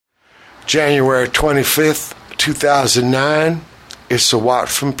January 25th, 2009. It's the Watt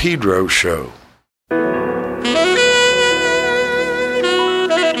from Pedro Show.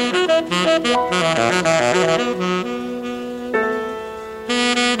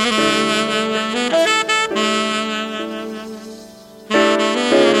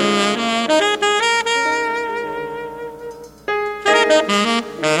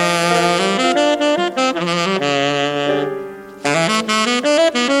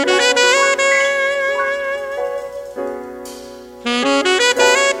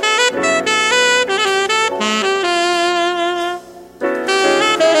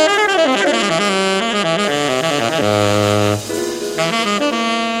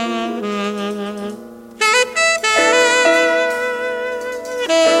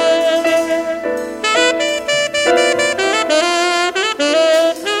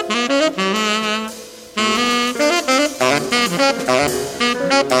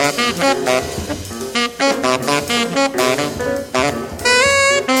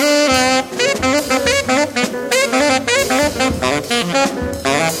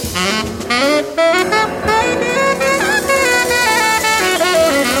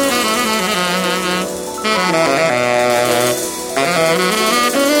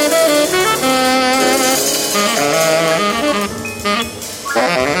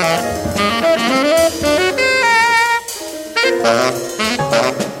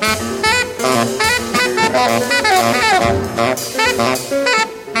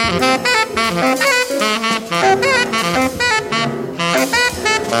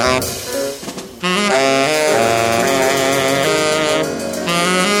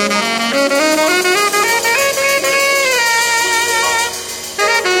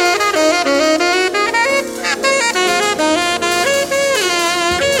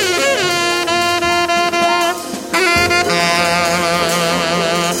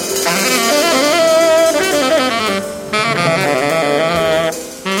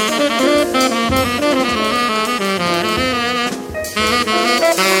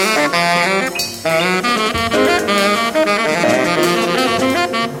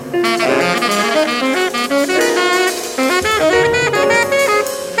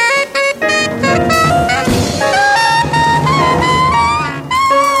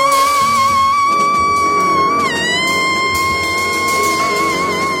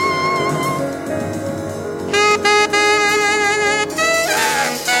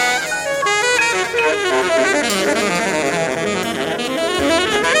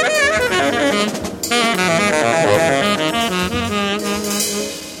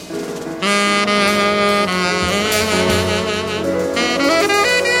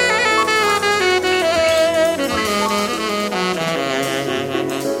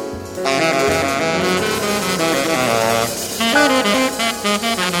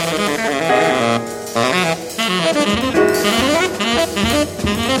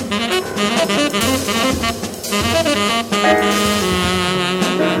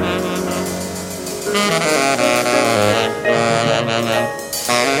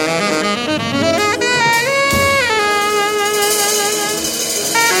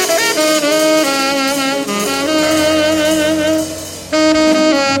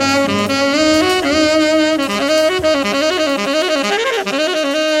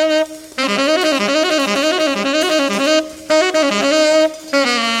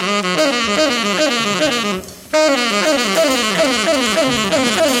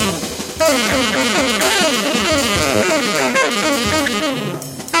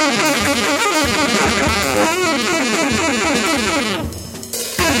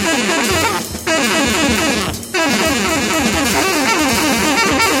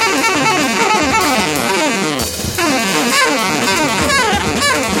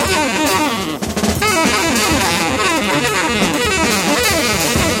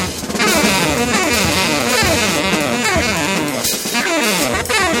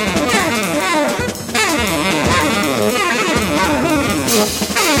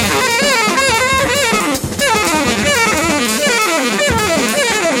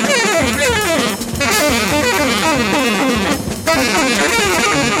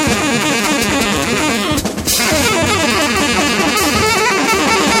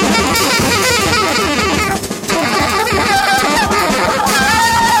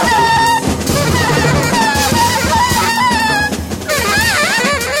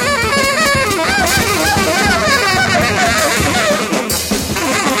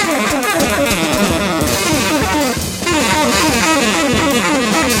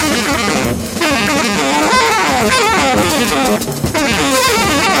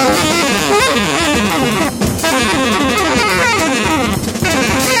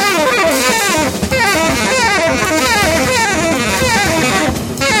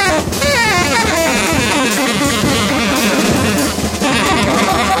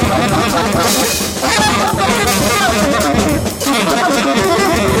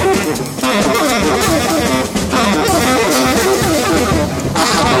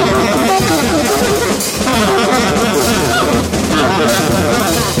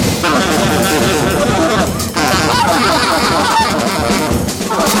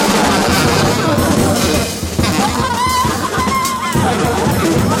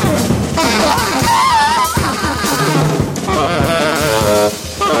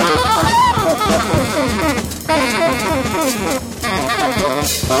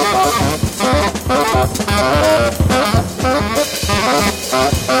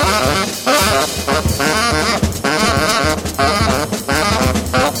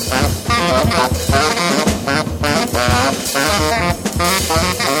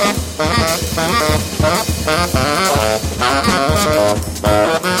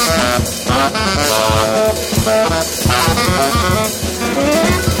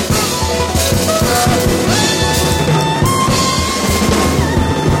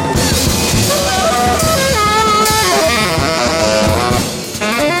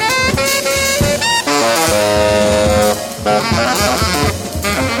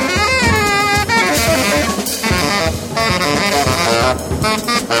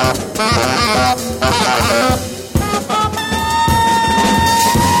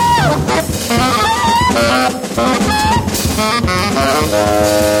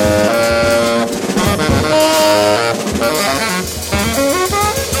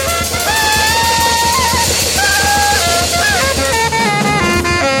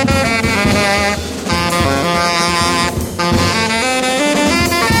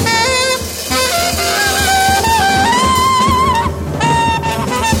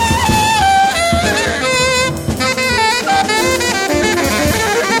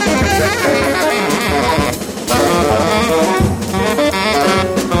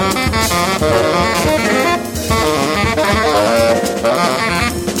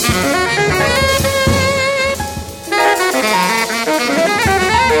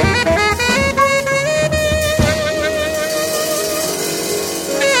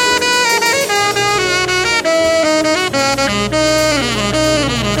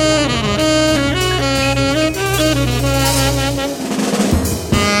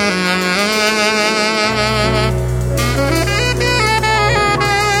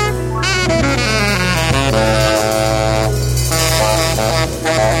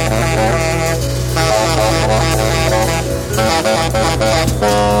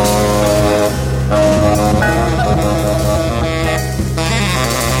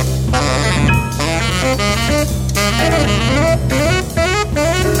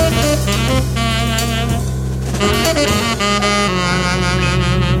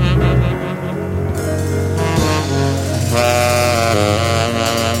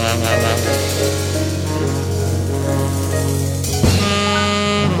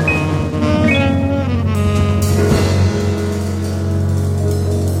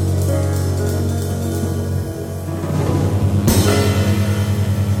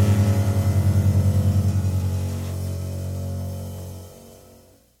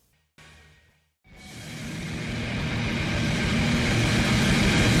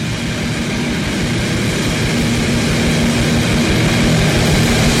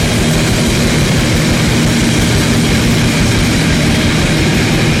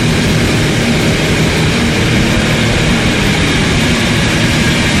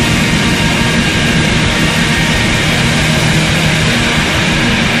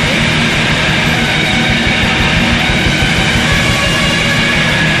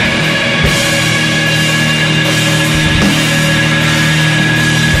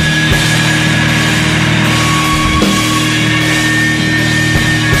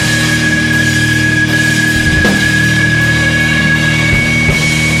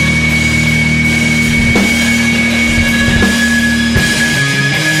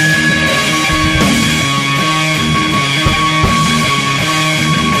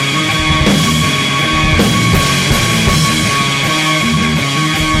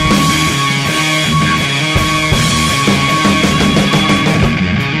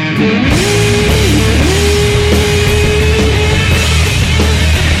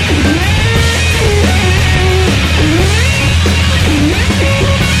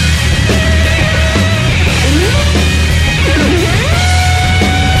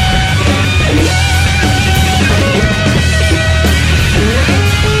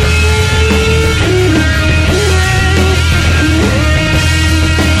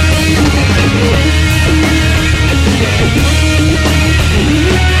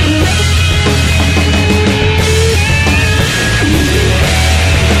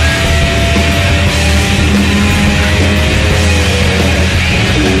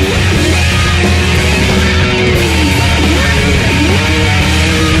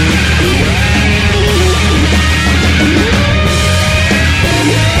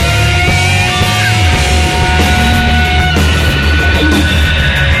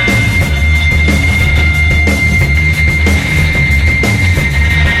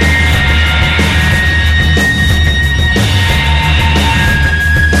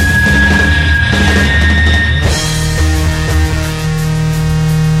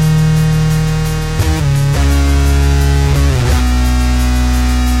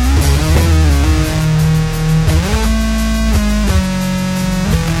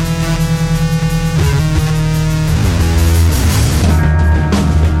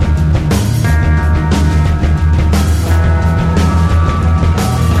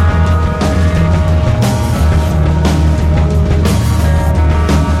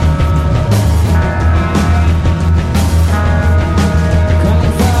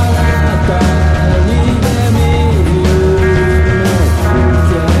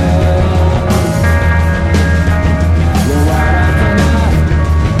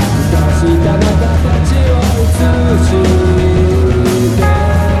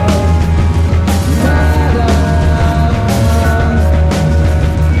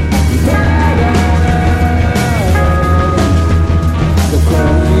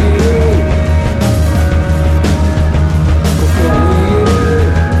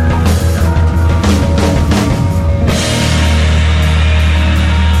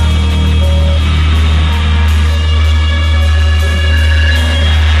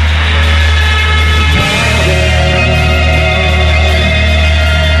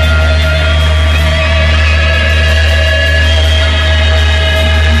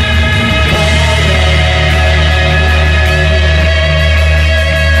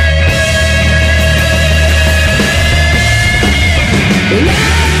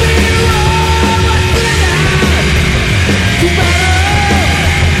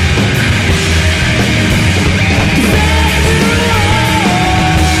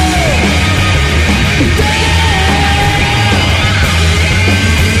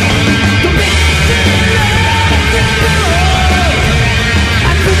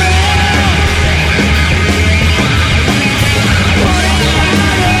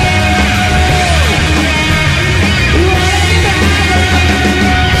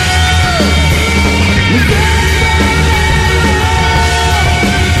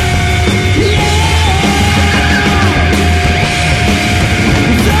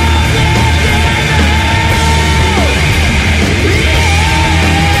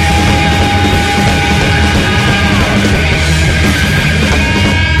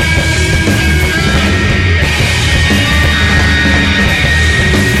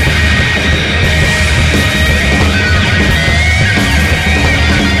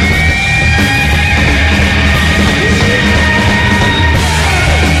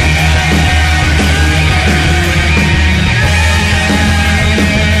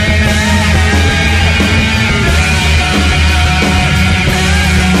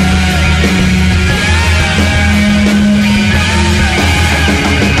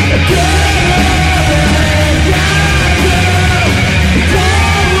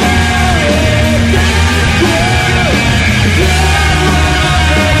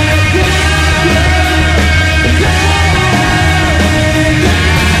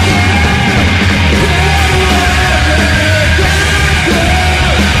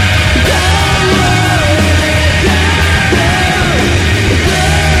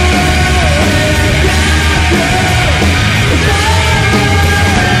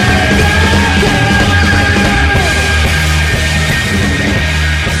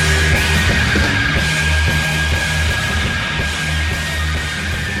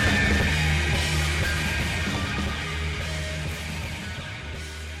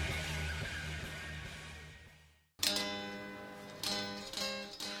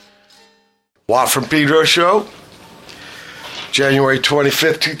 Watt from Pedro Show, January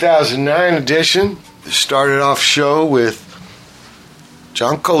 25th, 2009 edition. Started off show with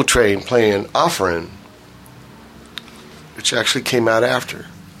John Coltrane playing Offering, which actually came out after.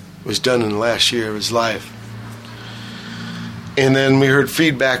 It was done in the last year of his life. And then we heard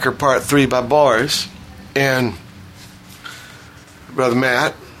Feedbacker Part 3 by Boris and Brother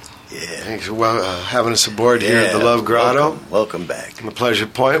Matt. Yeah. Thanks for having us aboard here at the Love Grotto. Welcome back. On the Pleasure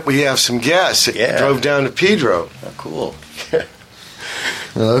Point. We have some guests that drove down to Pedro. Oh, cool.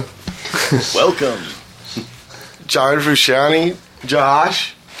 Hello. Welcome. John Frusciante,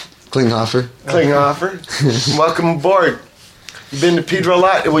 Josh. Klinghoffer. Welcome aboard. You've been to Pedro a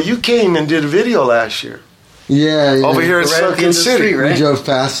lot. Well, you came and did a video last year. Yeah. Over here at Sunken City. Right? We drove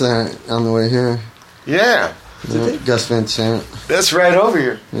past that on the way here. Yeah. Gus Van Sant. That's right over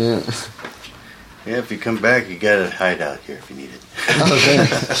here. Yeah. Yeah, if you come back, you got a hideout here if you need it. Okay.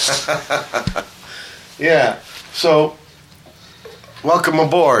 Yeah. So, welcome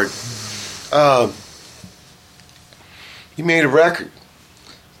aboard. You made a record.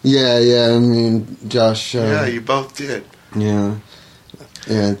 Yeah. I mean, Josh. Yeah, you both did. Yeah.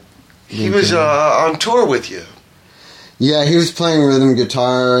 He was on tour with you. Yeah, he was playing rhythm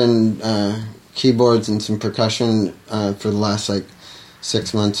guitar and keyboards and some percussion for the last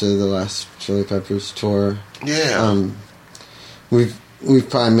 6 months of the last Chili Peppers tour. Yeah. We've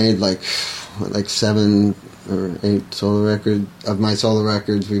probably made 7 or 8 solo records of my solo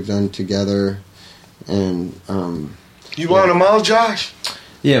records we've done together, and You want them all, Josh?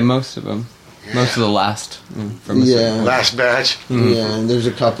 Yeah, most of them. Yeah. Most of the last from last batch. Mm-hmm. Yeah, and there's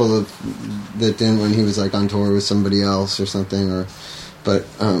a couple of that didn't when he was on tour with somebody else or something, but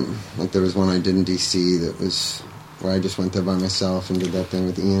there was one I did in DC that was where I just went there by myself and did that thing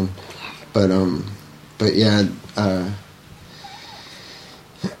with Ian. But yeah,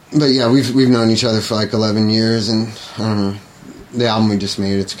 we've known each other for 11 years, and I don't know, the album we just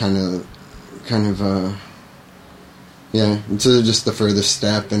made, it's kind of yeah, it's just the furthest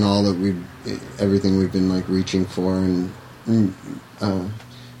step in all that everything we've been reaching for, and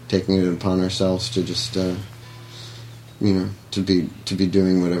taking it upon ourselves to just to be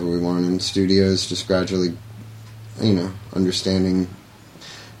doing whatever we want in studios, just gradually understanding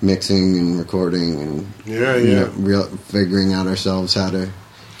mixing and recording and figuring out ourselves how to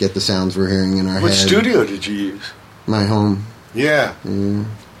get the sounds we're hearing in our head. What studio did you use? My home. Yeah.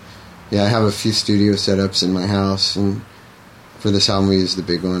 Yeah, I have a few studio setups in my house, and for this album we used the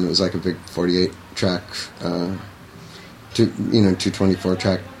big one. It was a big 48-track,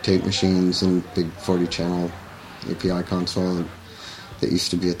 224-track tape machines and big 40-channel API console that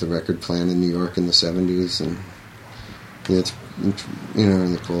used to be at the record plant in New York in the 70s, and it's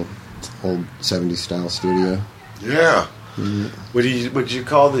really cool, old 70s style studio. Yeah. Mm-hmm. What did you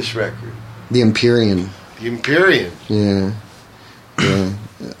call this record? The Empyrean. The Empyrean. Yeah.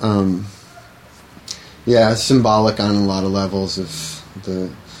 Yeah, it's symbolic on a lot of levels of the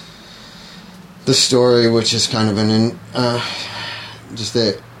story, which is kind of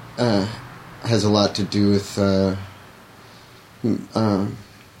has a lot to do with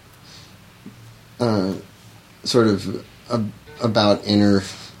sort of about inner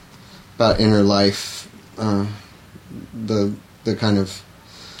life, the kind of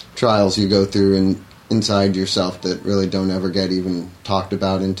trials you go through inside yourself that really don't ever get even talked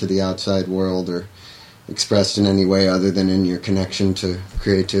about into the outside world or expressed in any way other than in your connection to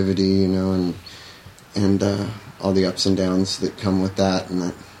creativity, and all the ups and downs that come with that, and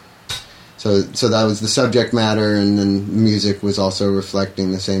that. So that was the subject matter, and then music was also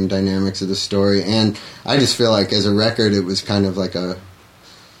reflecting the same dynamics of the story. And I just feel as a record, it was kind of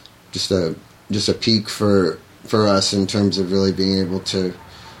just a peak for us in terms of really being able to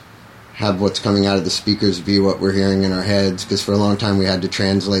have what's coming out of the speakers be what we're hearing in our heads, because for a long time we had to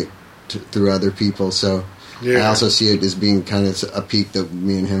translate through other people. So I also see it as being kind of a peak that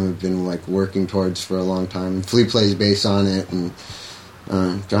me and him have been working towards for a long time. And Flea plays bass on it, and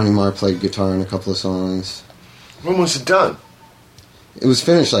Johnny Marr played guitar on a couple of songs. When was it done? It was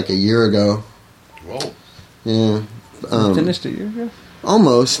finished a year ago. Whoa. Yeah. Finished a year ago?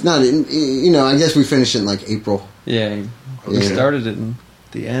 Almost. Not. I guess we finished it in April. Yeah. We started it in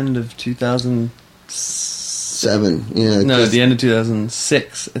the end of 2007. Yeah. No, the end of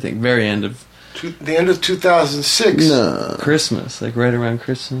 2006. I think. Very end of. The end of 2006. No. Christmas, right around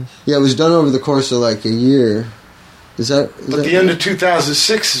Christmas. Yeah, it was done over the course of a year. Is that the end of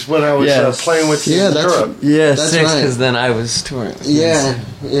 2006 is when I was playing with you in Europe. Yeah, that's 6, because then I was touring. Yeah.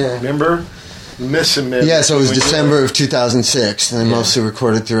 Remember? missing. Yeah, so it was December of 2006, and I mostly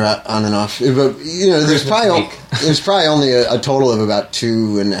recorded throughout, on and off. But there's probably only a total of about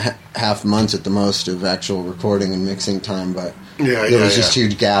 2.5 months at the most of actual recording and mixing time. But there was just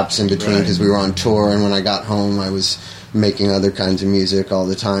huge gaps in between because we were on tour, and when I got home, I was making other kinds of music all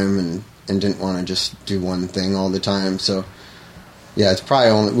the time, and didn't want to just do one thing all the time. So yeah, it's probably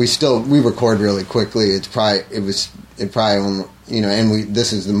only we record really quickly. It probably only. And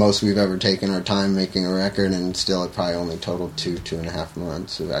this is the most we've ever taken our time making a record, and still it probably only totaled 2.5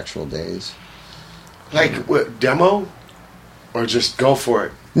 months of actual days. Like what, demo, or just go for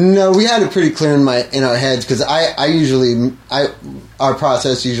it? No, we had it pretty clear in our heads because our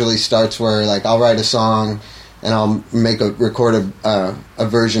process usually starts where like I'll write a song and I'll record a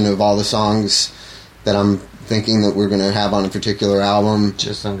version of all the songs that I'm thinking that we're going to have on a particular album.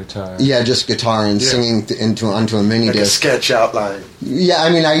 Just on guitar. Yeah, just guitar and singing onto a mini like disc. A sketch outline. Yeah, I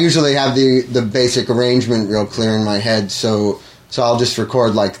mean, I usually have the basic arrangement real clear in my head, so I'll just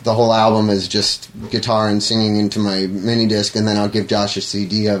record like the whole album as just guitar and singing into my mini disc, and then I'll give Josh a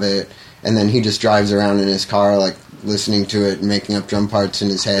CD of it, and then he just drives around in his car like listening to it and making up drum parts in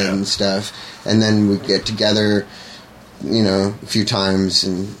his head and stuff, and then we get together, a few times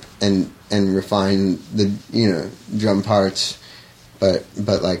and refine the drum parts, but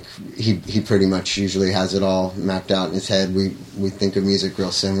like he pretty much usually has it all mapped out in his head. We think of music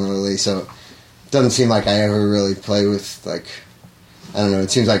real similarly, so it doesn't seem like I ever really play with like, I don't know.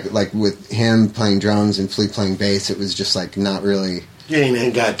 It seems like with him playing drums and Flea playing bass, it was just like not really. You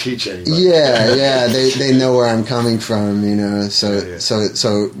ain't got to teach anybody. Yeah. They know where I'm coming from,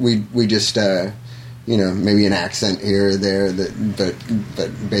 So we just. Maybe an accent here or there, but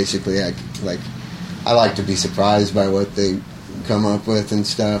basically, I like to be surprised by what they come up with and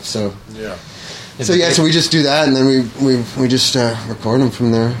stuff. So so we just do that, and then we just record them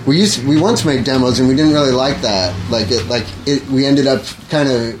from there. We once made demos, and we didn't really like that. We ended up kind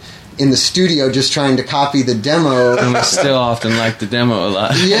of in the studio just trying to copy the demo, and we still often like the demo a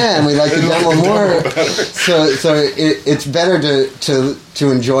lot. Yeah, and we like the demo more. So it's better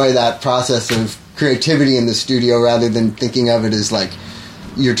to enjoy that process of creativity in the studio rather than thinking of it as like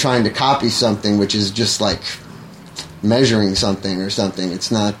you're trying to copy something, which is just like measuring something or something.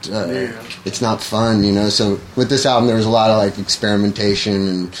 It's not it's not fun, So with this album, there was a lot of like experimentation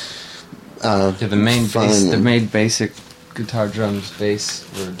and the main basic guitar, drums, bass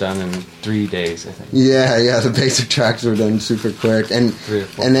were done in 3 days, I think. Yeah, the basic tracks were done super quick, and 3 or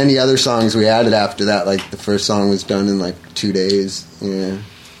 4. And any other songs we added after that, like the first song was done in like 2 days. Yeah.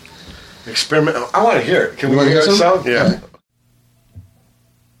 Experiment. I want to hear it. Can we hear some? a song? Yeah.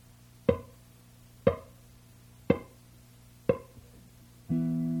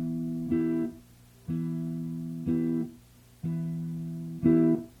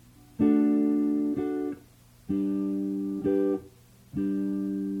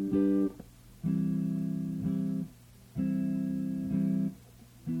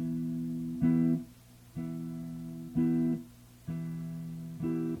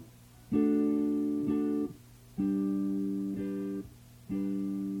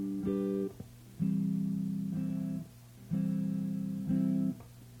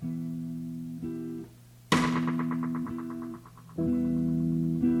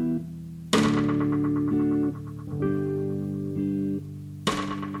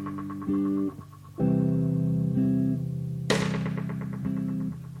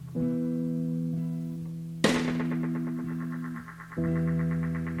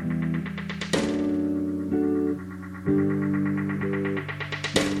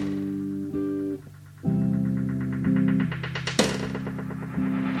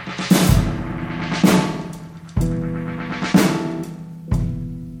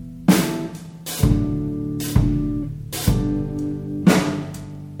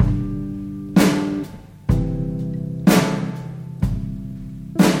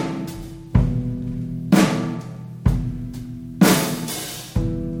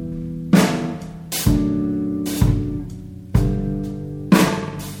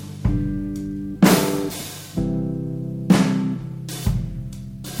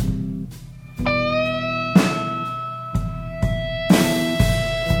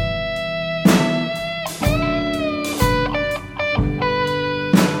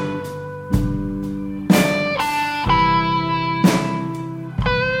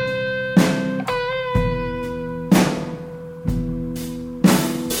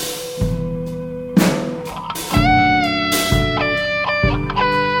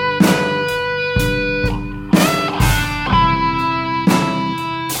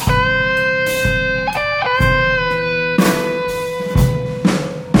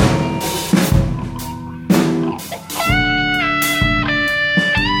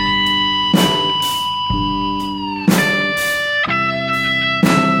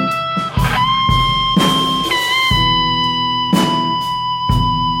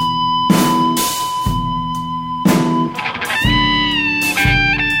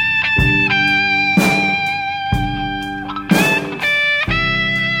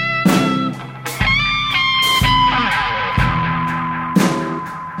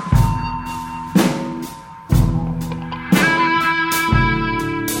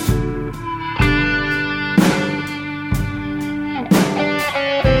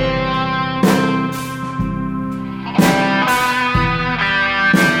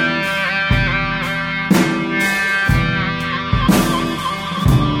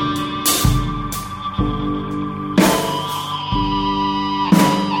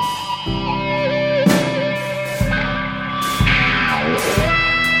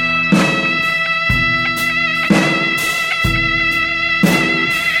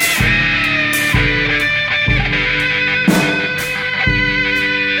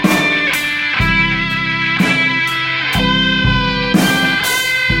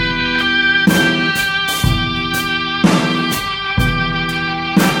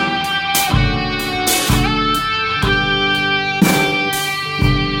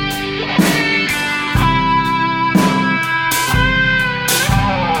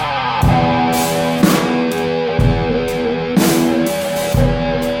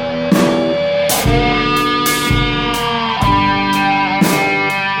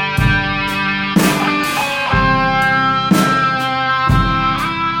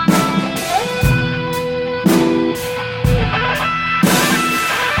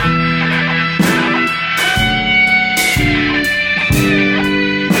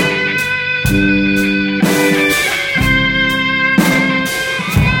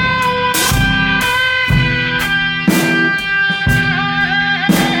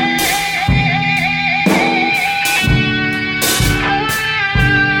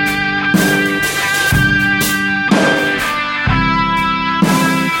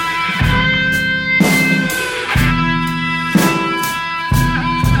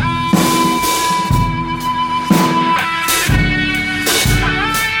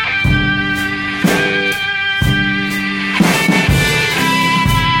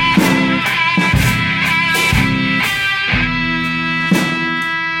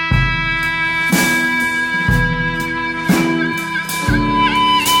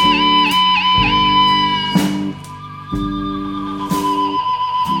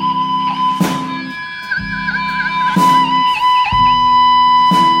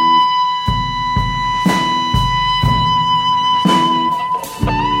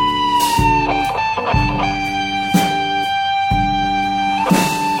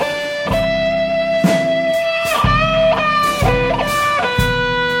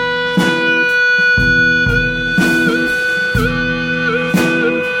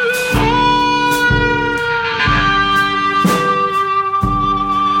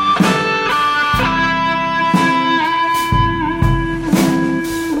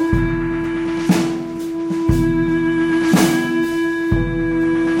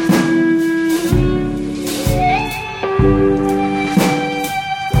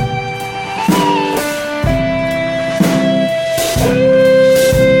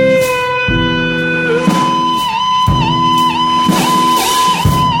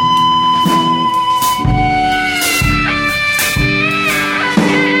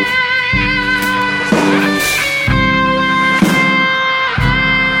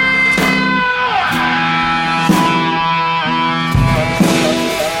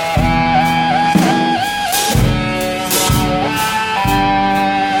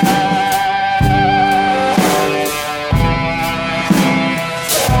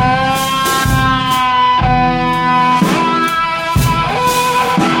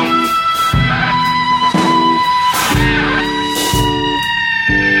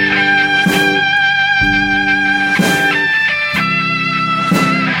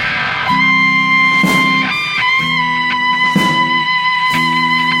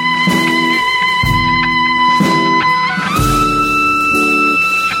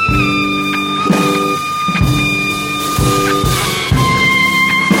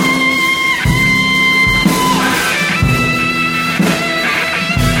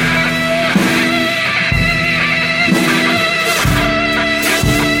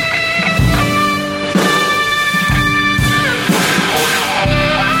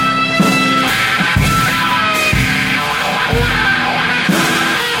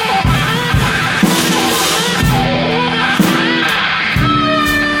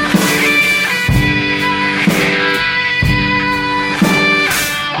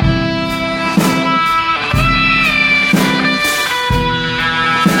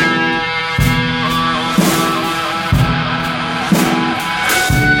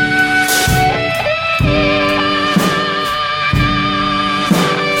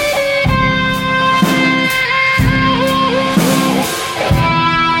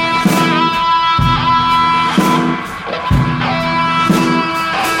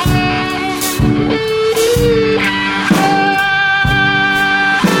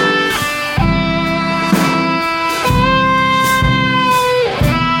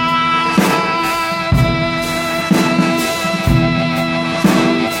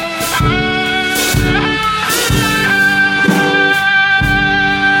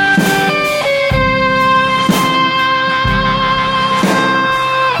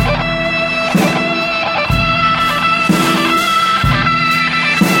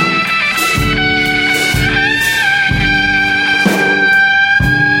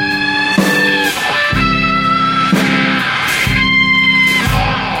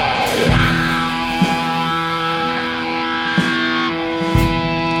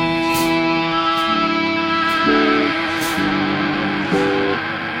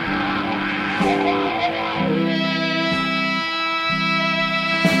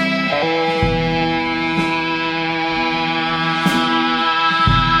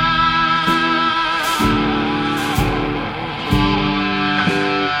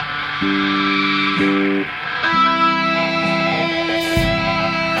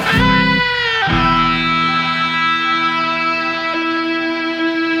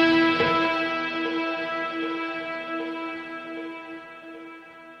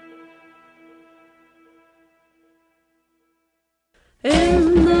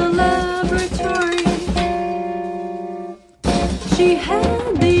 in the laboratory. She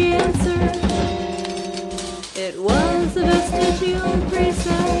had the answer. It was a vestigial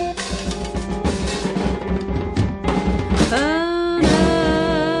precept. An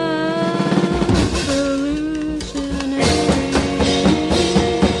evolutionary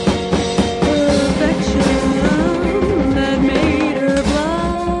perfection that made her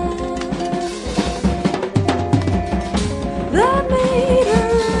blind. That made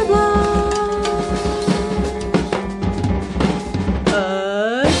her blind. A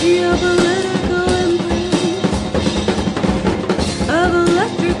geopolitical imprint of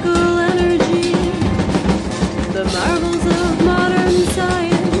electrical energy. The marvels of modern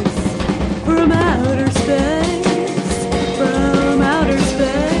science from outer space, from outer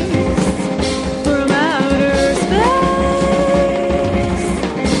space, from outer space.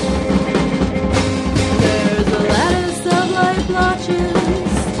 There's a lattice of light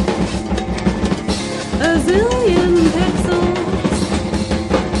blotches, a zillion pixels,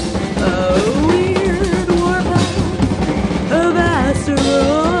 a weird warpaint of asteroids,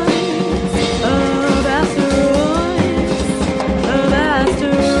 of asteroids, of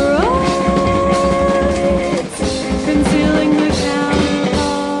asteroids, concealing the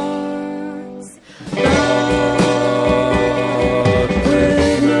counterparts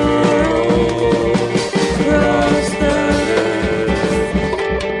with neural prosthetics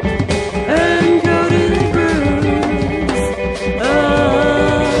and coated grooves of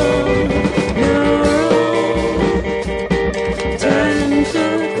neural tentacles,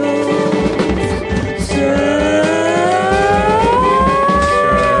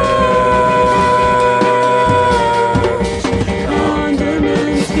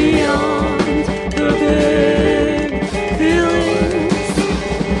 condiments beyond the big feelings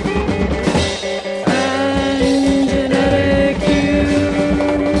and genetic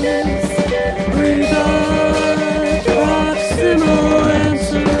cues, rebut proximal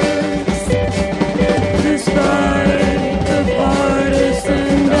answers, despite the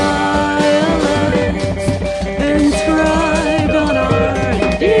partisan dialects inscribed on our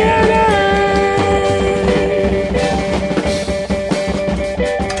DNA.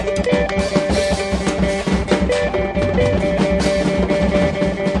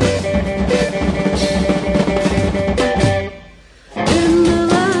 In the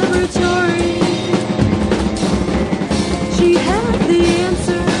laboratory, she had the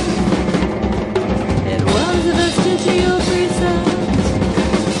answer. It was a vestigial precept,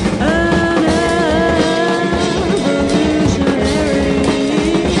 an evolutionary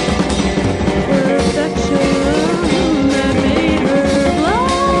perfection that made her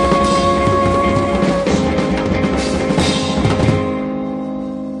blush.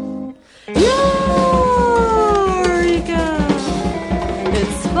 Eureka!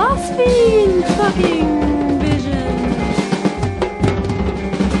 It's phosphine fucking vision.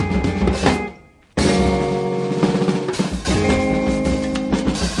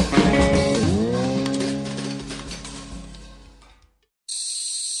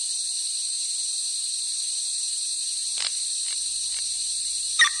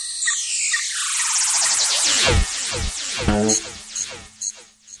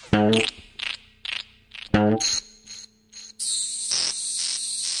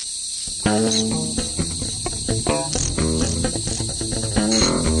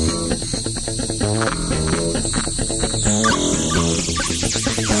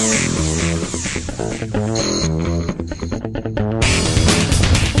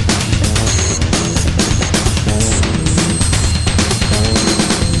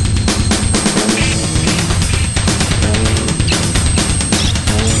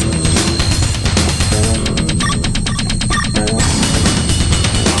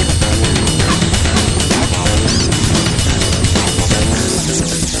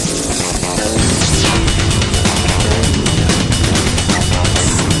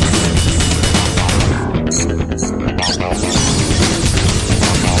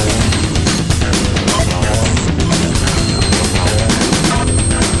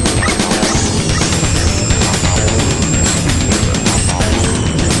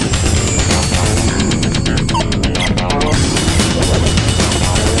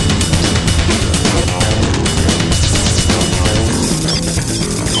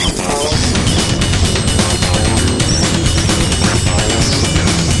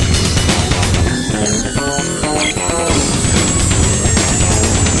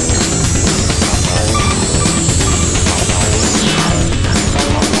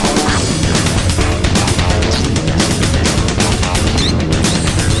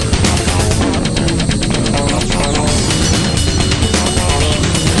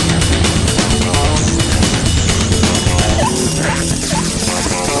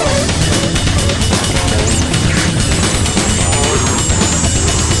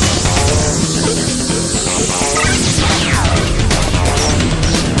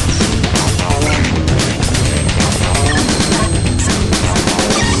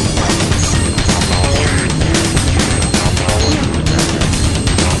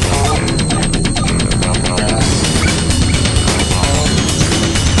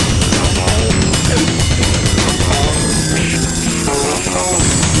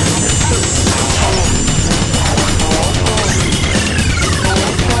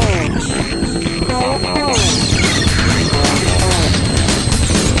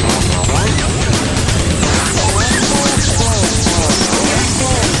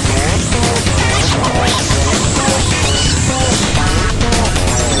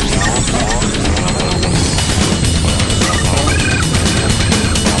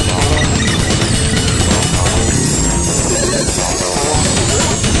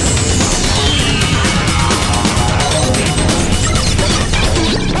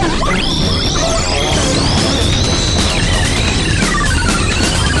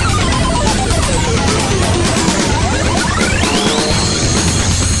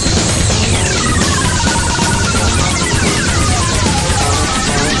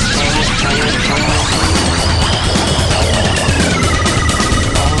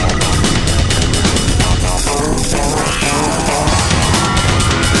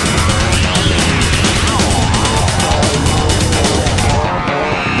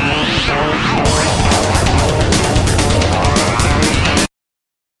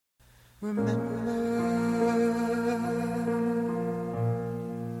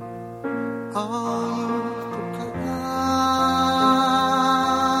 I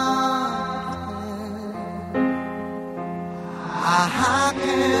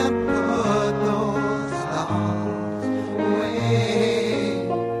can't put those thoughts away.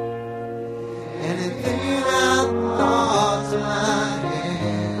 Anything I thought my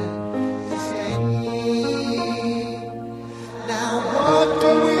head to say. Now what do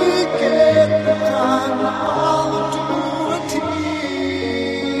we get for trying to follow to a T?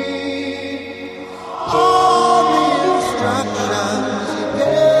 All the instructions you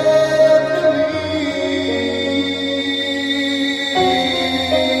gave to me.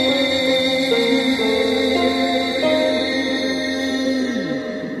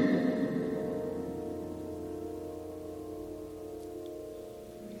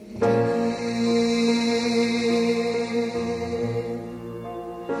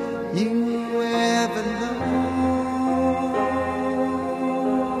 You ever notice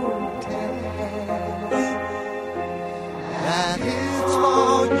that it's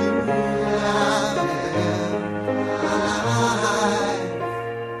for you that I live my life?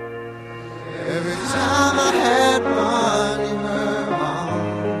 Every time I had fun, you were on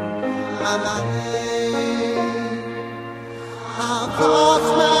my mind. I've lost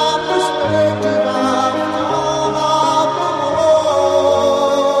my perspective, I've gone off the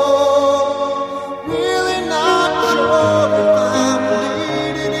wall. Really not sure if I'm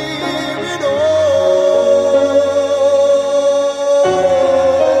leading here at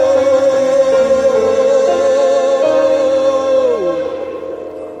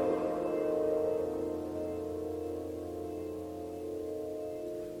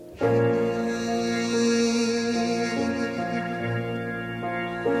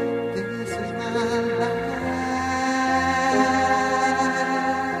This is my last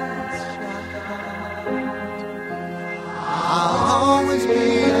shot. I'll always be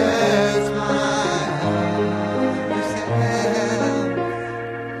as myself.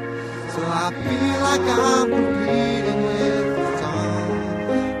 So I feel like I'm competing with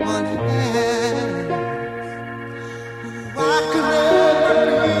someone else who I could never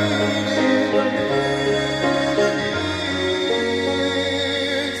meet in a million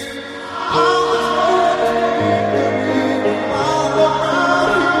years. I was wondering if we were all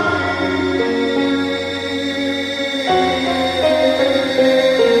around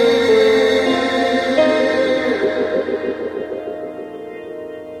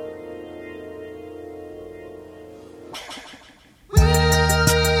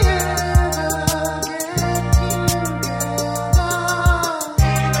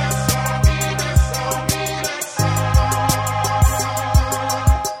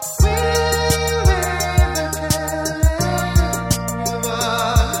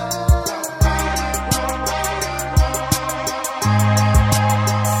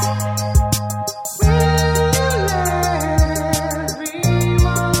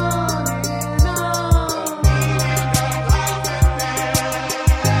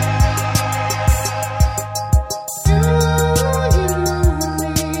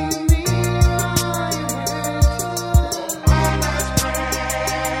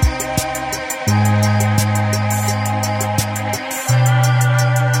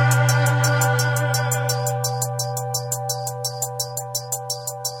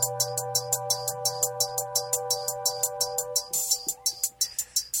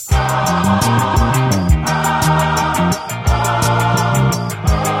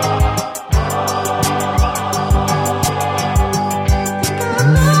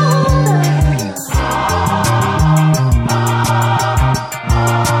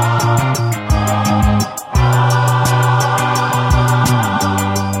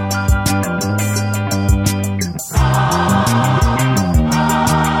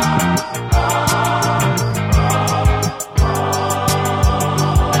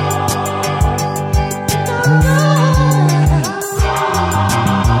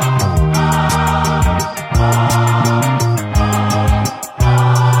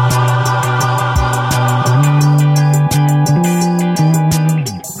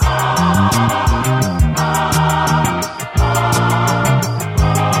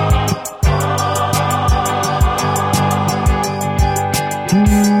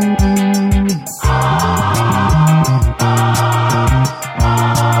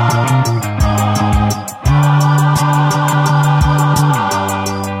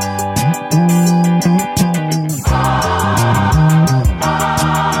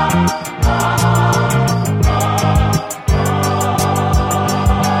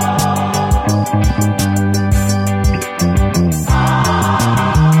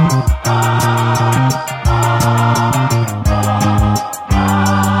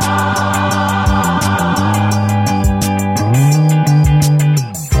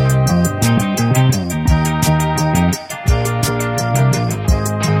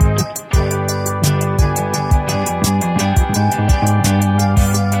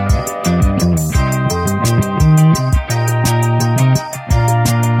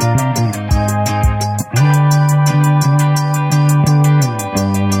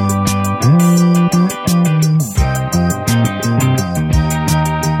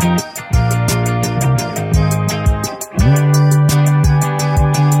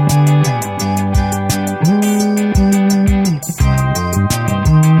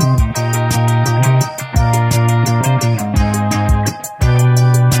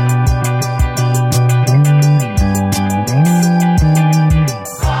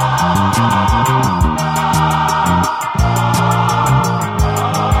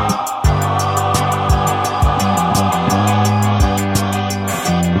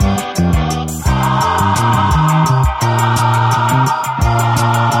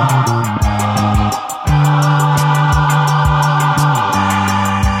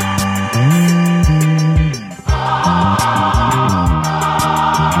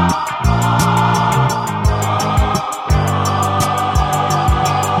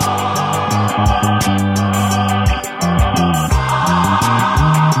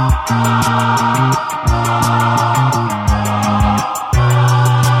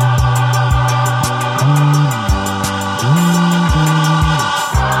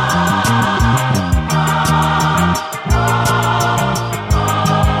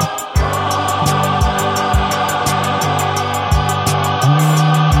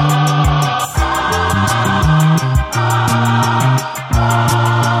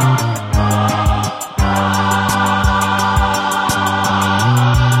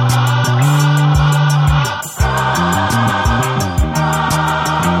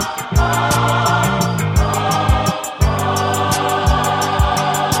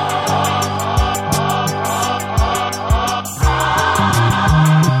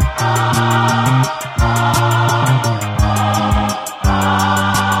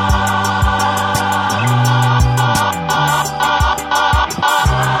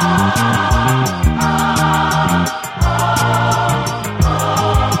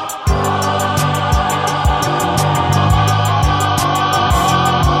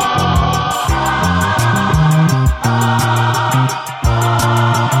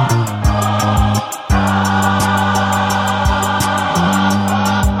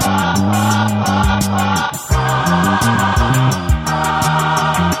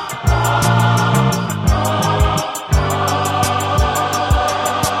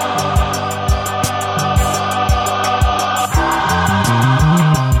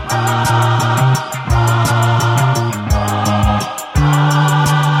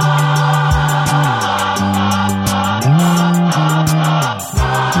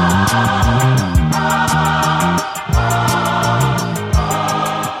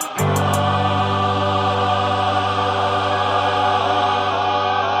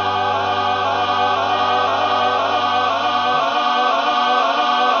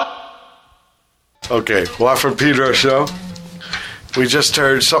Okay, well, from Pedro Show. We just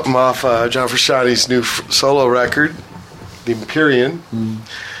heard something off John Frusciante's new solo record, The Empyrean,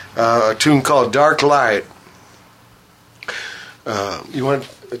 a tune called Dark Light. You want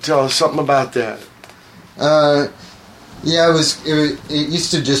to tell us something about that? Yeah, it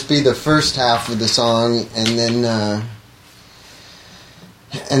used to just be the first half of the song, and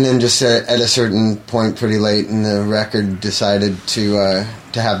then just at a certain point, pretty late in the record, decided to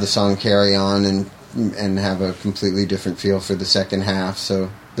have the song carry on and have a completely different feel for the second half. So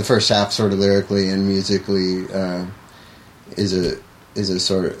the first half, sort of lyrically and musically, is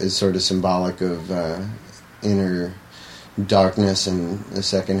sort of symbolic of inner darkness, and the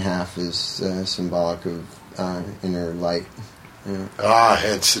second half is symbolic of inner light. Yeah.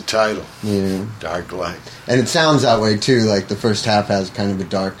 Hence the title. Yeah. Dark Light. And it sounds that way too, like the first half has kind of a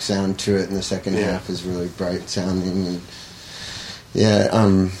dark sound to it, and the second half is really bright sounding.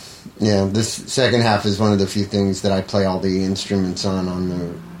 And this second half is one of the few things that I play all the instruments on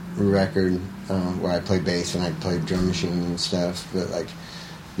the record, where I play bass and I play drum machine and stuff, but like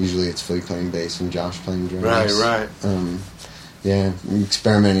usually it's Flea playing bass and Josh playing drums. Right. I'm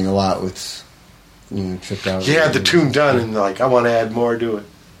experimenting a lot with, tripped out. You had the tune done and like, I want to add more to it.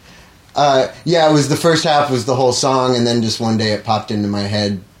 It was the first half was the whole song, and then just one day it popped into my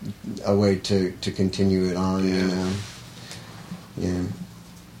head a way to continue it on.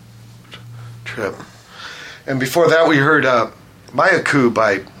 Trip. And before that we heard Myaku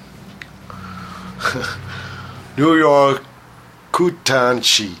by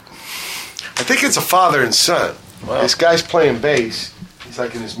newryokutanshi. I think it's a father and son. Wow. This guy's playing bass. He's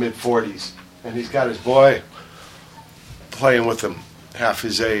like in his mid-40s. And he's got his boy playing with him, half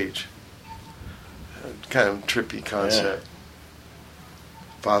his age. Kind of trippy concept. Yeah.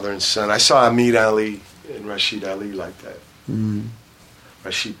 Father and son. I saw Amit Ali and Rashid Ali like that. Mm.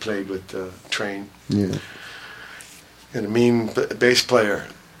 Rashid played with the train. Yeah. And a mean bass player.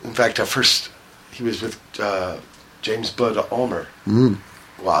 In fact, he was with James Bud Ulmer. Mm.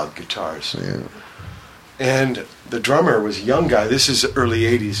 Wild guitars. Yeah. And the drummer was a young guy. This is early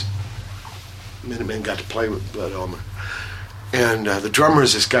 80s. Minutemen got to play with Bud Ulmer. And the drummer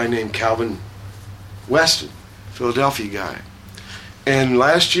is this guy named Calvin Weston, Philadelphia guy. And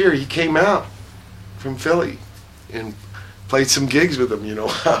last year he came out from Philly and played some gigs with him,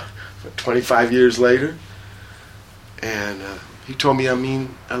 25 years later. And he told me,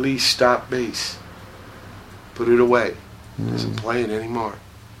 Ali stopped bass. Put it away. Doesn't play it anymore.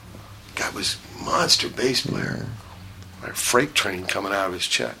 Guy was a monster bass player. Like a freight train coming out of his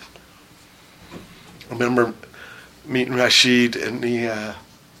chest. I remember meeting Rashid, and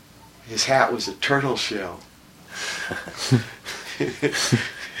his hat was a turtle shell.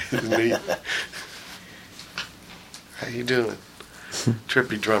 Neat. How you doing?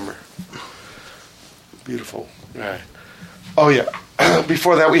 Trippy drummer. Beautiful. All right. Oh yeah.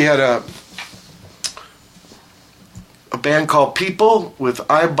 Before that, we had a band called People with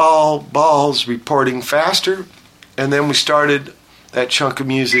Eyeball Balls reporting faster, and then we started that chunk of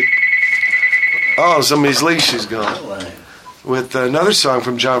music. Oh, somebody's leash is gone. With another song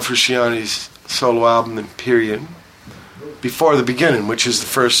from John Frusciante's solo album, Empyrean, Before the Beginning, which is the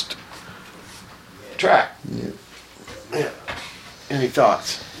first track. Yeah. Any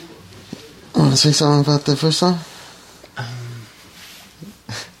thoughts? Want to say something about the first song?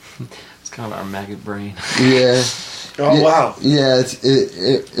 It's kind of our maggot brain. Yeah. Oh, wow. Yeah,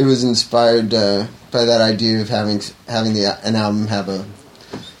 it was inspired by that idea of having an album have a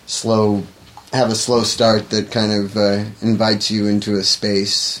slow start that kind of invites you into a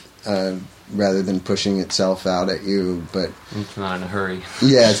space rather than pushing itself out at you. But it's not in a hurry.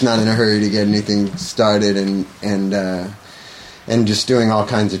 Yeah, it's not in a hurry to get anything started, and just doing all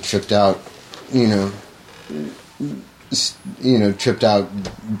kinds of tripped out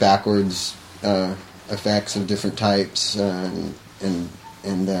backwards effects of different types, and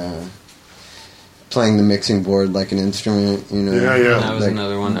playing the mixing board like an instrument, Yeah. That was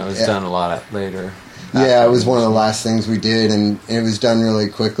another one that was done a lot later. Yeah, it was one of the last things we did, and it was done really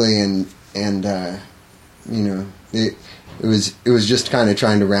quickly, and it was just kind of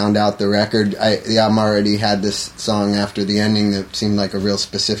trying to round out the record. The album already had this song after the ending that seemed like a real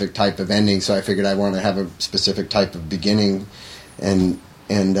specific type of ending, so I figured I want to have a specific type of beginning, and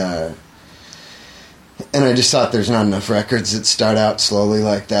I just thought there's not enough records that start out slowly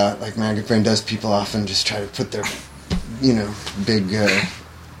like that, like Maggot Brain does. People often just try to put their, big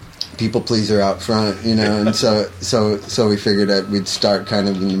people pleaser out front, and so we figured that we'd start kind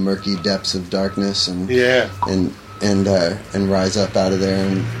of in the murky depths of darkness and rise up out of there,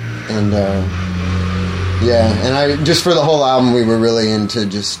 and Yeah, and I just for the whole album, we were really into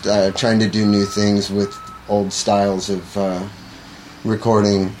just trying to do new things with old styles of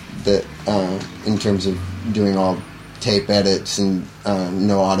recording that in terms of doing all tape edits and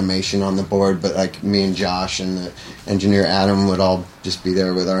no automation on the board, but like me and Josh and the engineer Adam would all just be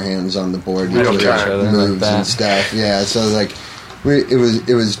there with our hands on the board, Real with time. moves and stuff. Yeah, so like it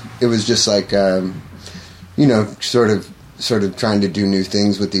was just like you know, sort of trying to do new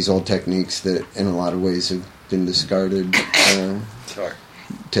things with these old techniques that in a lot of ways have been discarded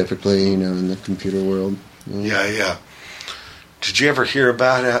typically, you know, in the computer world. Yeah. Did you ever hear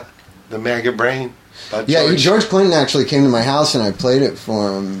about the Maggot Brain? Yeah, George Clinton actually came to my house and I played it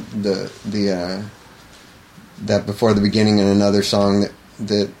for him. That Before the Beginning and another song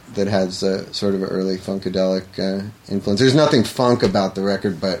that has sort of an early funkadelic influence. There's nothing funk about the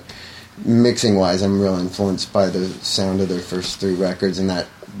record, but mixing wise, I'm real influenced by the sound of their first 3 records and that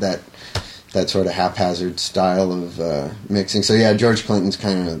sort of haphazard style of mixing. So yeah, George Clinton's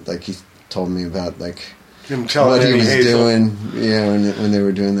kind of like he told me about like him telling what he was Hazel, doing. Yeah, when they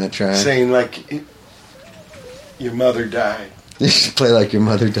were doing that track, saying like your mother died. You should play like your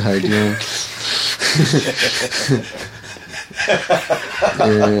mother died. Yeah.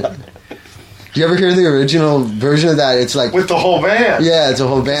 Yeah. Do you ever hear the original version of that? It's like with the whole band. Yeah, it's a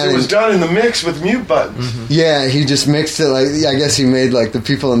whole band. It was done in the mix with mute buttons. Mm-hmm. Yeah, he just mixed it like I guess he made like the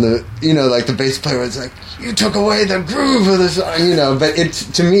people in the like the bass player was like, you took away the groove of the song, but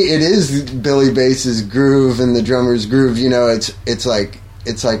to me it is Billy Bass's groove and the drummer's groove. It's like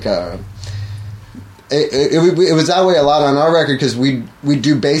it was that way a lot on our record because we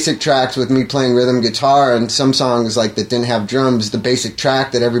do basic tracks with me playing rhythm guitar, and some songs like that didn't have drums. The basic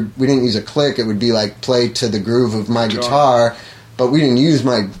track that we didn't use a click. It would be like play to the groove of my guitar, but we didn't use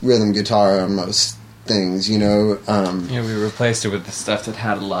my rhythm guitar on most things. We replaced it with the stuff that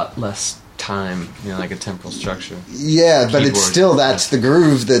had a lot less time, like a temporal structure. Yeah, but it's still that's the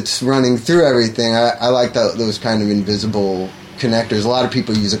groove that's running through everything. I like those kind of invisible connectors. A lot of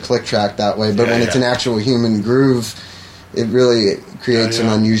people use a click track that way, but when it's an actual human groove, it really creates an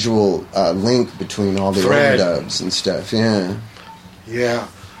unusual link between all the overdubs and stuff. Yeah.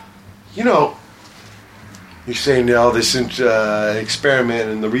 You're saying all this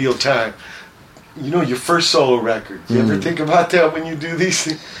experiment in the real time. Your first solo record. You ever think about that when you do these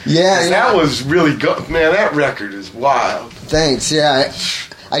things? Yeah. That was really good. Man, that record is wild. Thanks. Yeah.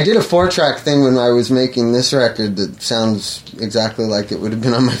 I did a 4-track thing when I was making this record that sounds exactly like it would have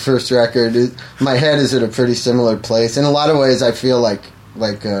been on my first record. My head is at a pretty similar place. In a lot of ways, I feel like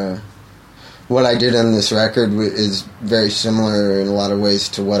what I did on this record is very similar in a lot of ways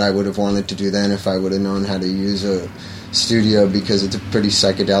to what I would have wanted to do then if I would have known how to use a studio, because it's a pretty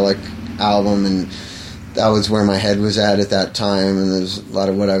psychedelic album, and that was where my head was at that time, and there's a lot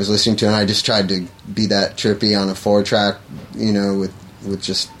of what I was listening to, and I just tried to be that trippy on a 4-track, with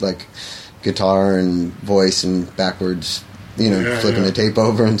just like guitar and voice and backwards, flipping the tape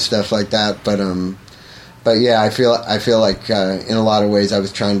over and stuff like that. But yeah, I feel like in a lot of ways I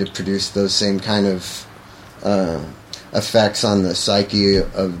was trying to produce those same kind of effects on the psyche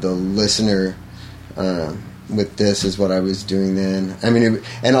of the listener. With this is what I was doing then. I mean,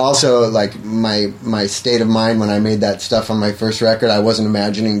 and also like my state of mind when I made that stuff on my first record, I wasn't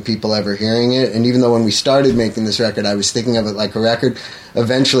imagining people ever hearing it. And even though when we started making this record, I was thinking of it like a record,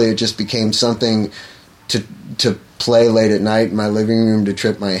 eventually it just became something to play late at night in my living room, to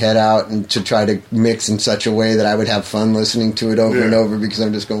trip my head out and to try to mix in such a way that I would have fun listening to it over and over, because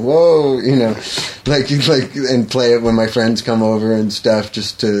I'm just going, whoa, like and play it when my friends come over and stuff,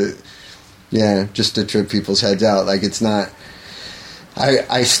 just to trip people's heads out. Like, it's not...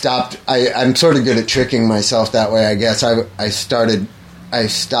 I'm sort of good at tricking myself that way, I guess. I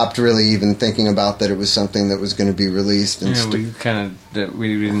stopped really even thinking about that it was something that was going to be released. And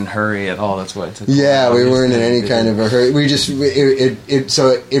we didn't hurry at all. That's why it took we weren't in any kind of a hurry. We just...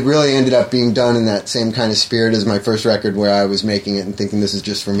 So it really ended up being done in that same kind of spirit as my first record, where I was making it and thinking this is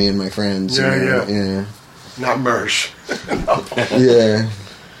just for me and my friends. Yeah. Not Mersh. Yeah.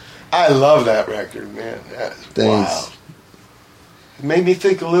 I love that record, man. That's wild. It made me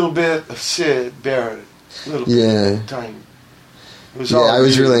think a little bit of Sid Barrett. A little bit. Tiny. I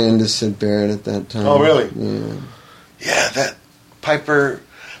was really into Sid Barrett at that time. Oh, really? Yeah. Yeah, that Piper.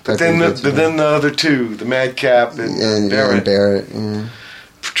 But then the other two, the Madcap and Barrett. And Barrett, yeah.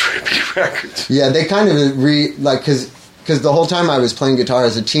 Trippy records. Yeah, they kind of because the whole time I was playing guitar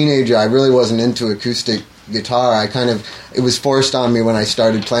as a teenager, I really wasn't into acoustic guitar. It was forced on me when I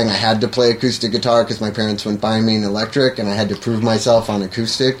started playing. I had to play acoustic guitar because my parents wouldn't buy me an electric, and I had to prove myself on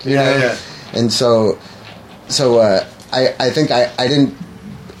acoustic. You know? Yeah. And so I think I didn't.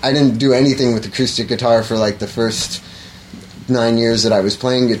 didn't do anything with acoustic guitar for like the first 9 years that I was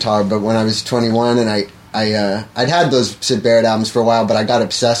playing guitar. But when I was 21, and I'd had those Syd Barrett albums for a while, but I got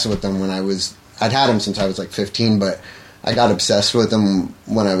obsessed with them I'd had them since I was like 15, but I got obsessed with them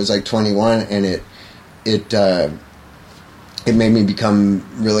when I was like 21, and it made me become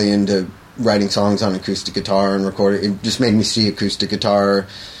really into writing songs on acoustic guitar and recording. It just made me see acoustic guitar,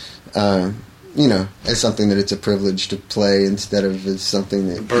 as something that it's a privilege to play instead of as something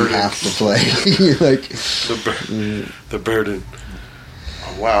that you have to play. Like the burden.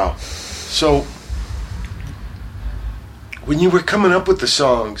 Oh, wow. So when you were coming up with the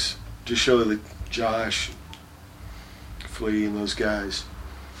songs to show the Josh, Flea, and those guys,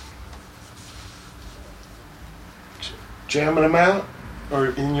 jamming them out, or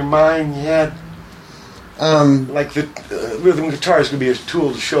in your mind you had like the rhythm guitar is going to be a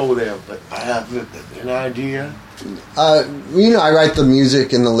tool to show them, but I have an idea. I write the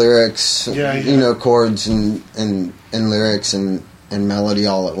music and the lyrics, Yeah. chords and lyrics and melody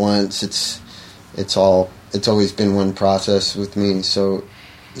all at once. It's always been one process with me. So.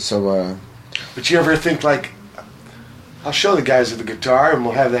 But you ever think like, I'll show the guys the guitar and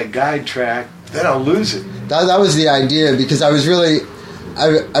we'll have that guide track, then I'll lose it. That was the idea, because I was really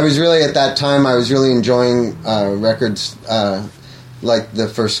at that time I was really enjoying records like the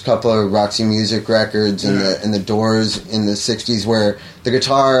first couple of Roxy Music records and the Doors in the 60s, where the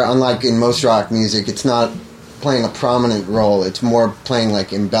guitar, unlike in most rock music, it's not playing a prominent role. It's more playing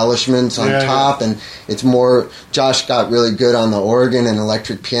like embellishments on top, and it's more. Josh got really good on the organ and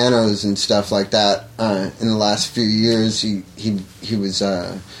electric pianos and stuff like that. In the last few years, he was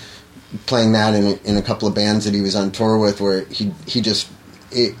playing that in a couple of bands that he was on tour with, where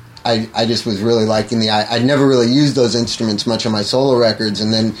I just was really liking I'd never really used those instruments much on my solo records,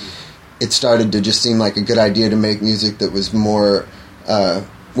 and then it started to just seem like a good idea to make music that was more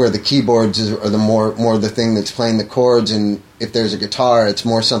where the keyboards are the more the thing that's playing the chords, and if there's a guitar, it's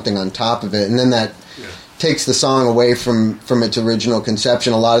more something on top of it, and then that takes the song away from its original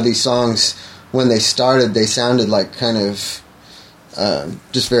conception. A lot of these songs, when they started, they sounded like kind of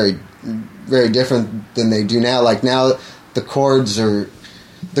just very, very different than they do now. Like now, the chords are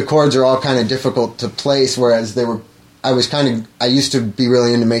all kind of difficult to place, whereas I used to be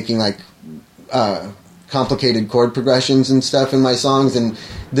really into making like complicated chord progressions and stuff in my songs, and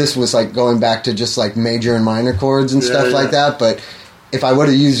this was like going back to just like major and minor chords and stuff like that. But if I would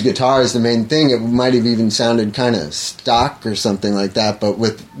have used guitar as the main thing, it might have even sounded kind of stock or something like that. But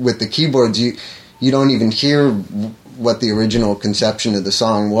with the keyboards, you don't even hear what the original conception of the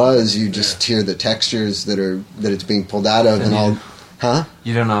song was. You just hear the textures that it's being pulled out of, and all. Huh?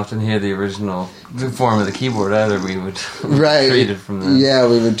 You don't often hear the original form of the keyboard either. We would treat it from that. Yeah,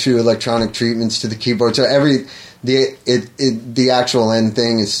 we would do electronic treatments to the keyboard. So the actual end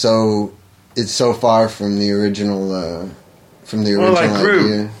thing is so far from the original like idea.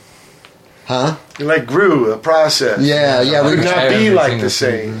 Groove. Huh? You like grew a process. Yeah. It would not be like the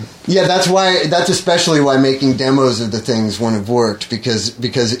same. Yeah, that's especially why making demos of the things wouldn't have worked, because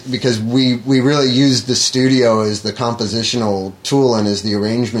we really used the studio as the compositional tool and as the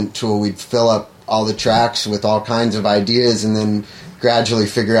arrangement tool. We'd fill up all the tracks with all kinds of ideas, and then gradually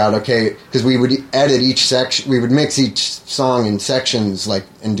figure out, okay, because we would edit each section, we would mix each song in sections, like,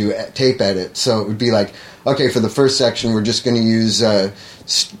 and do tape edit. So it would be like, okay, for the first section, we're just going to use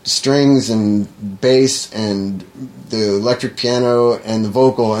strings and bass and the electric piano and the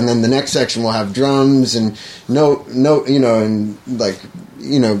vocal, and then the next section will have drums and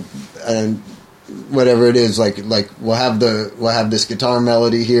and whatever it is, like we'll have this guitar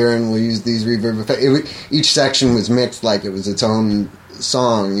melody here, and we'll use these reverb effects. Each section was mixed like it was its own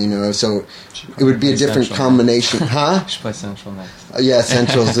song, so it would be a different combination. Huh? You should play Central next. Yeah,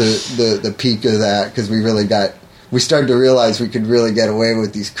 Central's the peak of that, because we started to realize we could really get away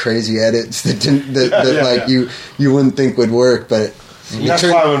with these crazy edits that you wouldn't think would work, but that's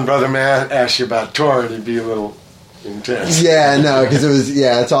why when Brother Matt asked you about touring, it'd be a little intense. Yeah, no, because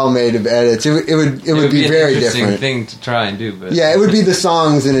it's all made of edits. It would be very different thing to try and do, but yeah, it would be the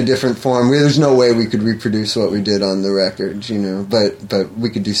songs in a different form. There's no way we could reproduce what we did on the record, but we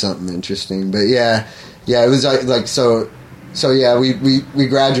could do something interesting. But yeah, it was like so. So yeah, we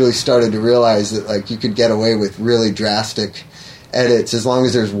gradually started to realize that like you could get away with really drastic edits as long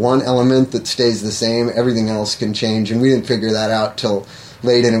as there's one element that stays the same. Everything else can change, and we didn't figure that out till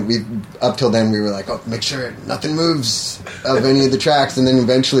late. And up till then we were like, oh, make sure nothing moves of any of the tracks, and then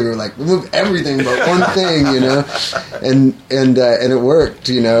eventually we were like, remove everything but one thing, and it worked,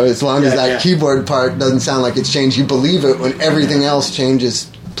 as long as that keyboard part doesn't sound like it's changed. You believe it when everything else changes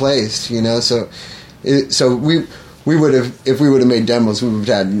place, So we would have, if we would have made demos, we would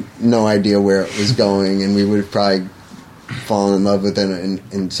have had no idea where it was going, and we would have probably fallen in love with it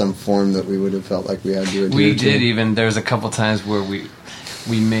in some form that we would have felt like we had to adhere We to. did even. There was a couple times where we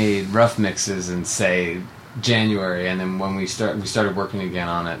made rough mixes in, say, January, and then when we started working again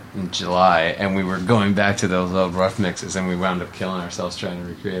on it in July, and we were going back to those old rough mixes, and we wound up killing ourselves trying to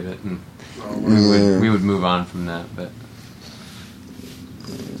recreate it, and we would move on from that, but.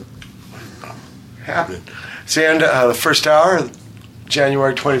 Happening. And the first hour,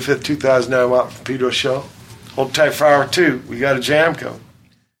 January 25th, 2009, Watt from Pedro Show. Hold tight for hour 2. We got a jam coming.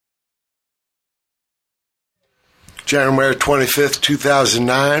 January 25th,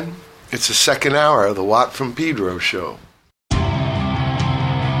 2009. It's the second hour of the Watt from Pedro Show.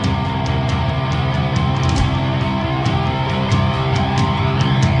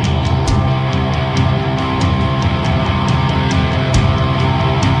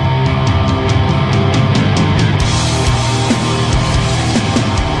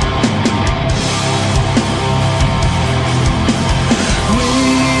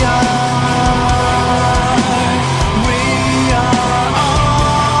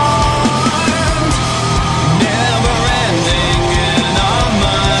 Never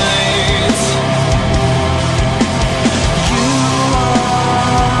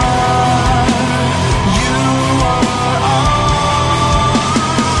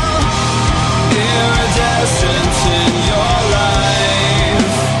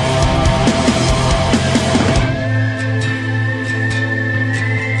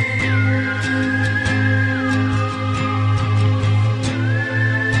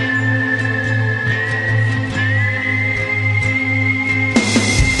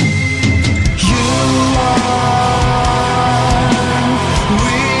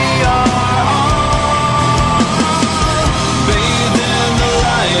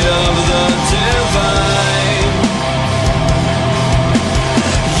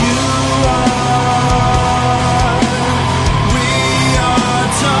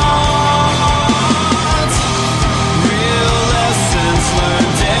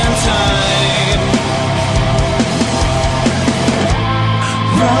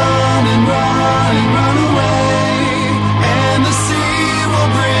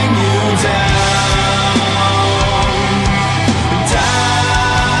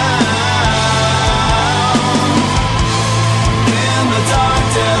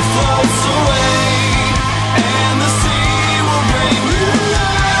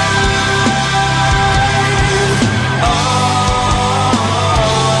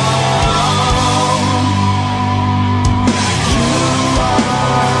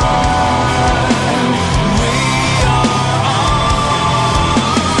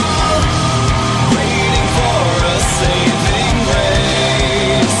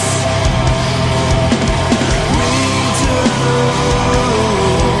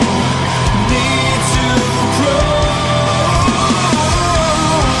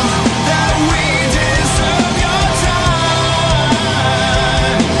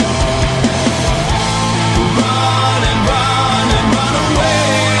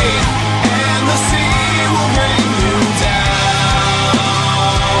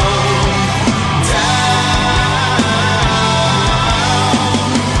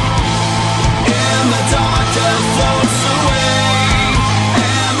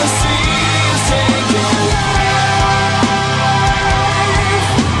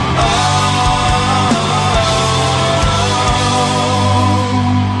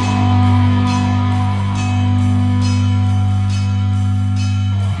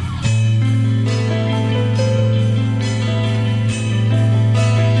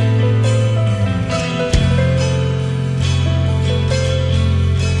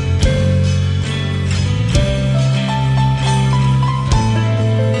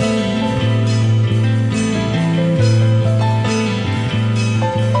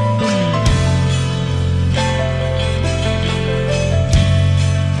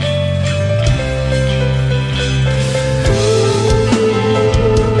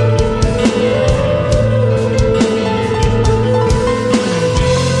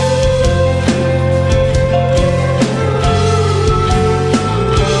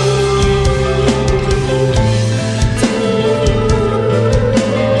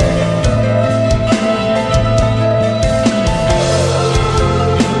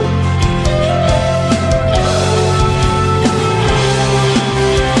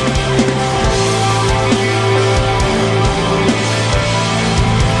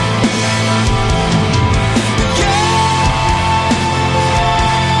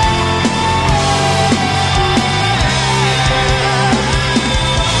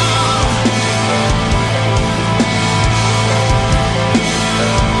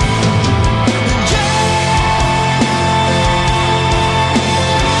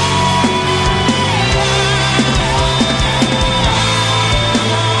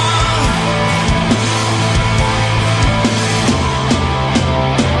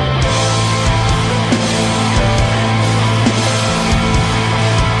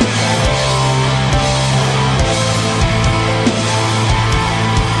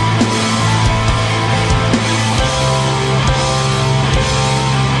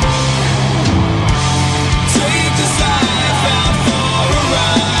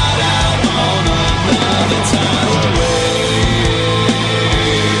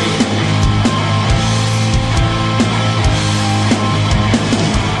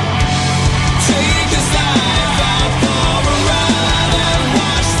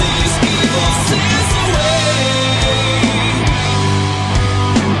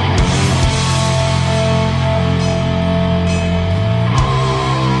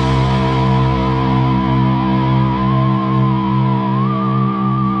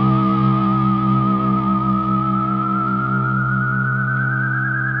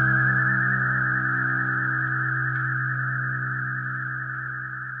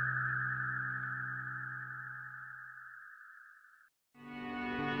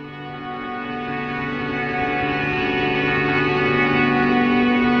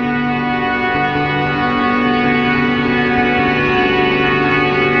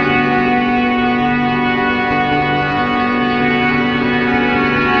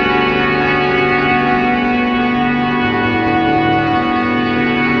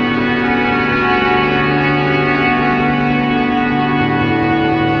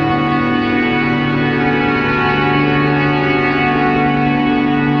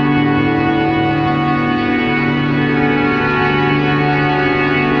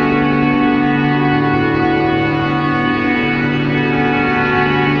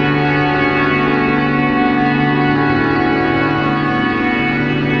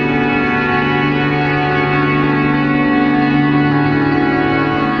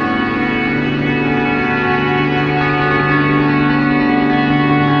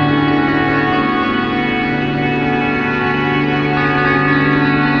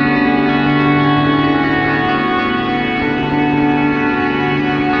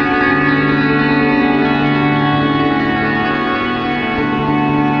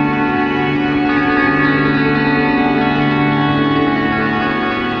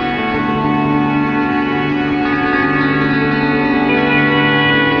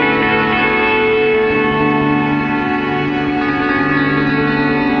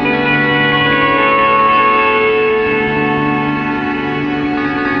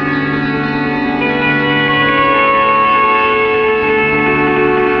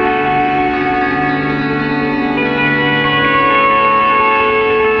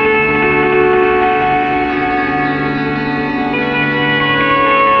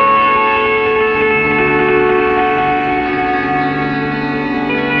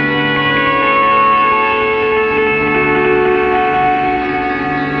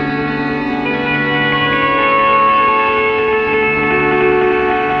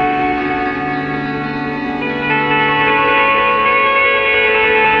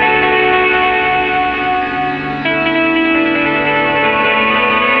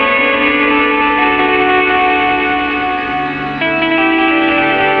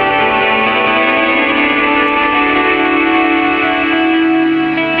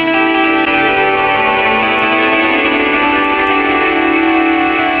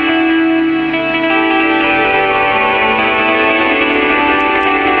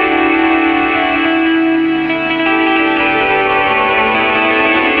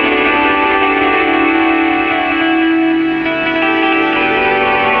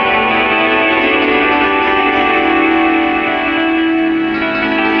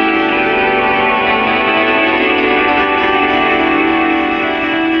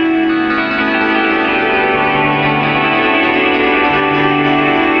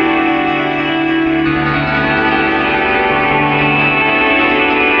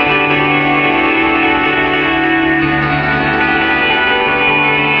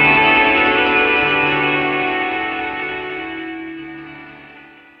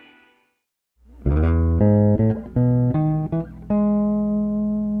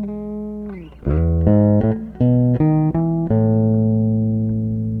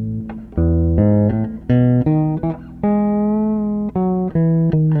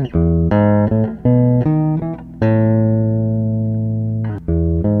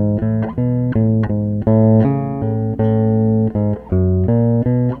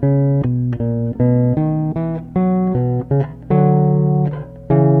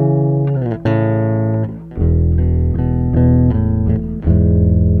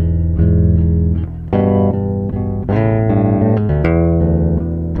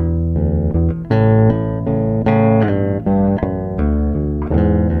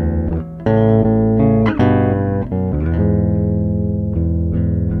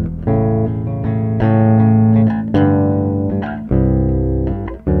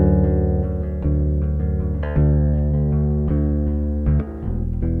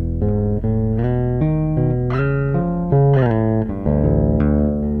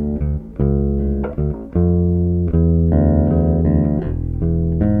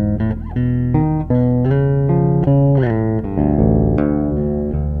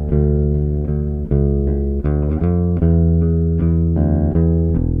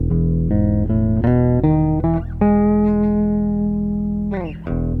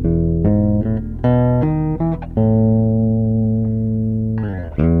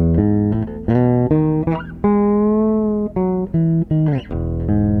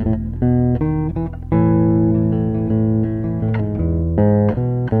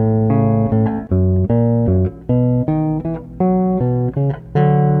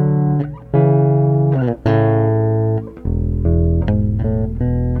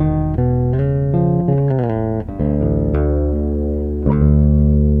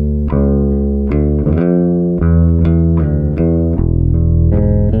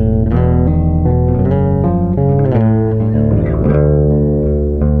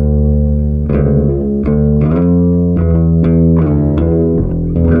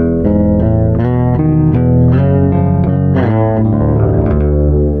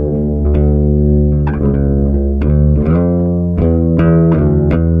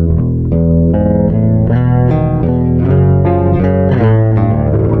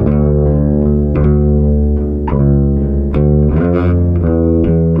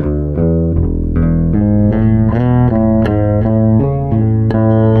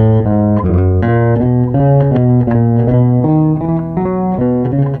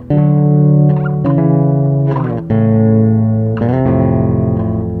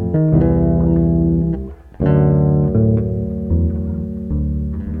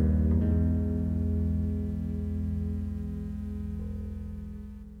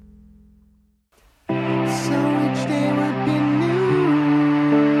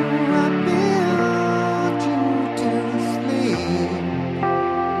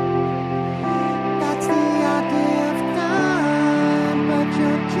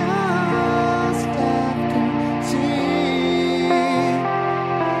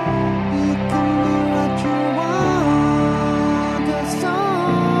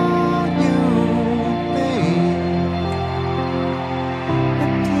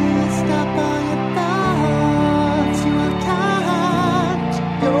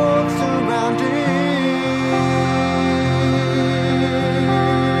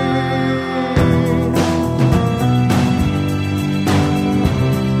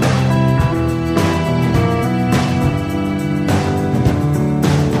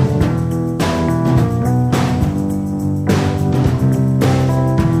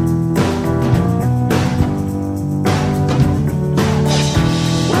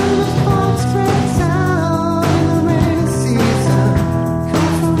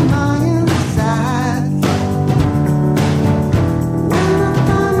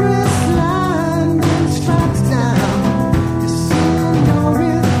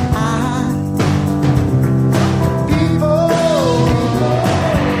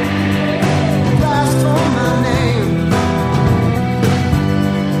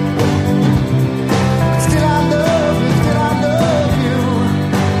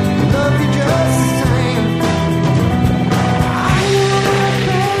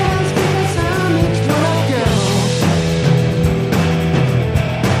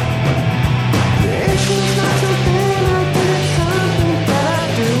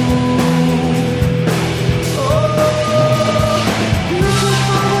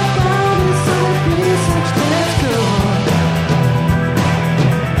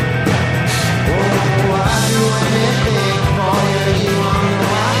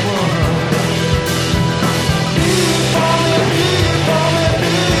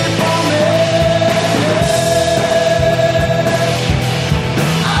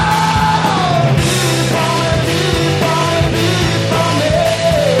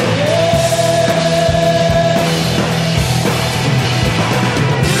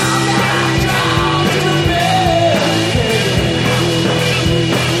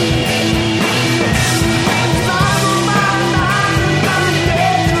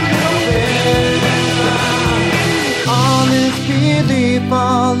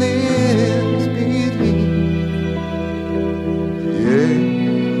all is beneath. Yeah.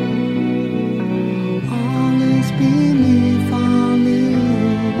 All is beneath, all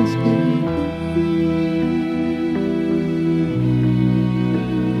is beneath.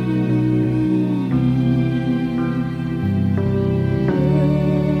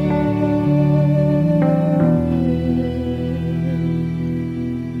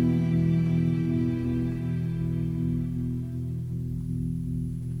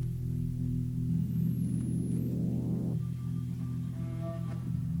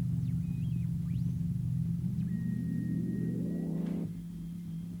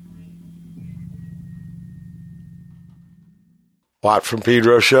 Watt from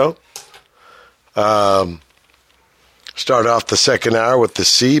Pedro Show. Start off the second hour with The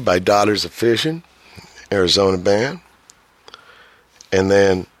Sea by Daughters of Fission, Arizona band. And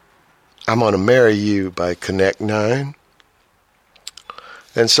then I'm Gonna Marry You by Connect 9.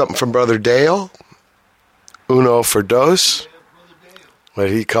 Then something from Brother Dale, Uno for Dos,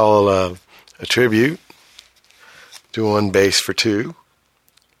 what he call a tribute, do one bass for two.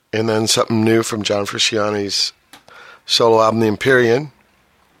 And then something new from John Frusciante's solo album, The Empyrean,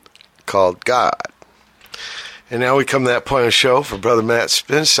 called God. And now we come to that point of show for Brother Matt's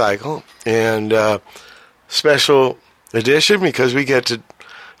Spin Cycle, and special edition because we get to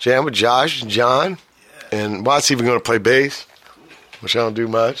jam with Josh and John, and Watt's even going to play bass, which I don't do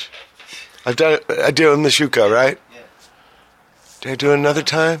much. I do it in the Shuka, right? Yeah. Did I do it another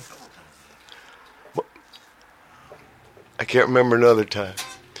time? I can't remember another time.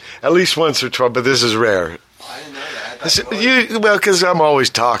 At least once or twice, but this is rare. I didn't know that. Well, because I'm always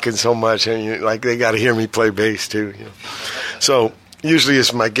talking so much, and like they got to hear me play bass too. You know? So usually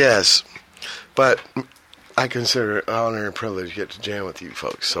it's my guess, but I consider it an honor and privilege to get to jam with you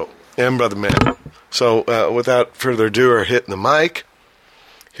folks. So, and Brother Matt. So without further ado, or hitting the mic,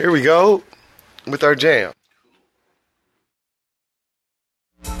 here we go with our jam.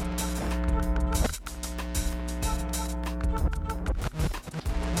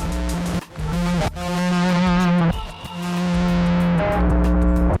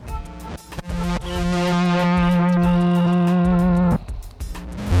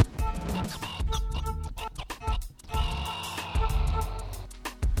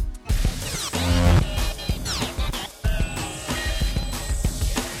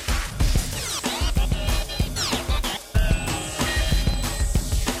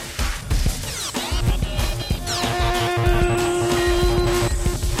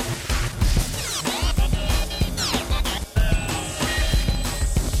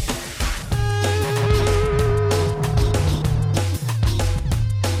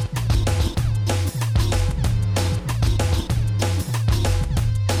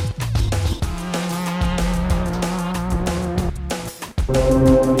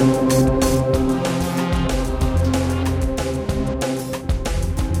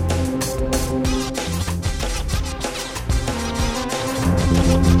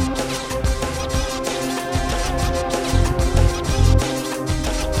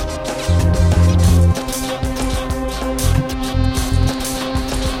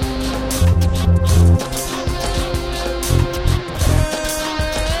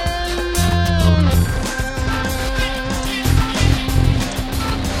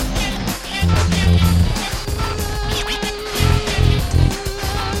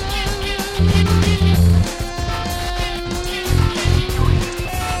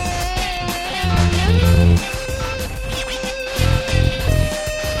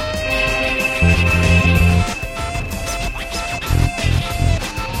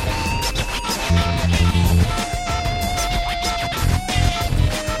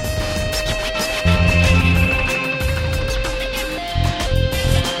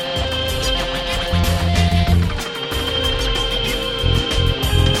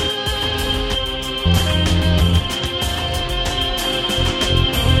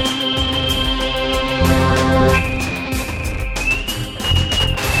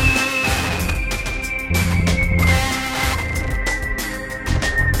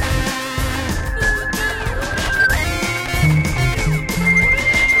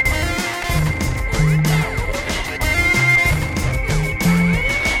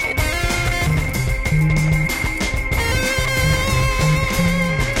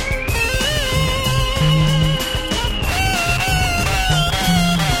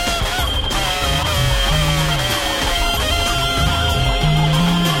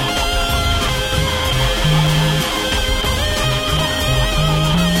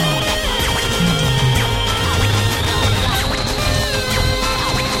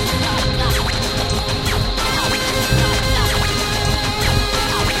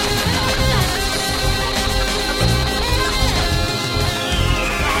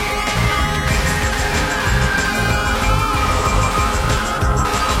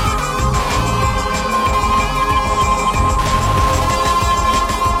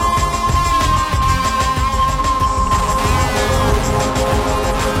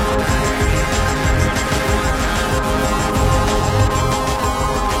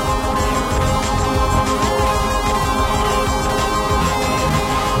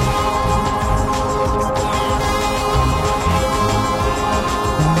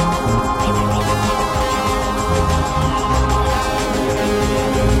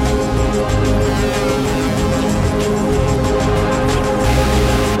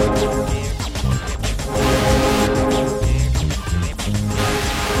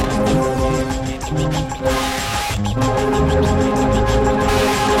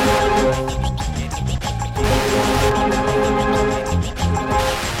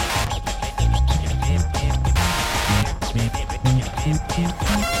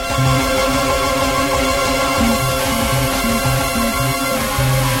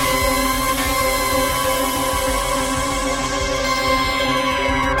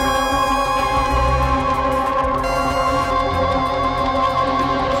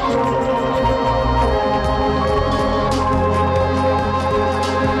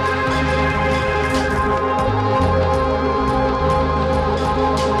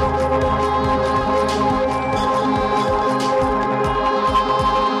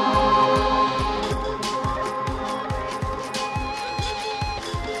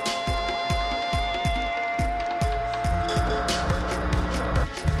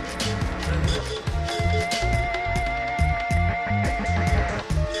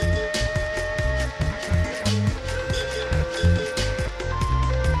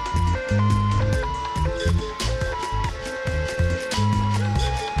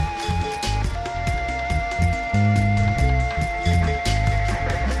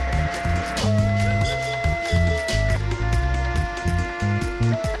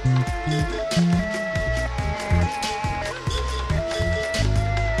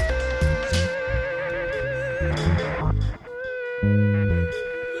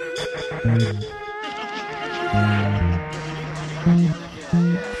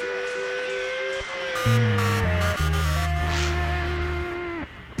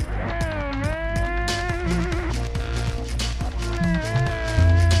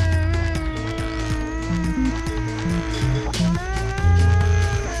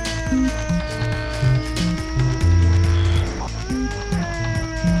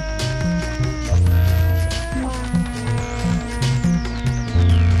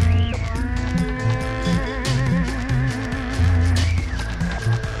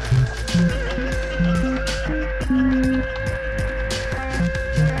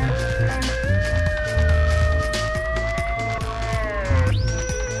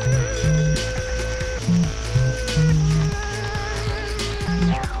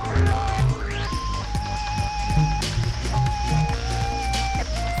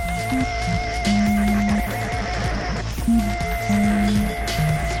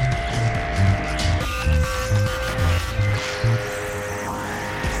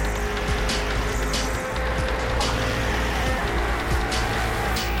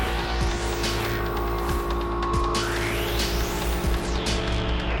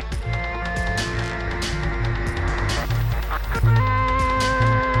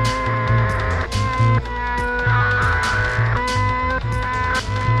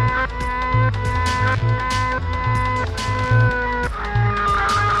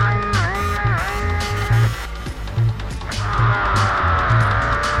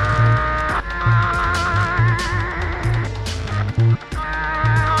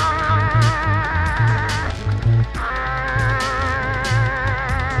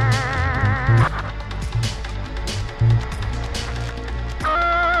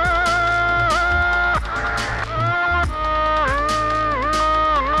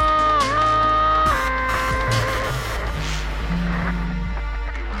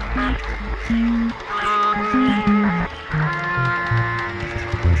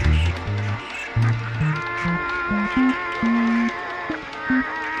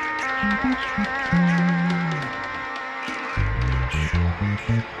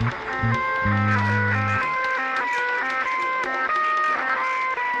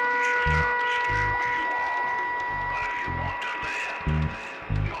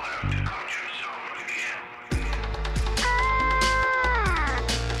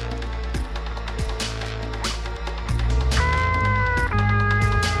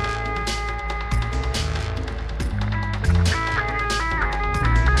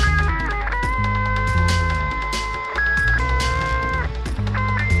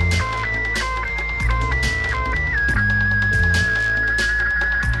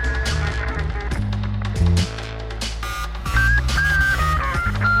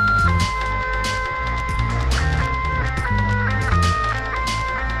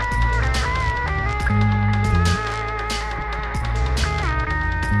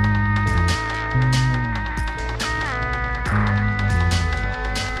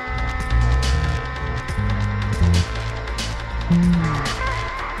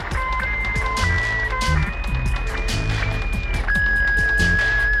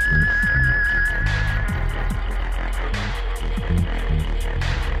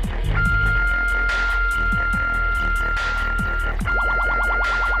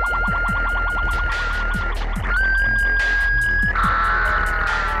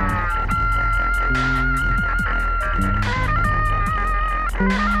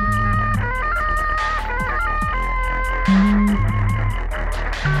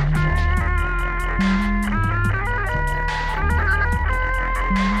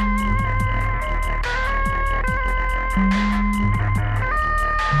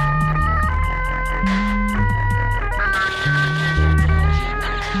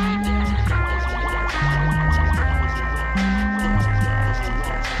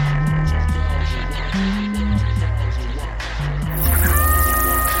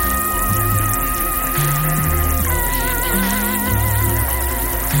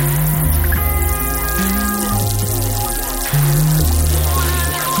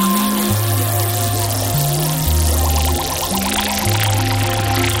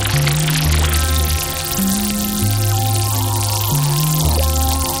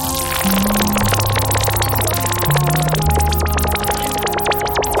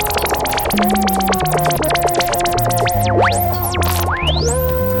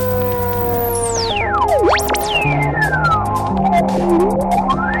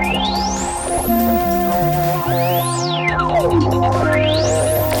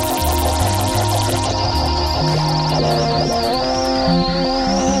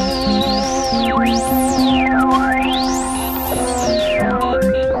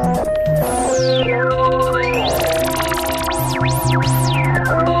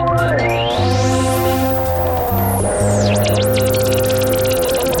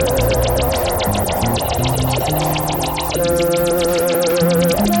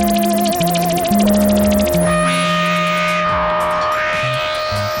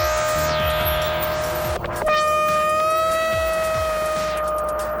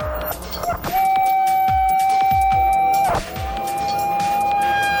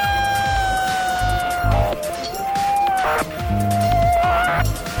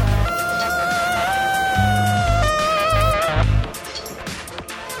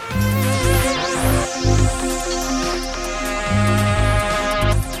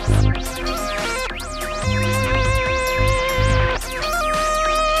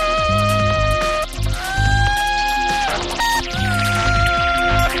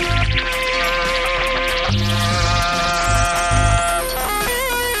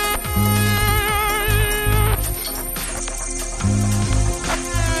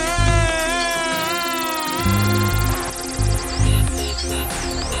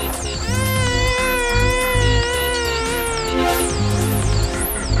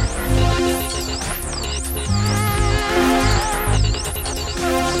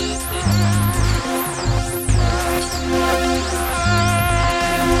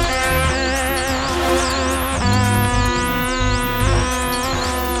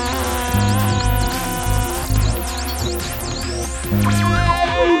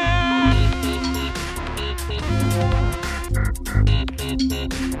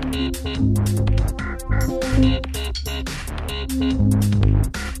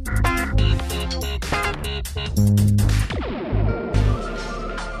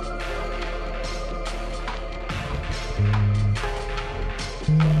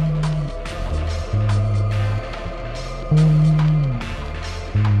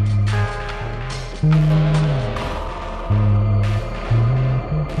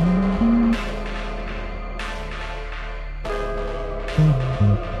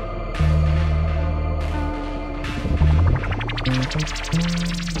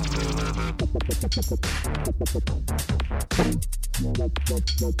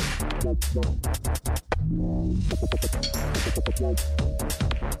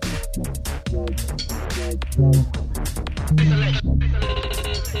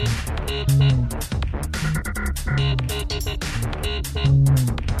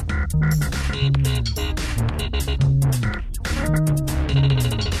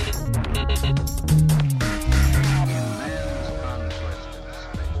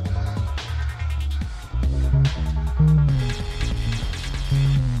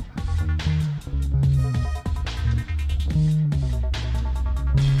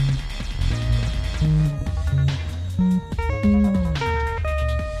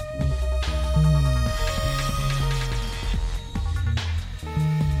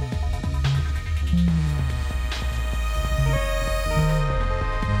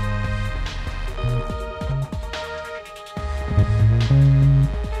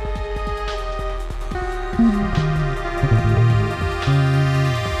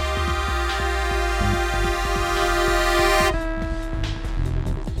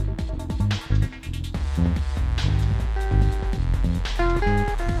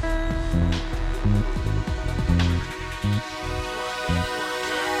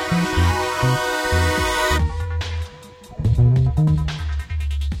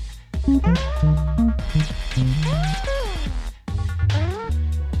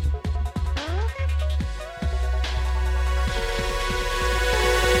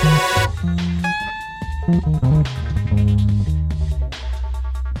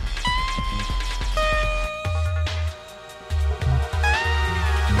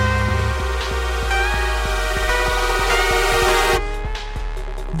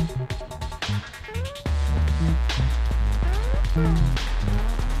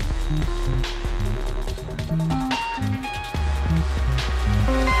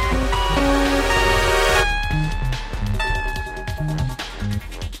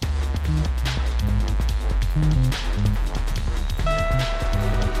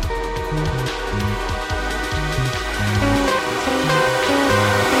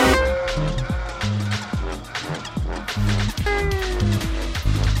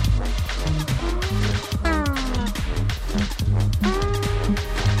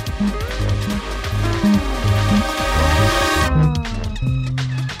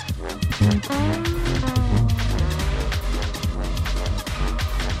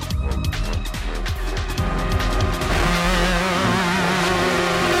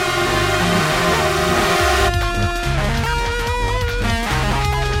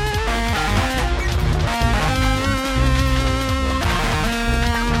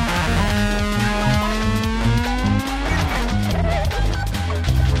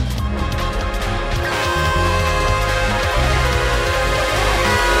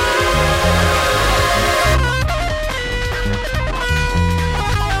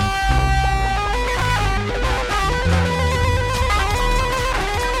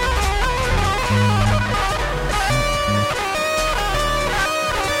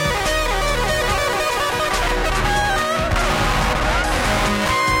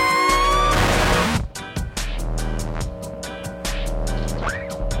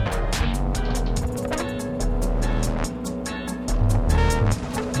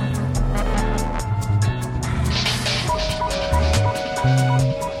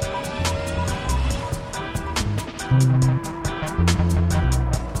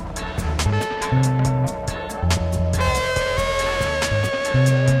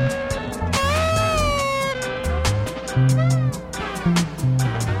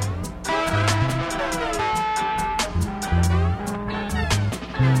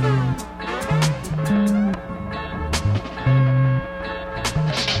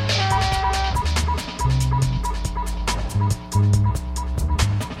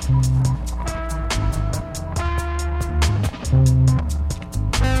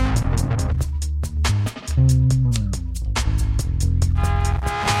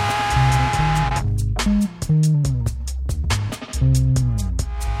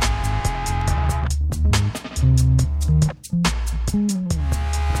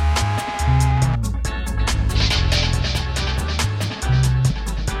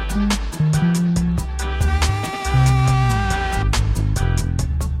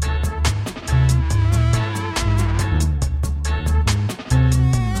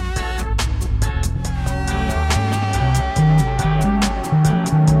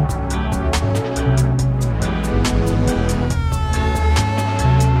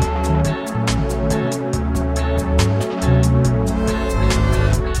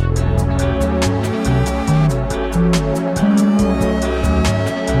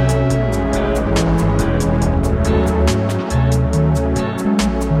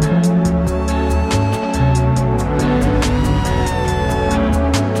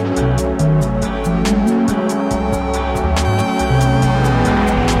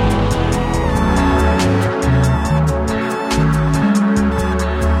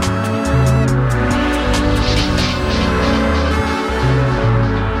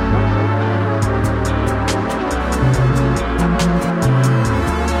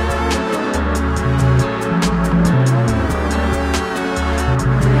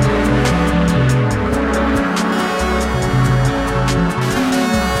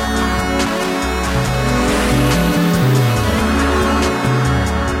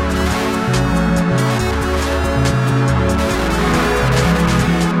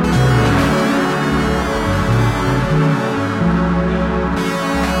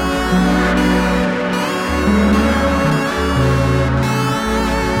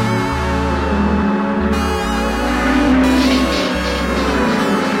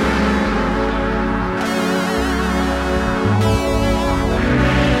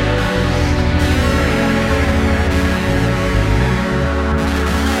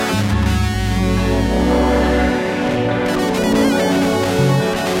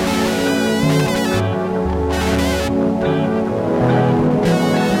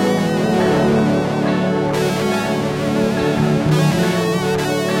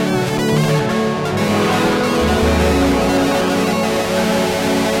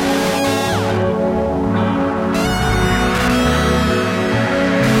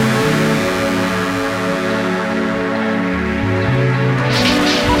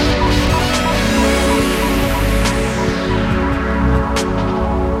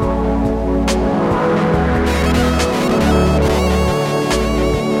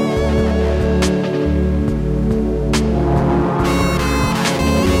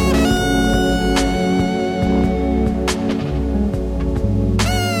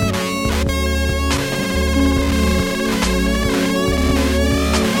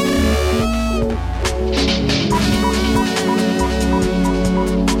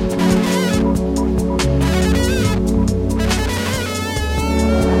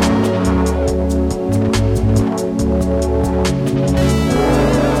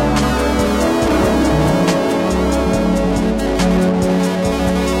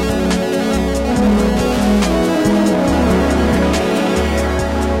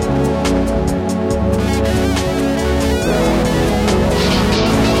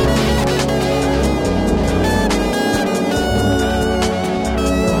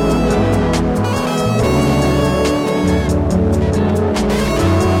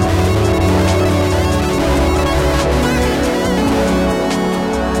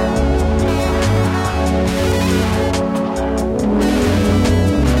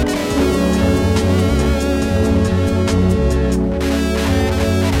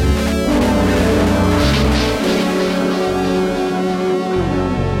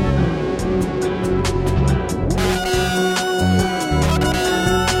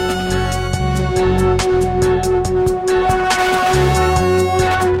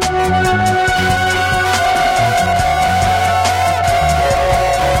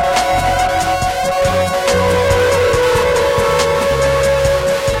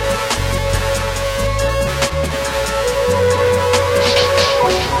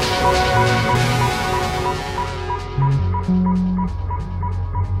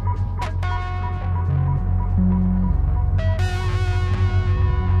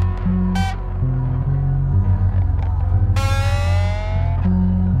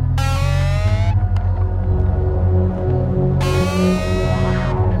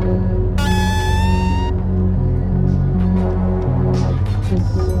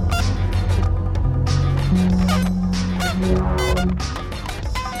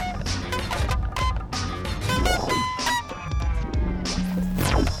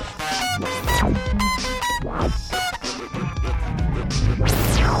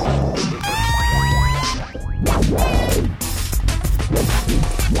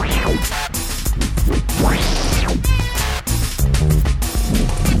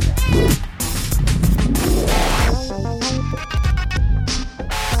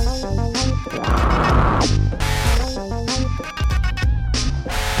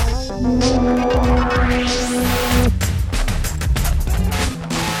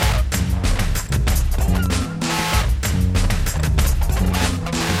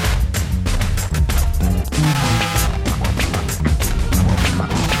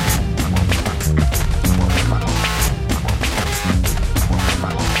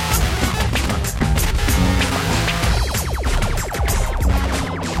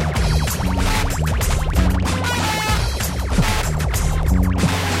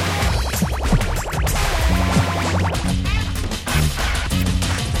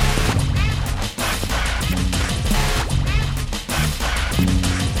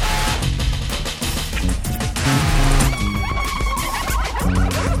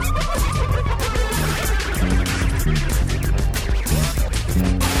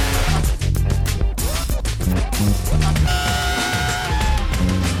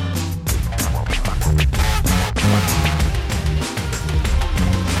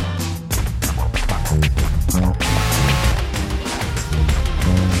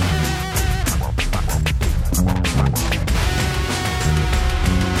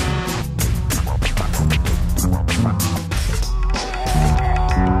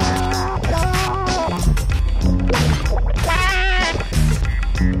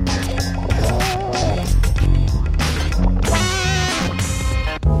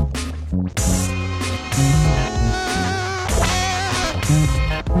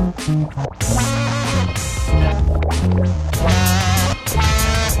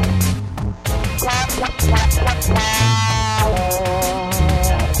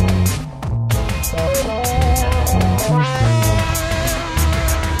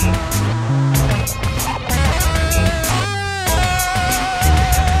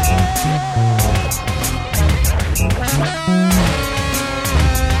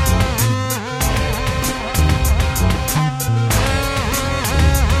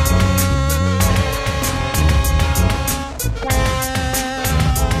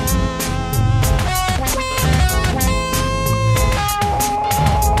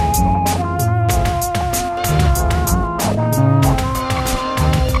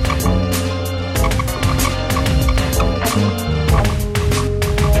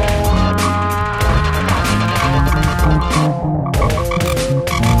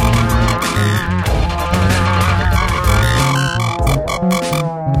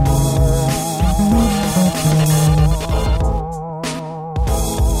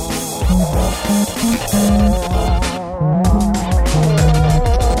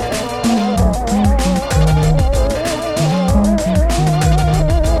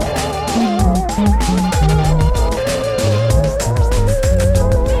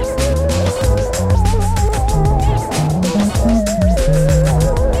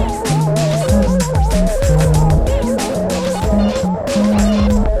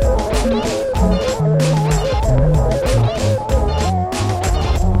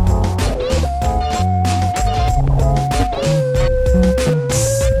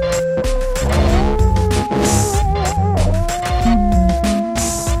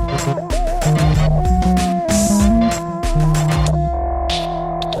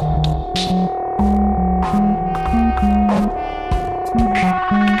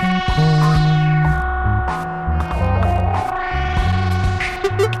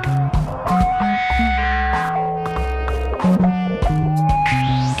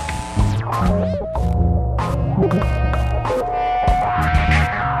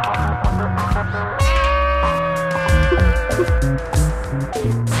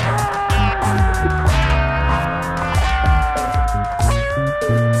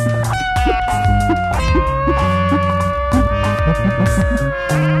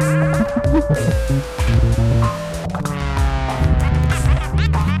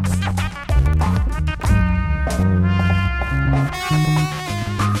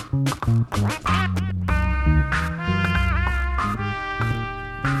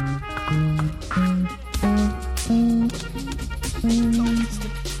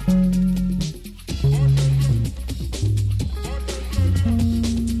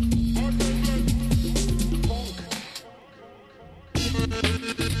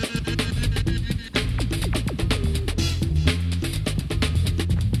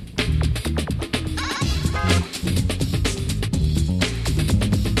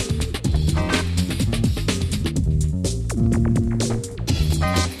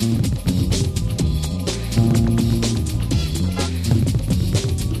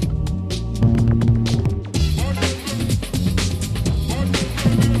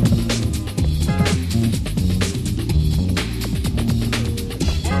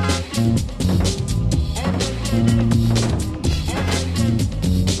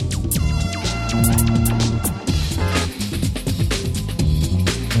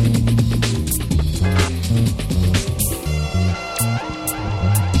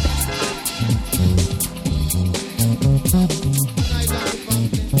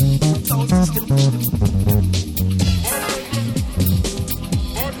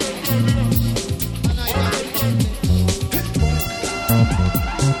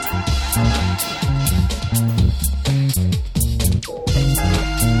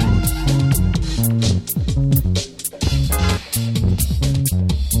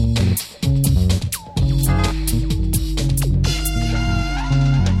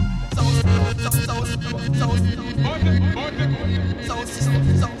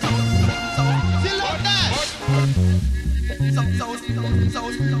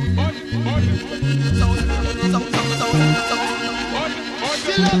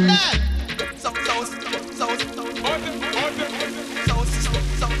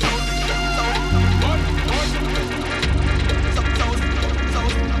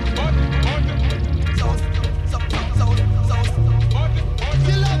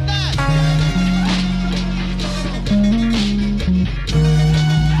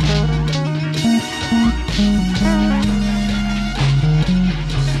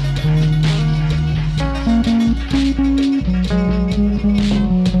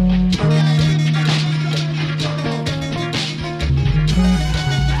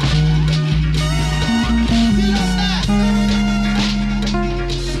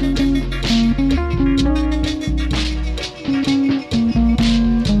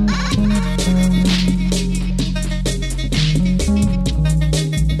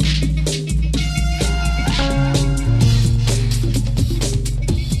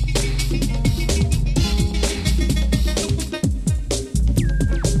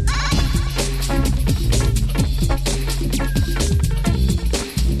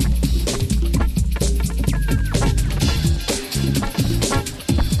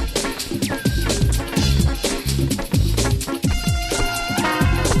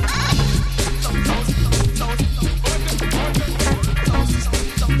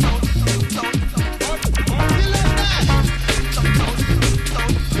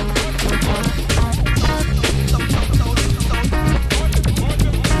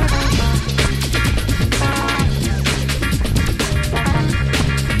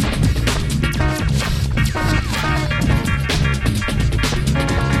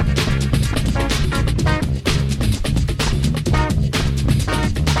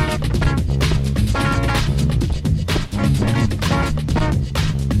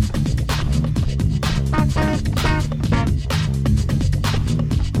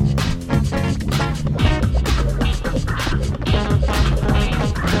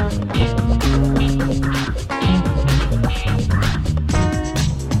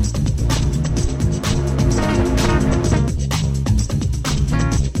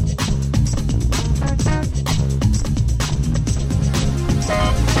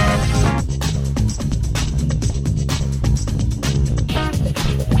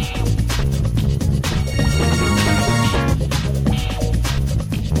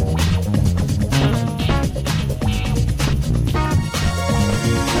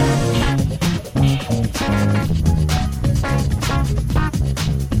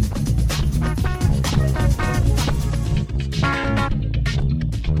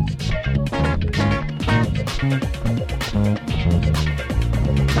 I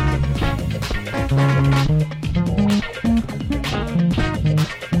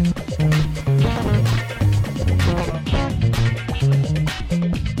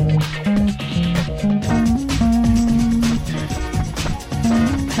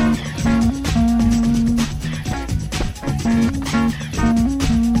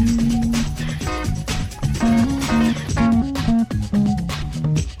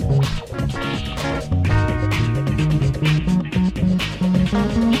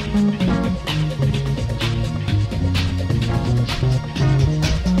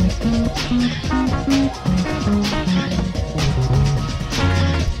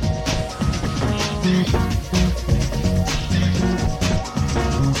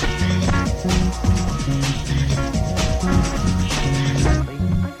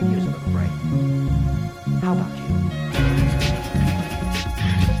could use a little break. How about you?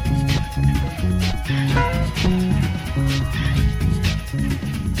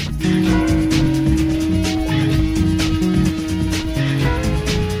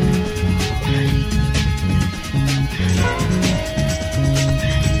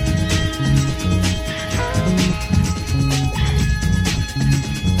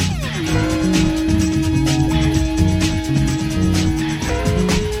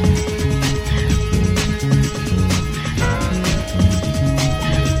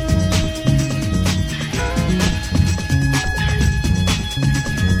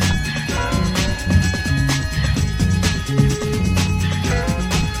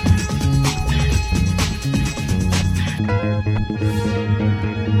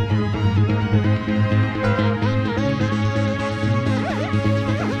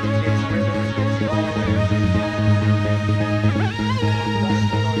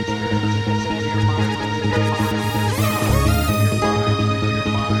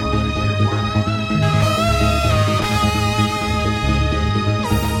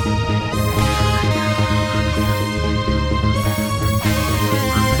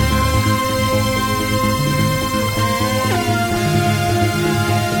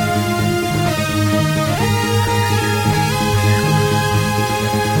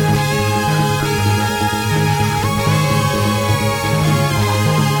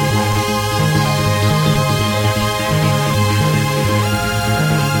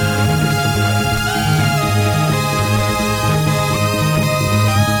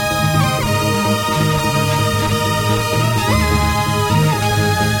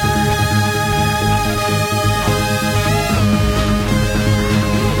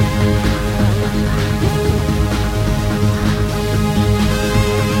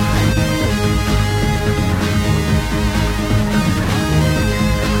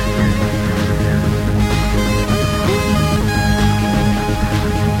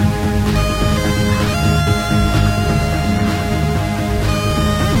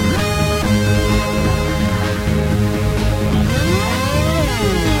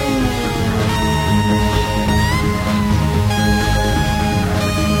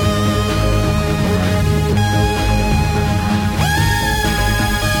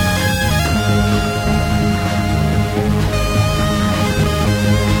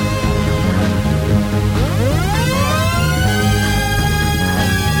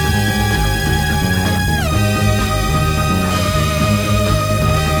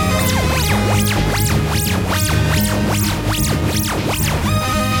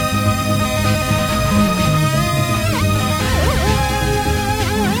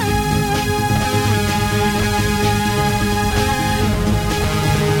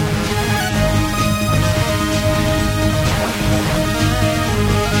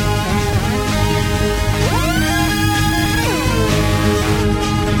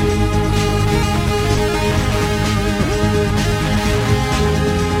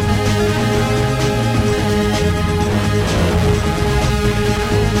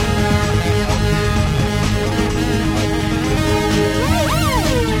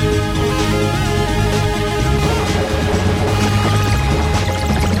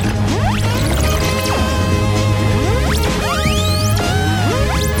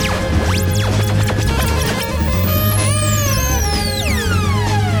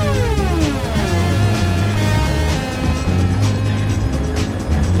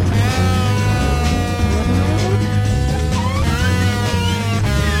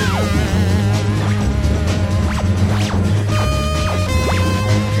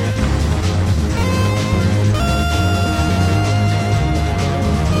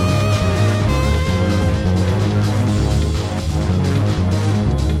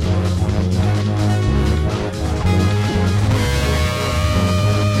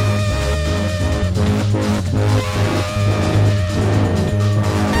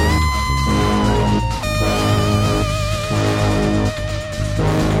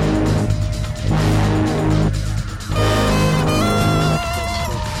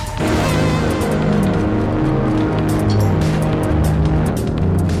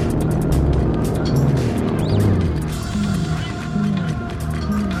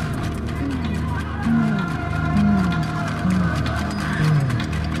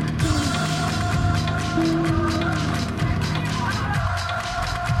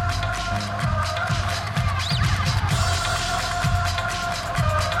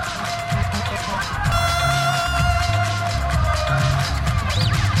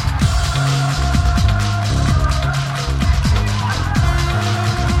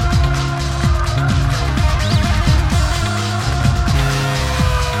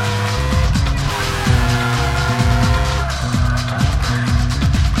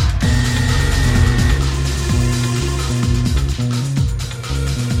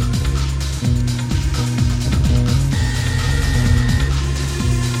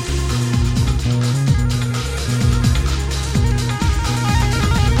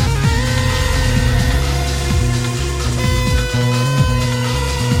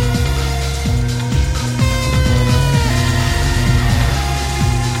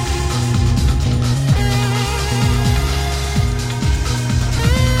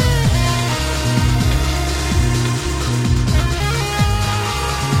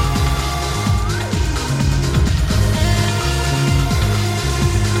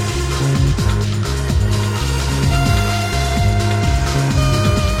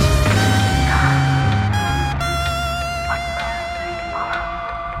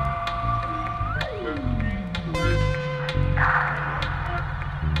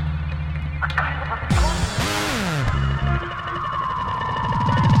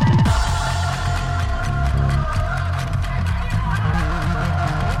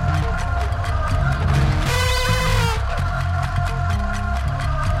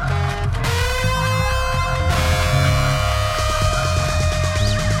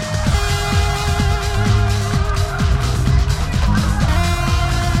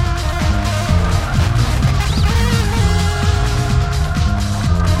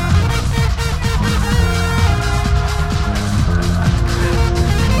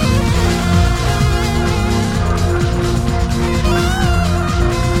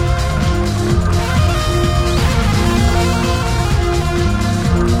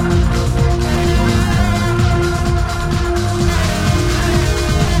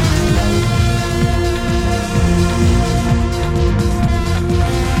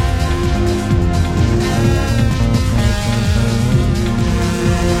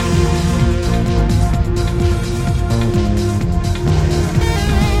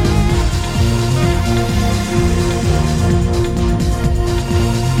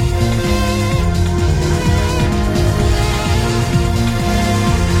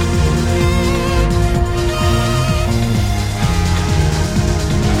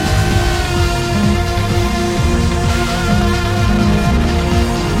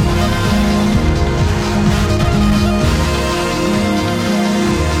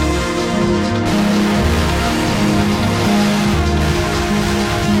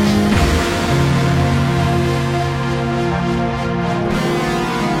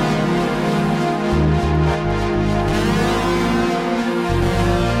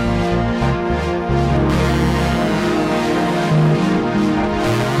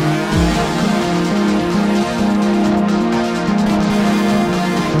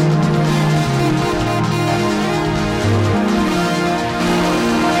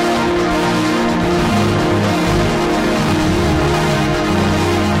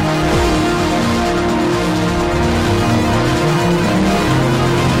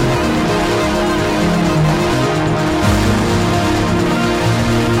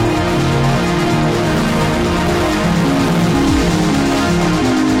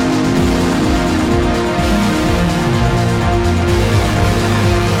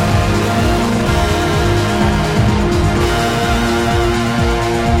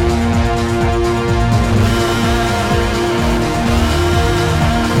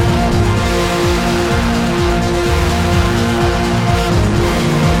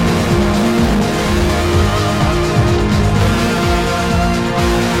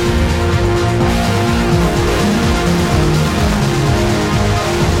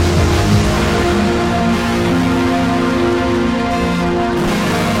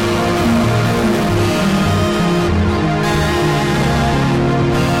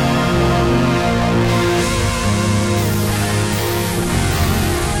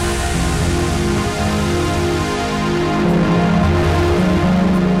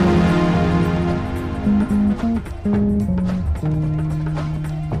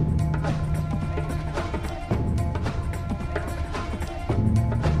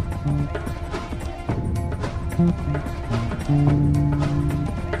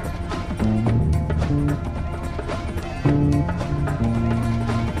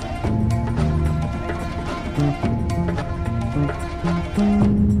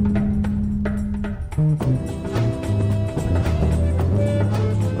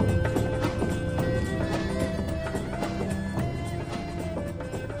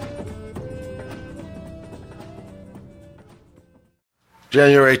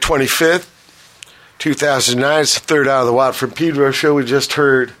 January 25th, 2009. It's the third hour of the Watt from Pedro Show. We just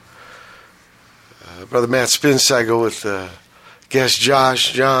heard Brother Matt Spincycle with guest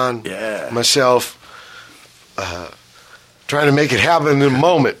Josh, John, myself, trying to make it happen in the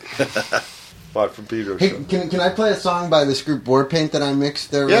moment. Watt from Pedro Show. Hey, can I play a song by this group Warpaint that I mixed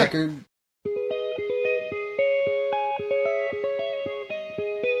their record?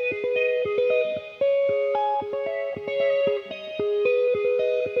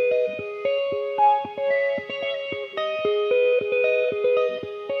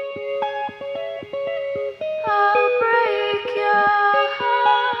 I'll break your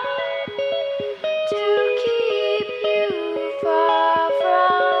heart to keep you far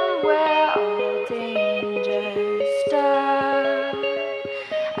from where all dangers start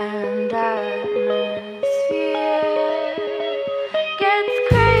and atmosphere gets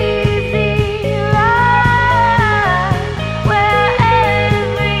crazy like where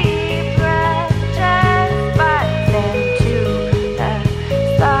every breath just bites into the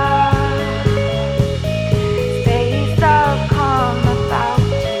stars. Space I'll come about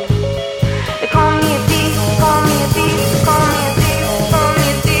you. They call me a thief, call me a thief, call me a thief, call me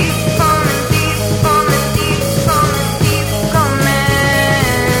a thief, call me a thief, call me a thief, call me a thief,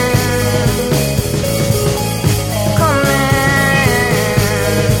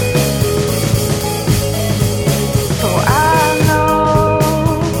 so I know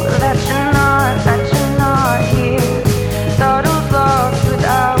that you're not here. Thought I was lost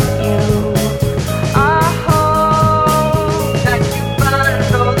without you. I hope that you find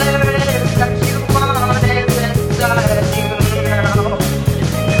all there is that you want is inside you now.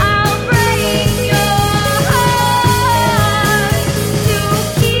 I'll break your heart to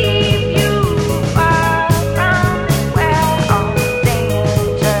keep you far from where all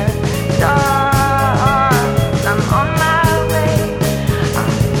danger starts. I'm on my way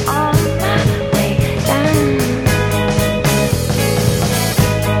down.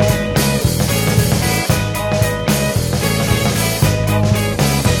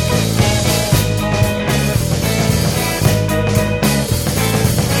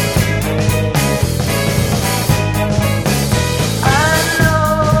 I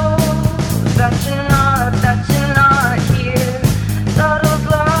know that you're not here. Thought I was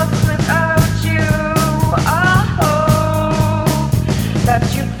lost without you. I hope that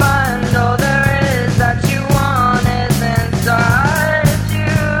you find all there is that you want is inside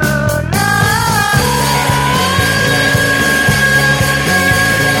you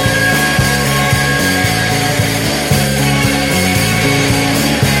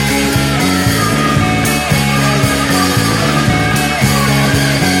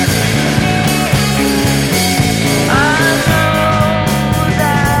I know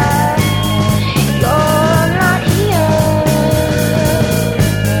that you're not here.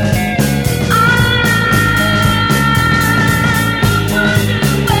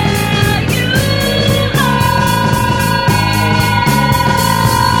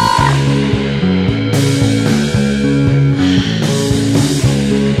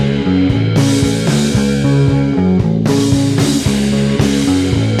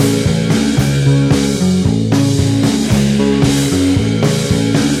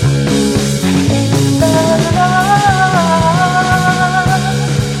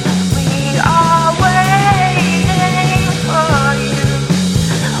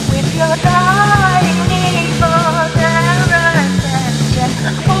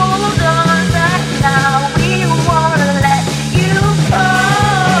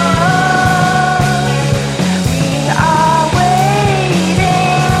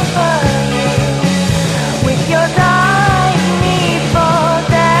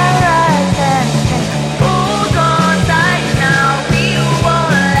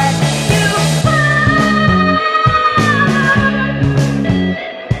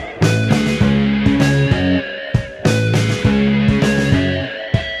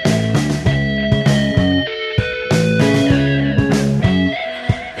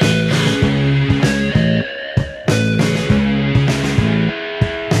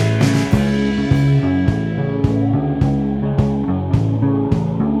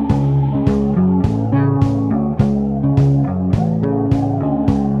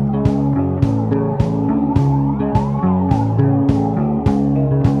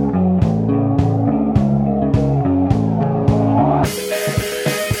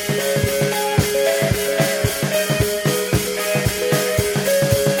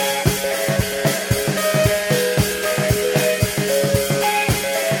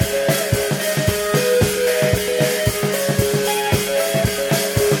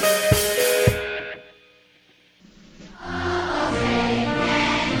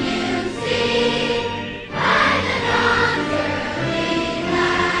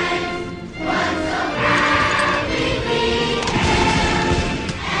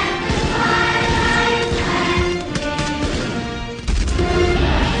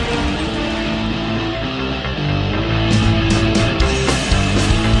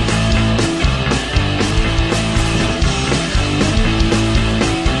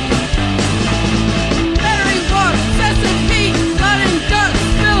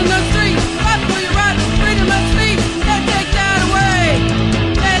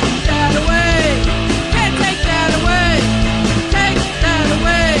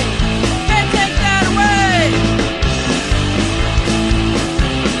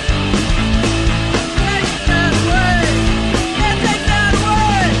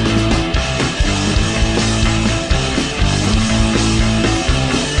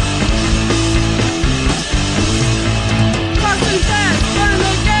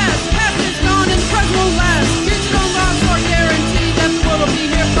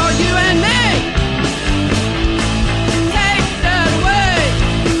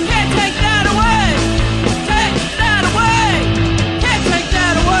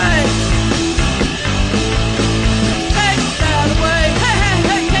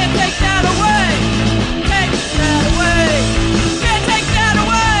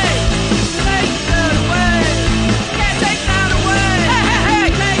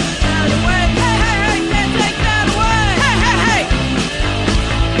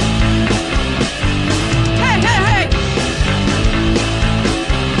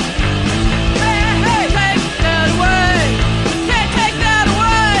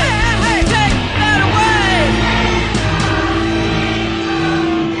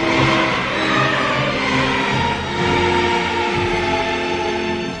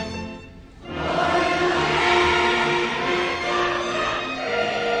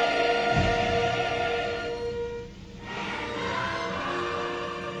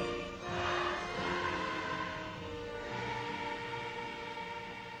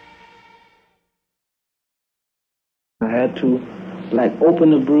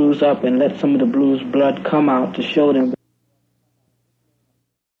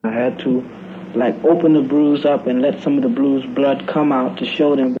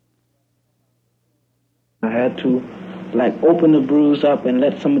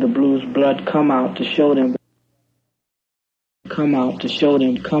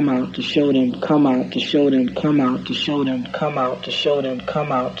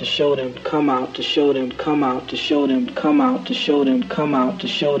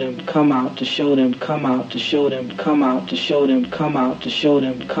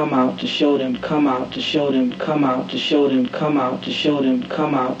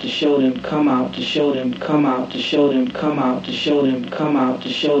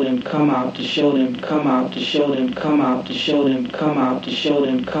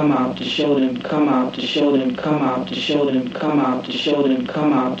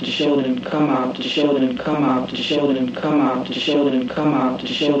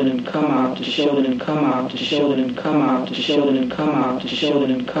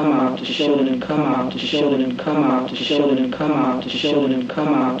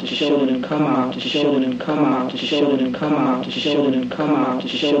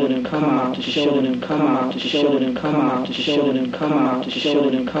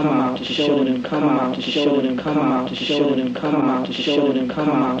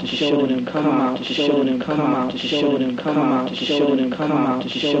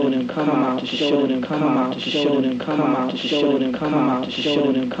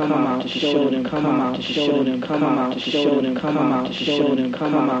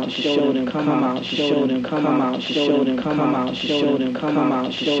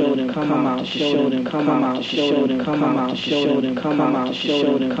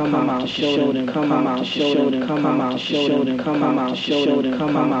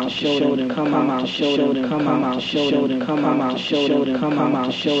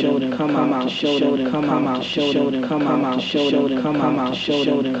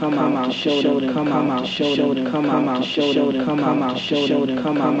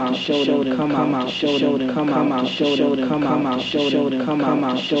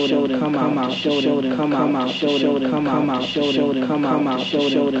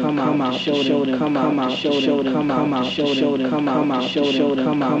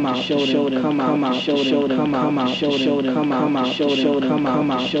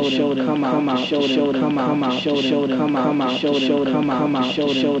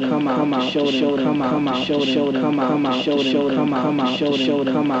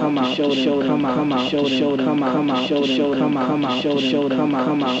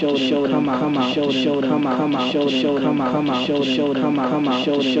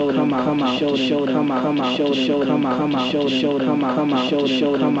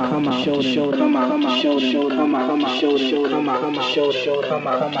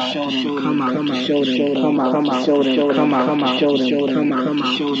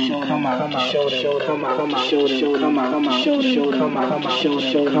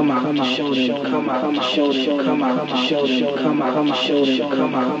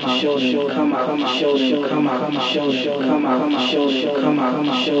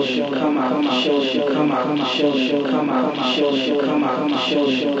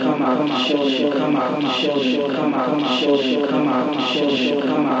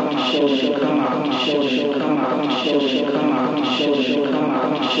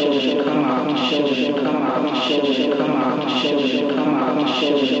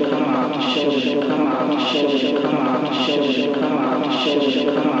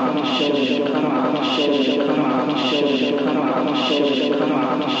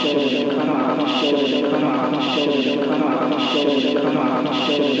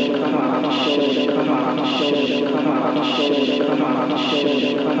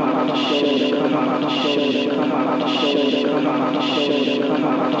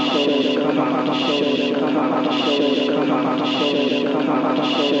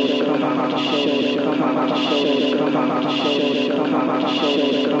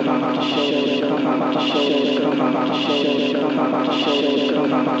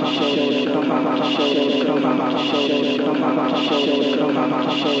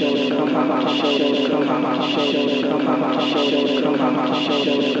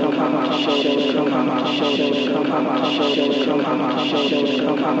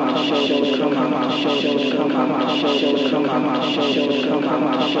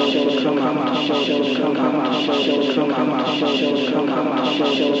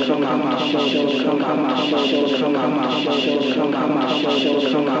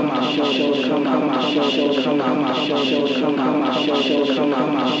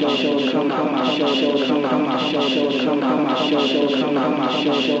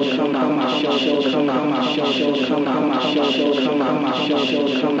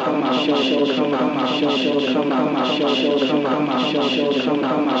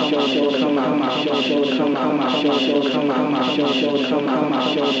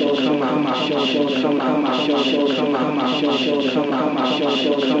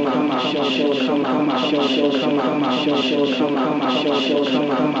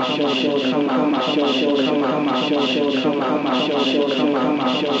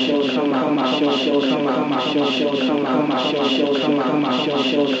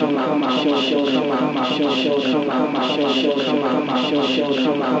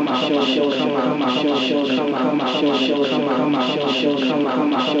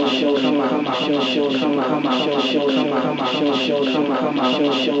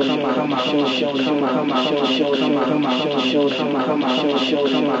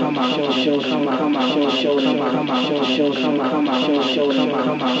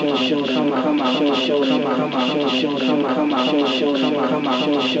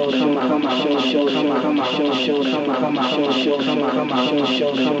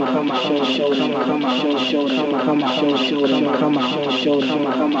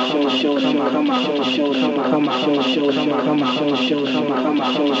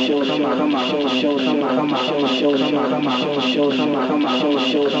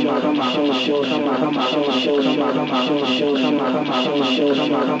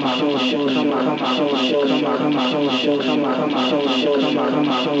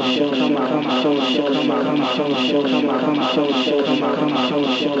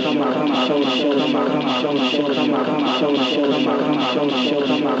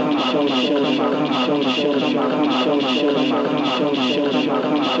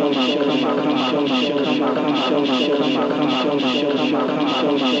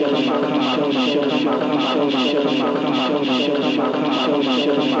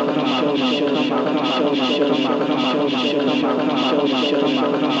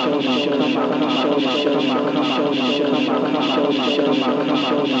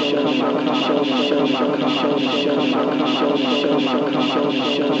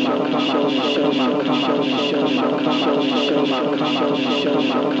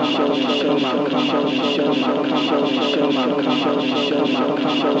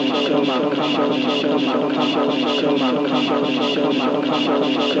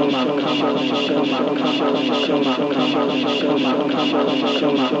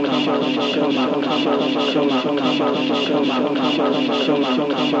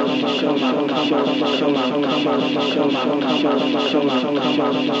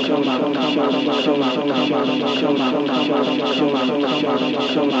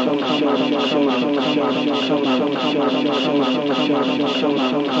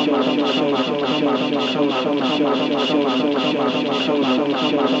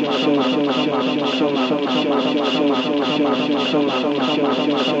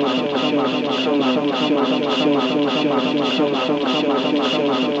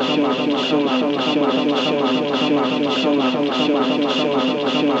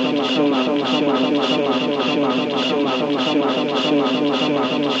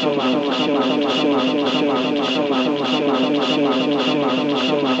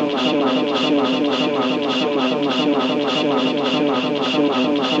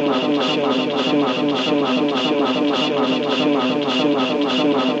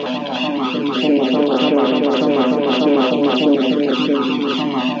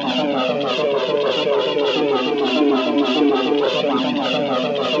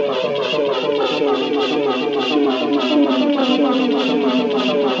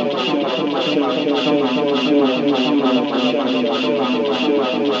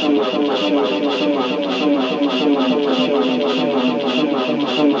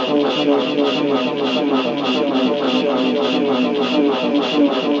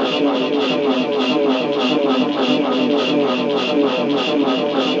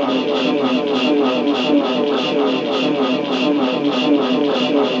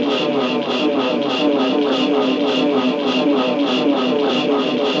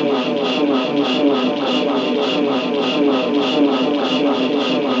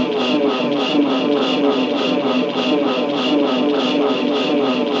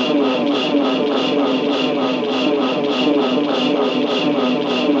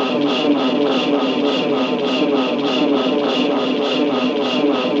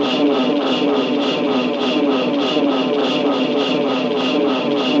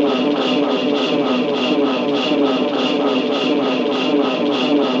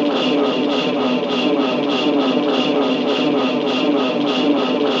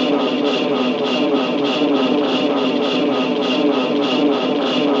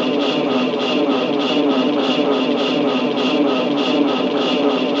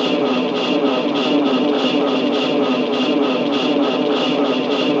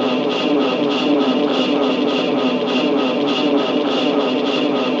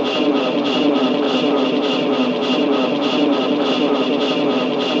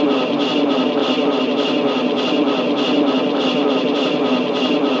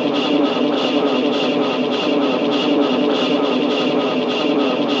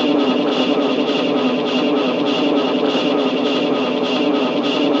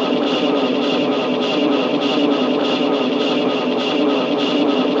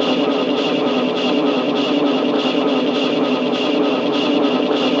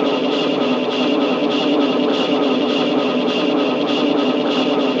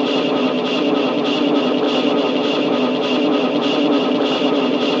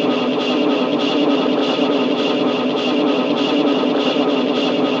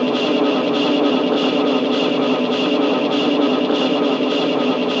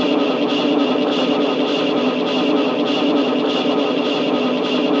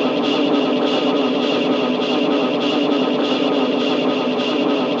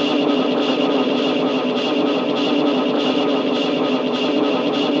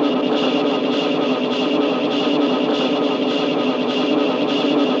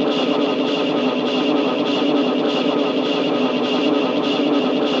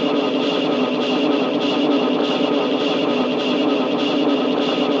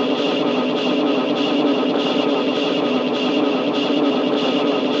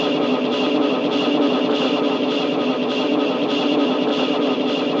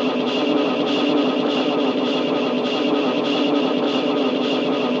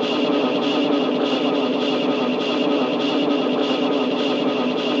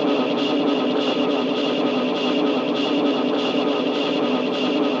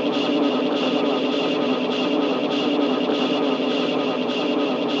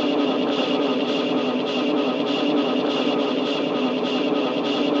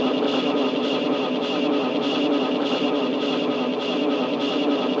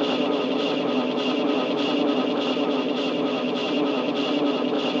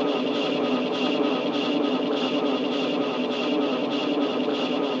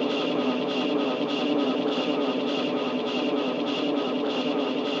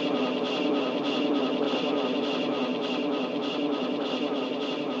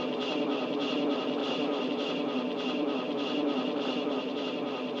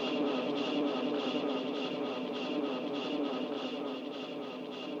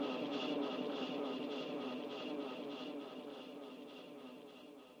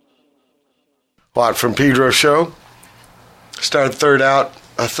 Watt from Pedro Show. Started third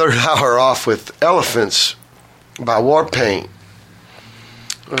hour off with Elephants by Warpaint.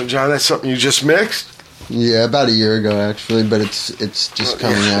 John, that's something you just mixed? Yeah, about a year ago actually, but it's just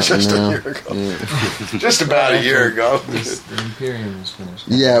coming out just now. A year ago. Yeah. Just about a year ago. The Imperium was finished.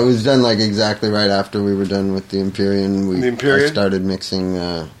 Yeah, it was done like exactly right after we were done with the Imperium. I started mixing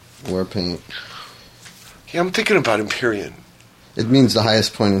Warpaint. Yeah, I'm thinking about Imperium. It means the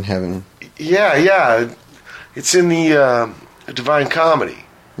highest point in heaven. Yeah. It's in the Divine Comedy.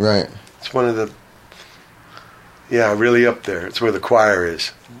 Right. It's one of the... Yeah, really up there. It's where the choir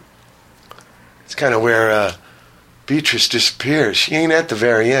is. It's kind of where Dietrich disappears. She ain't at the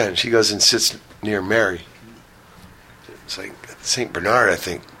very end. She goes and sits near Mary. It's like St. Bernard, I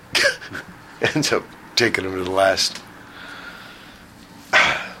think, ends up taking him to the last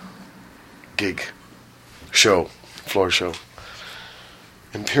gig, floor show.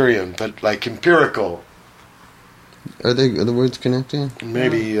 Imperium, but like empirical. Are the words connecting?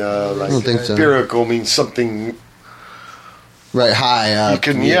 Maybe like I don't think so. empirical means something... Right, high up.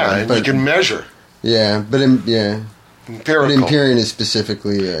 You can measure. Yeah, but Empirical. But Empyrean is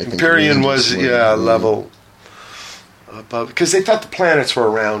specifically, I think. Empyrean was, level above, because they thought the planets were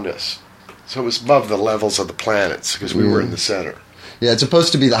around us. So it was above the levels of the planets, because we were in the center. Yeah, it's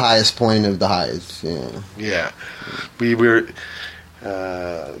supposed to be the highest point of the highs, yeah. Yeah. We were,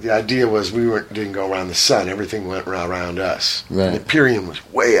 the idea was didn't go around the sun, everything went around us. Right. And Empyrean was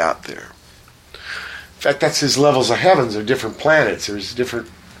way out there. In fact, that's his levels of heavens. They're different planets. There's different,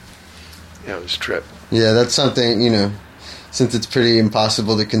 this trip. Yeah, that's something, since it's pretty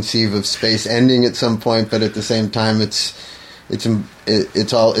impossible to conceive of space ending at some point, but at the same time, it's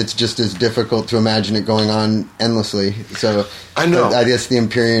just as difficult to imagine it going on endlessly. So I know. I guess the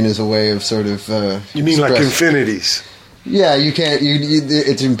Empyrean is a way of sort of. You mean like infinities? Yeah, you can't.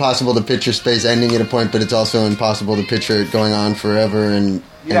 It's impossible to picture space ending at a point, but it's also impossible to picture it going on forever. And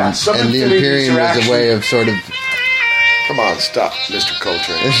the Empyrean was a way of sort of. Come on, stop, Mr.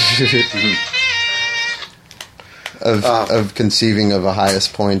 Coltrane. of conceiving of a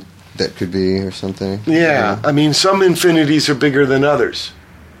highest point that could be, or something. Yeah, I mean, some infinities are bigger than others,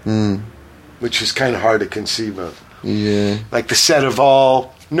 which is kind of hard to conceive of. Yeah, like the set of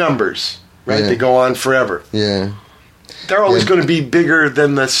all numbers, right? Yeah. They go on forever. Yeah. They're always going to be bigger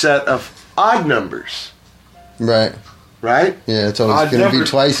than the set of odd numbers. Right. Right? Yeah, it's always going to be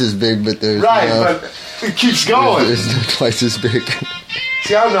twice as big, but there's but it keeps going. There's no twice as big.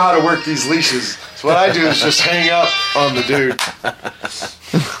 See, I don't know how to work these leashes. So what I do is just hang up on the dude.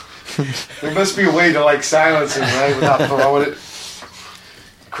 There must be a way to silence him, right? Without throwing it,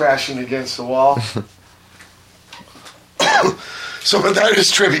 crashing against the wall. But that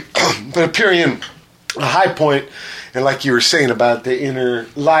is trivial. But Empyrean, a high point, and like you were saying about the inner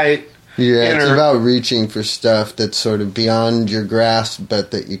light. Yeah, it's about reaching for stuff that's sort of beyond your grasp,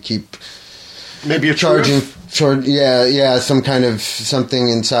 but that you keep maybe a charging. Some kind of something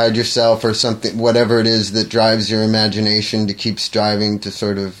inside yourself, or something, whatever it is that drives your imagination to keep striving to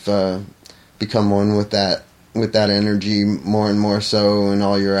sort of become one with that energy more and more so in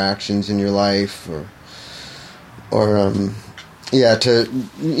all your actions in your life, or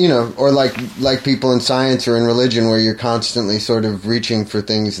like people in science or in religion, where you're constantly sort of reaching for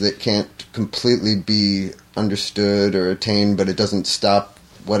things that can't completely be understood or attained, but it doesn't stop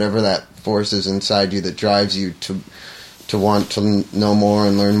whatever that force is inside you that drives you to want to know more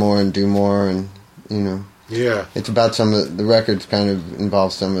and learn more and do more, and Yeah. It's about some of the records kind of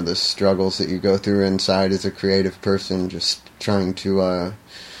involve some of the struggles that you go through inside as a creative person, just trying to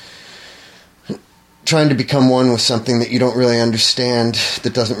become one with something that you don't really understand,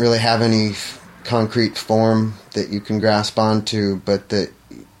 that doesn't really have any concrete form that you can grasp onto, but that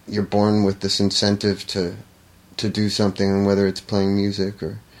you're born with this incentive to do something, and whether it's playing music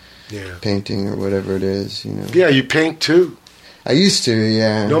or painting or whatever it is, Yeah, you paint too. I used to,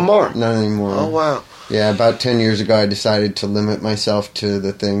 yeah. No more? Not anymore. Oh, wow. Yeah, about 10 years ago I decided to limit myself to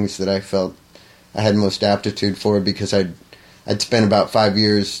the things that I felt I had most aptitude for, because I'd spent about 5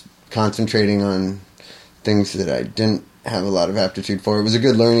 years concentrating on things that I didn't have a lot of aptitude for. It was a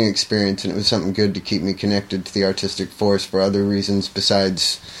good learning experience, and it was something good to keep me connected to the artistic force for other reasons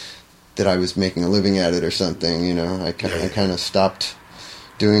besides that I was making a living at it or something. I kind of stopped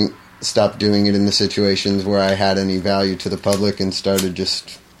doing it in the situations where I had any value to the public, and started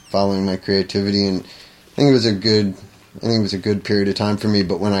just following my creativity. And I think it was a good period of time for me.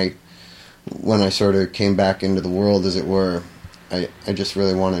 But when I sort of came back into the world, as it were, I just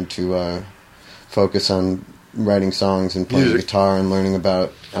really wanted to focus on writing songs and playing guitar and learning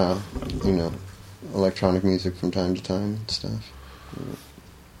about electronic music from time to time and stuff.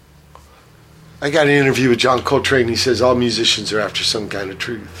 I got an interview with John Coltrane. He says all musicians are after some kind of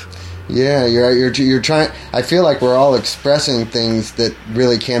truth. Yeah, you're trying. I feel like we're all expressing things that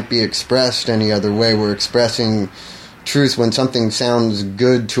really can't be expressed any other way. We're expressing truth when something sounds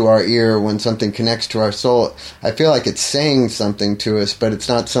good to our ear, when something connects to our soul. I feel like it's saying something to us, but it's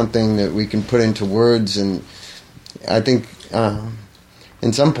not something that we can put into words. And I think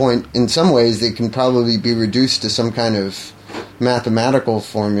in some ways, they can probably be reduced to some kind of mathematical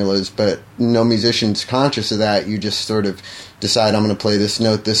formulas, but no musician's conscious of that. You just sort of decide, I'm going to play this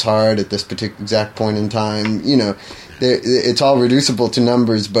note this hard at this particular exact point in time. You know, it's all reducible to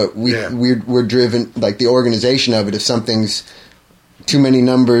numbers, but we're driven, like the organization of it. If something's too many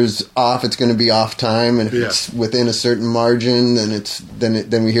numbers off, it's going to be off time, and if it's within a certain margin,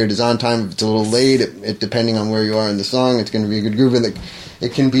 then we hear it as on time. If it's a little late, it depending on where you are in the song, it's going to be a good groove. And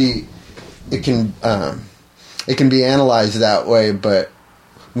it can be analyzed that way, but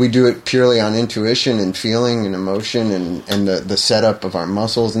we do it purely on intuition and feeling and emotion and the setup of our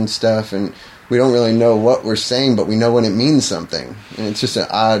muscles and stuff, and we don't really know what we're saying, but we know when it means something. And it's just an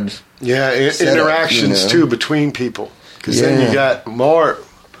odd setup, interactions too between people, because then you got more.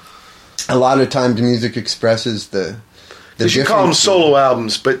 A lot of times music expresses the you call them solo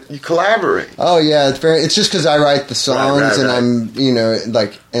albums, but you collaborate. Oh yeah, it's just because I write the songs and I'm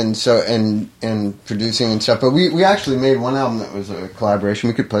and producing and stuff. But we actually made one album that was a collaboration.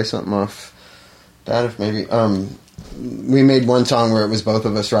 We could play something off that if maybe. We made one song where it was both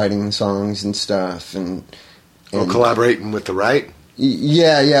of us writing the songs and stuff, and collaborating with the right.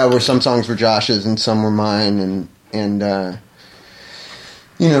 Yeah, where some songs were Josh's and some were mine, and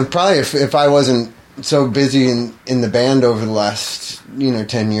probably if I wasn't so busy in the band over the last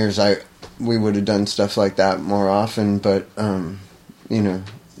 10 years, we would have done stuff like that more often. But it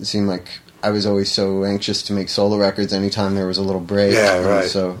seemed like I was always so anxious to make solo records anytime there was a little break. Yeah, right.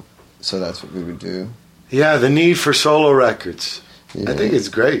 So that's what we would do. Yeah, the need for solo records. Yeah. I think it's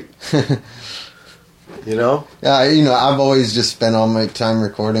great. Yeah, I've always just spent all my time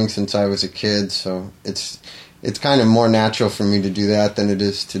recording since I was a kid, so it's kind of more natural for me to do that than it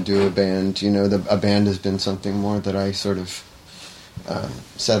is to do a band. A band has been something more that I sort of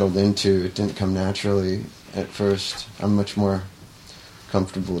settled into. It didn't come naturally at first. I'm much more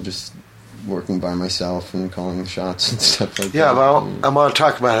comfortable just working by myself and calling the shots and stuff like that. Yeah, well, I want to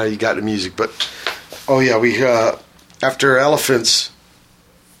talk about how you got to music, but we after Elephants.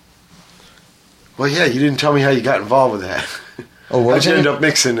 Well, yeah, you didn't tell me how you got involved with that. Oh, how'd you end up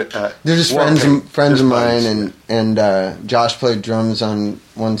mixing it? They're just friends of mine, and Josh played drums on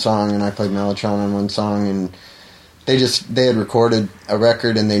one song, and I played mellotron on one song, and they had recorded a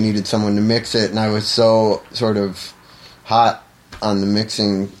record, and they needed someone to mix it, and I was so sort of hot on the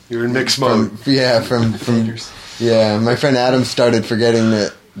mixing. You're in mix mode. My friend Adam started forgetting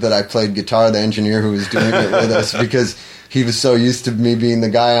that I played guitar, the engineer who was doing it with us, because he was so used to me being the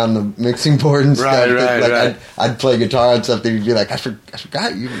guy on the mixing board and stuff. Right. I'd play guitar and something. He'd be like, I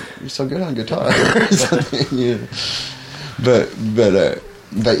forgot you're so good on guitar or something. Yeah. But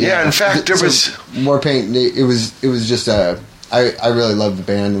yeah. In fact, there was Warpaint. It was just I really love the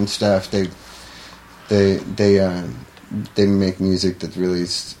band and stuff. They make music that really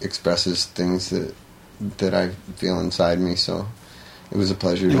expresses things that I feel inside me. So it was a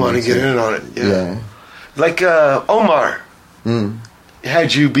pleasure. You want to get in on it? Yeah. Like Omar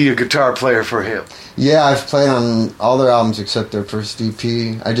had you be a guitar player for him. Yeah, I've played on all their albums except their first EP.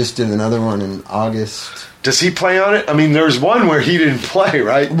 I just did another one in August. Does he play on it? I mean, there's one where he didn't play,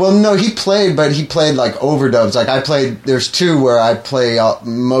 right? Well, no, he played, but he played like overdubs. Like there's two where I play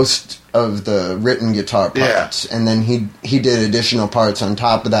most of the written guitar parts, and then he did additional parts on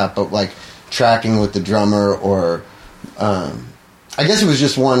top of that, but like tracking with the drummer or... I guess it was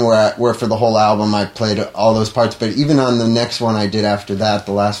just one where for the whole album I played all those parts, but even on the next one I did after that,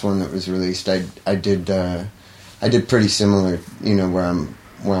 the last one that was released, I did pretty similar, where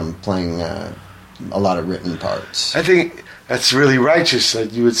I'm playing a lot of written parts. I think that's really righteous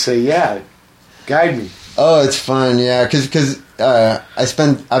that you would say, yeah, guide me. Oh, it's fun, yeah, because I've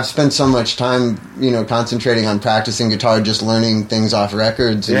spent so much time, concentrating on practicing guitar, just learning things off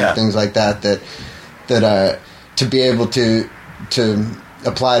records and things like that to be able to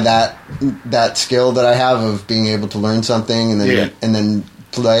apply that skill that I have of being able to learn something and then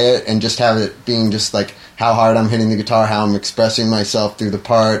play it and just have it being just like how hard I'm hitting the guitar, how I'm expressing myself through the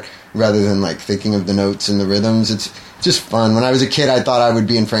part, rather than like thinking of the notes and the rhythms. It's just fun. When I was a kid, I thought I would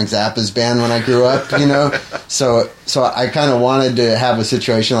be in Frank Zappa's band when I grew up, So I kind of wanted to have a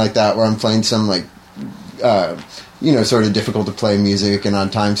situation like that where I'm playing some like, sort of difficult to play music and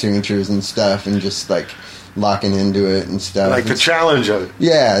on time signatures and stuff, and just like locking into it and stuff. Like the challenge of it.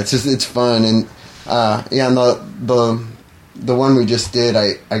 Yeah, it's fun, and and the one we just did,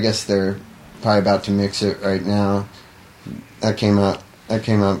 I guess they're probably about to mix it right now. That came out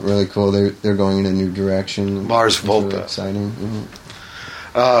really cool. They're going in a new direction. Mars It's Volta. really exciting.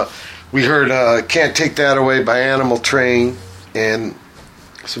 We heard Can't Take That Away by Animal Train and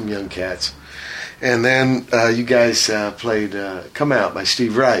some young cats. And then you guys played Come Out by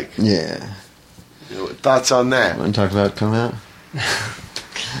Steve Reich. Yeah. You know, thoughts on that? Want to talk about Come Out?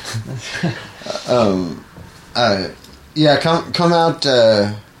 Yeah, Come Out.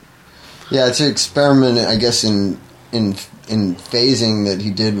 Yeah, it's an experiment, I guess, in phasing that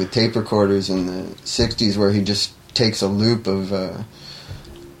he did with tape recorders in the '60s, where he just takes a loop of,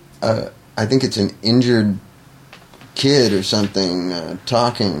 I think it's an injured kid or something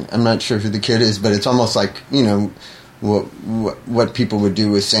talking. I'm not sure who the kid is, but it's almost like, you know, what people would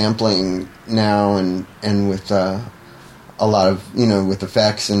do with sampling now and with a lot of, you know, with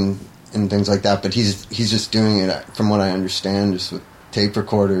effects and things like that. But he's just doing it, from what I understand, just with tape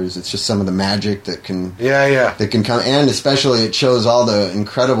recorders. It's just some of the magic that can that can come, and especially it shows all the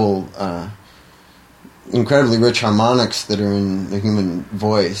incredibly rich harmonics that are in the human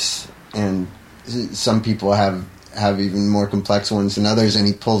voice, and some people have even more complex ones than others, and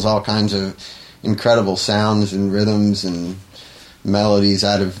he pulls all kinds of incredible sounds and rhythms and melodies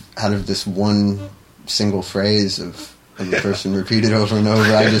out of this one single phrase of the person repeated over and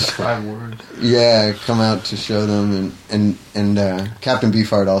over. I just 5 words. Yeah, Come Out to show them, and Captain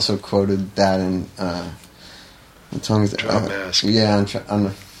Beefheart also quoted that in what song is it? Drum Mask. Yeah,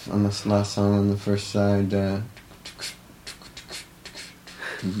 on this last song on the first side. I'm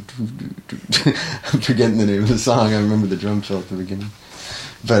forgetting the name of the song. I remember the drum fill at the beginning,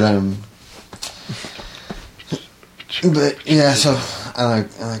 but yeah. So I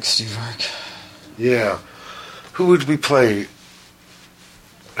like Steve Reich. Yeah. Who would we play?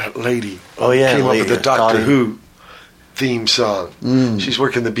 That lady. Oh, yeah, Came lady, up with the Doctor Dolly. Who theme song. Mm. She's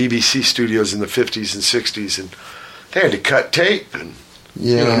working the BBC studios in the 50s and 60s, and they had to cut tape and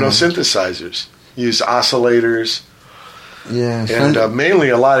no synthesizers. Use oscillators. Yeah, And mainly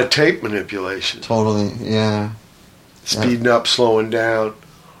a lot of tape manipulation. Totally, yeah. Speeding up, slowing down.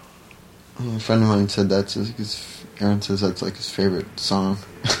 A friend of mine said that's Aaron says that's like his favorite song.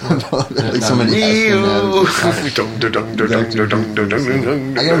 Like somebody asked him that.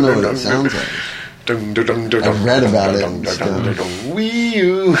 I don't know what it sounds like. I've read about it and stuff.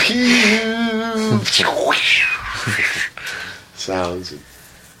 Sounds.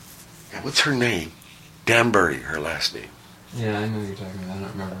 What's her name? Danbury, her last name. Yeah, I know what you're talking about. I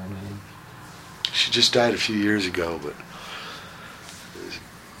don't remember her name. She just died a few years ago, but it was a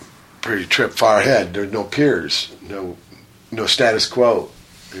pretty trip far ahead. There were no peers, no status quo.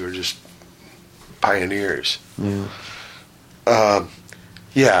 They were just pioneers. Yeah.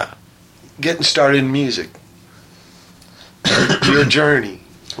 Getting started in music. Your journey.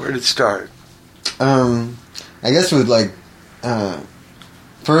 Where did it start? I guess with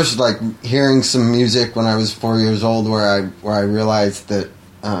first hearing some music when I was 4 years old, where I realized that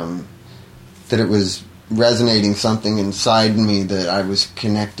it was resonating something inside me that I was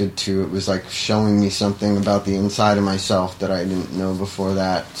connected to. It was like showing me something about the inside of myself that I didn't know before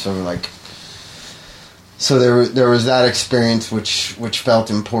that. So there was that experience which felt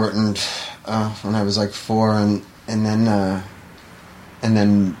important when I was 4, and then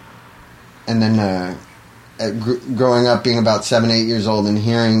growing up, being about 7, 8 years old, and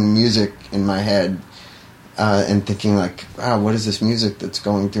hearing music in my head, and thinking wow, what is this music that's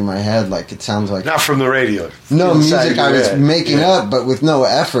going through my head? It sounds like... Not from the radio. No, Inside music your I was head. making up, but with no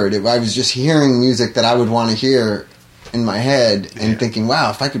effort. I was just hearing music that I would want to hear in my head, and thinking, wow,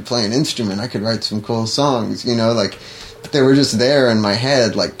 if I could play an instrument, I could write some cool songs, but they were just there in my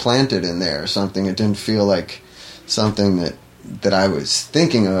head, planted in there or something. It didn't feel like something that I was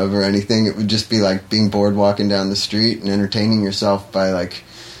thinking of or anything. It would just be like being bored walking down the street and entertaining yourself by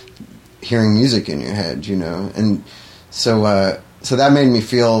hearing music in your head, and so that made me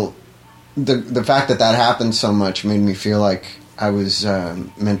feel the fact that happened so much made me feel like I was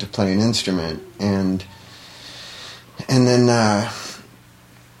meant to play an instrument, and then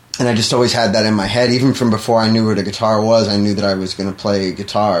and I just always had that in my head. Even from before I knew what a guitar was, I knew that I was going to play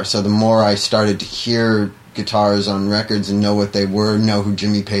guitar. So the more I started to hear guitars on records and know what they were, know who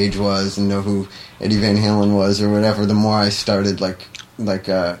Jimmy Page was, and know who Eddie Van Halen was, or whatever, the more I started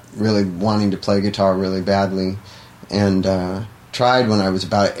really wanting to play guitar really badly, and tried when I was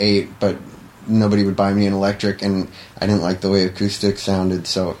about 8, but nobody would buy me an electric, and I didn't like the way acoustic sounded,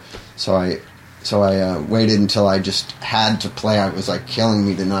 so I waited until I just had to play. It was killing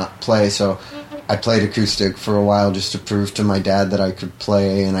me to not play, so I played acoustic for a while just to prove to my dad that I could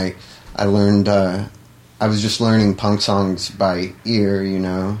play, and I learned. I was just learning punk songs by ear, you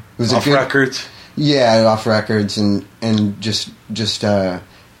know. It was off records. Yeah, off records, and just.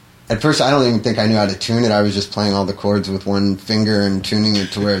 At first, I don't even think I knew how to tune it. I was just playing all the chords with one finger and tuning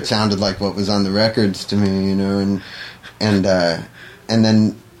it to where it sounded like what was on the records to me, you know. And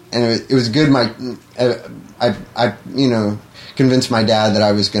it was good. I you know, convinced my dad that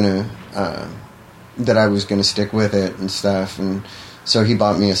I was gonna stick with it and stuff, and so he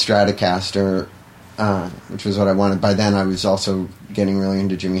bought me a Stratocaster, which was what I wanted. By then, I was also getting really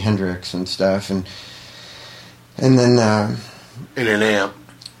into Jimi Hendrix and stuff, and then in an amp.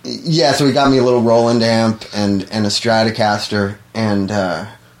 Yeah, so he got me a little Roland amp and a Stratocaster, and I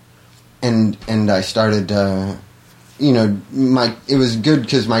started, you know, it was good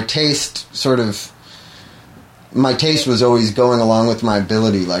because my taste was always going along with my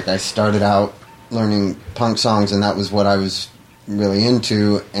ability. Like, I started out learning punk songs, and that was what I was really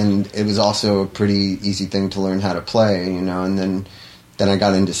into, and it was also a pretty easy thing to learn how to play, you know. And then I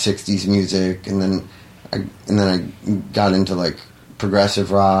got into 60s music, and then I got into like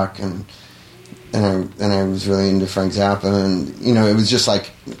progressive rock, and I was really into Frank Zappa, and you know, it was just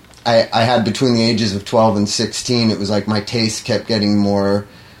like I had between the ages of 12 and 16, it was like my taste kept getting more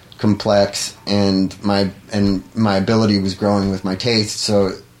complex, and my ability was growing with my taste.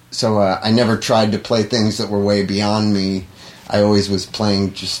 So I never tried to play things that were way beyond me. I always was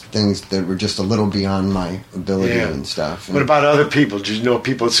playing just things that were just a little beyond my ability and stuff. And what about other people? Did you know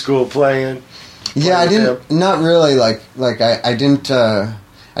people at school playing? Yeah, I didn't. Not really. I didn't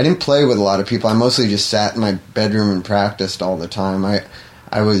play with a lot of people. I mostly just sat in my bedroom and practiced all the time. I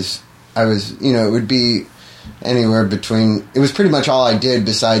was. You know, it would be anywhere between. It was pretty much all I did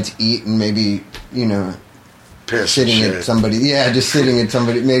besides eat and maybe, you know, sitting at somebody. Yeah, just sitting at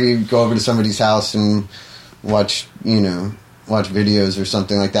somebody. Maybe go over to somebody's house and watch videos or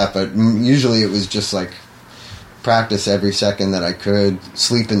something like that. But usually it was just like practice every second that I could.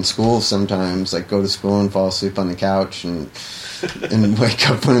 Sleep in school sometimes, like go to school and fall asleep on the couch and wake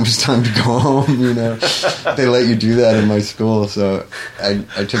up when it was time to go home, you know. They let you do that in my school, so I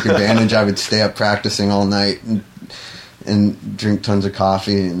took advantage. I would stay up practicing all night and drink tons of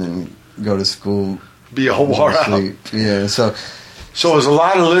coffee and then go to school. Be all wore out. Yeah, so it was a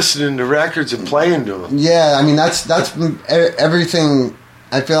lot of listening to records and playing to them. Yeah, I mean, that's everything.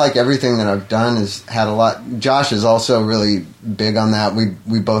 I feel like everything that I've done has had a lot. Josh is also really big on that.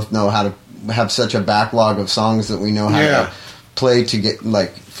 We both know how to have such a backlog of songs that we know how to play to get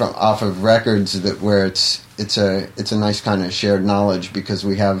like from off of records that where it's a nice kind of shared knowledge, because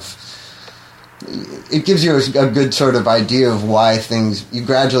we have. It gives you a good sort of idea of why things. You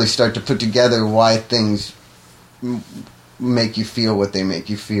gradually start to put together why things make you feel what they make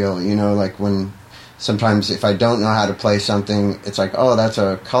you feel. You know, like when. Sometimes if I don't know how to play something, it's like, oh, that's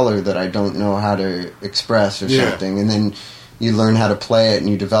a color that I don't know how to express or something. And then you learn how to play it, and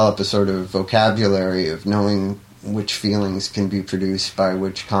you develop a sort of vocabulary of knowing which feelings can be produced by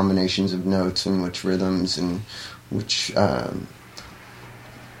which combinations of notes and which rhythms and which,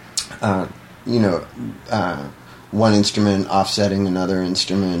 one instrument offsetting another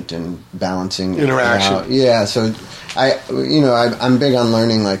instrument and balancing interaction. Out. Yeah, so I'm big on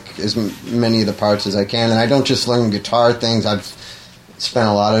learning like as many of the parts as I can, and I don't just learn guitar things. I've spent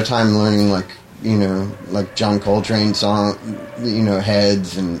a lot of time learning like John Coltrane song,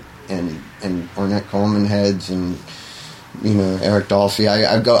 heads and Ornette Coleman heads, and Eric Dolphy.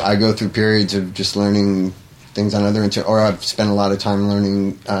 I go through periods of just learning things on other instruments, or I've spent a lot of time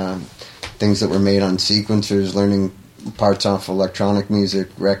learning things that were made on sequencers, learning parts off electronic music,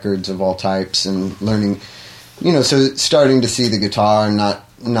 records of all types, and learning, so starting to see the guitar not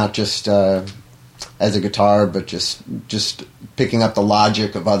just as a guitar, but just picking up the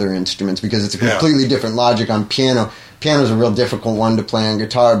logic of other instruments, because it's a completely different logic on piano. Piano's a real difficult one to play on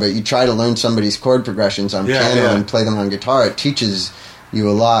guitar, but you try to learn somebody's chord progressions on piano and play them on guitar, it teaches you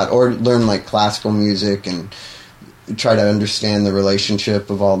a lot. Or learn like classical music and try to understand the relationship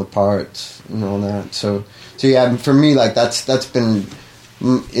of all the parts and all that. So yeah, for me, like that's been.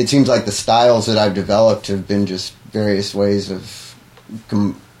 It seems like the styles that I've developed have been just various ways of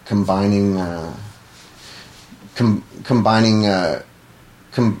combining,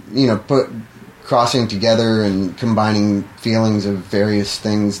 crossing together and combining feelings of various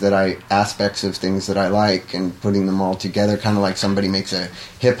aspects of things that I like, and putting them all together, kind of like somebody makes a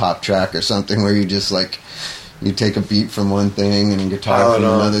hip hop track or something, where you just like. You take a beat from one thing and a guitar from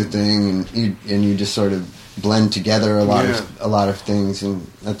another thing, and you just sort of blend together a lot of things, and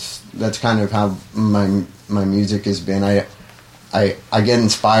that's kind of how my music has been. I get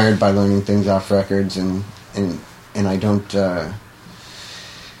inspired by learning things off records, and I don't.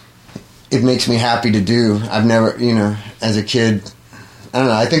 It makes me happy to do. I've never, as a kid, I don't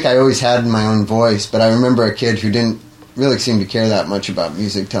know. I think I always had my own voice, but I remember a kid who didn't really seem to care that much about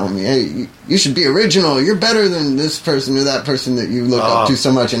music telling me, "Hey, you should be original. You're better than this person or that person that you look up to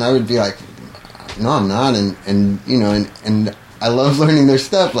so much." And I would be like, "No, I'm not." And I love learning their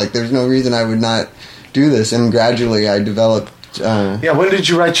stuff. Like, there's no reason I would not do this. And gradually, I developed. When did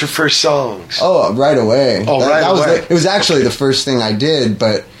you write your first songs? Oh, right away. Right away. It was actually the first thing I did,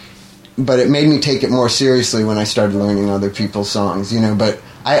 but it made me take it more seriously when I started learning other people's songs, But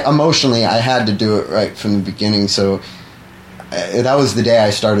emotionally, I had to do it right from the beginning. So that was the day I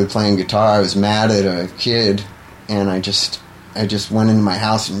started playing guitar. I was mad at a kid, and I just went into my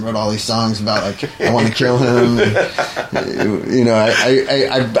house and wrote all these songs about, like, I want to kill him.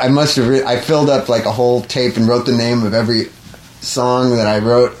 I must have I filled up like a whole tape and wrote the name of every song that I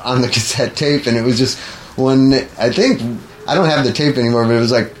wrote on the cassette tape, and it was just one. I think I don't have the tape anymore, but it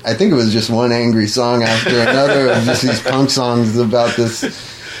was like, I think it was just one angry song after another of just these punk songs about this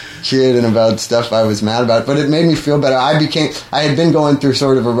kid and about stuff I was mad about. But it made me feel better. I had been going through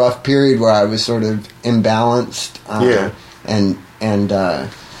sort of a rough period where I was sort of imbalanced, and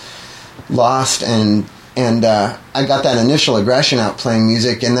lost, and I got that initial aggression out playing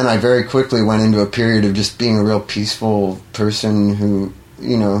music, and then I very quickly went into a period of just being a real peaceful person who,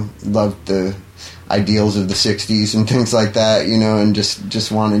 loved the ideals of the 60s and things like that, and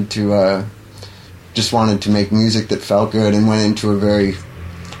just wanted to make music that felt good, and went into a very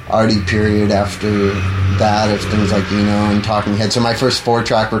arty period after that of things like and Talking Heads. So my first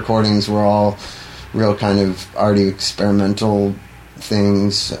 4-track recordings were all real kind of arty experimental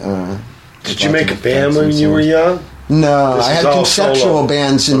things. Did you make a band when you were young? No, I had conceptual solo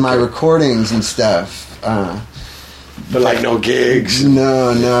bands in my recordings and stuff. But like no gigs? No.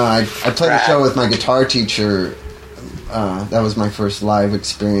 I played a show with my guitar teacher. That was my first live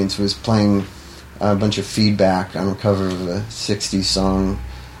experience, was playing a bunch of Feedback on a cover of a 60s song.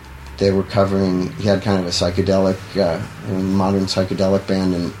 They were covering, he had kind of a psychedelic, modern psychedelic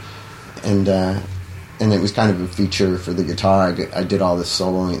band, and it was kind of a feature for the guitar. I did all this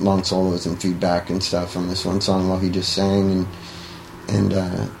soloing, long solos and Feedback and stuff on this one song while he just sang, and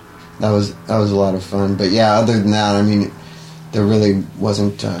that was a lot of fun. But yeah, other than that, I mean, there really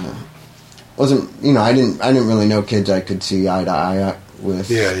wasn't I didn't really know kids I could see eye to eye with.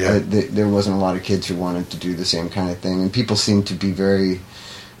 There wasn't a lot of kids who wanted to do the same kind of thing, and people seemed to be very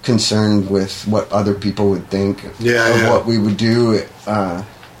concerned with what other people would think of what we would do,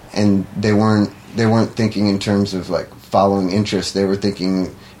 and they weren't thinking in terms of like following interests. They were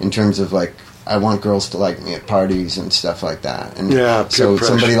thinking in terms of like, I want girls to like me at parties and stuff like that. And so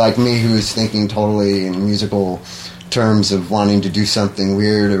somebody like me who is thinking totally in musical terms of wanting to do something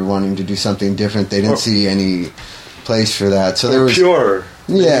weird or wanting to do something different, they didn't see any place for that. So there was pure.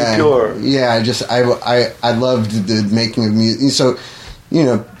 Yeah, pure. Yeah, I loved the making of music. So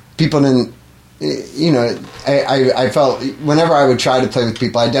people didn't. I felt whenever I would try to play with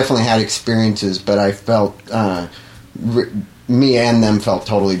people, I definitely had experiences, but I felt me and them felt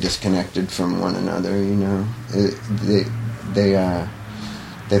totally disconnected from one another.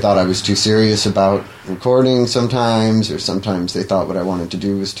 They thought I was too serious about recording sometimes, or sometimes they thought what I wanted to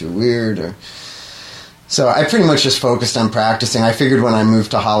do was too weird. So I pretty much just focused on practicing. I figured when I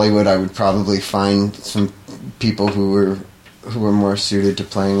moved to Hollywood, I would probably find some people who were more suited to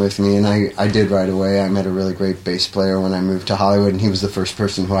playing with me, and I did right away. I met a really great bass player when I moved to Hollywood, and he was the first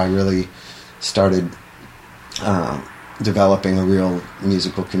person who I really started developing a real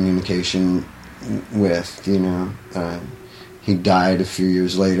musical communication with. He died a few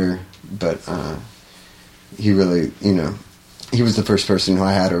years later, but he really, he was the first person who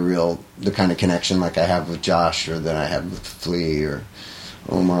I had the kind of connection like I have with Josh, or that I had with Flea or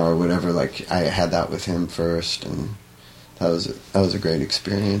Omar or whatever. Like, I had that with him first, and that was a great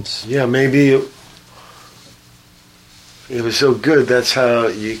experience. Yeah, maybe it was so good. That's how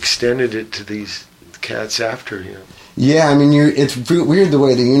you extended it to these cats after you. Yeah, I mean, it's weird the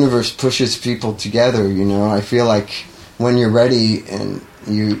way the universe pushes people together. I feel like when you're ready and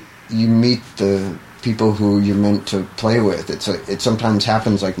you meet the people who you're meant to play with, it sometimes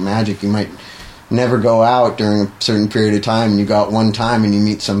happens like magic. You might never go out during a certain period of time, and you go out one time and you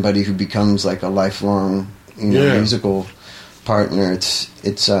meet somebody who becomes like a lifelong musical partner. It's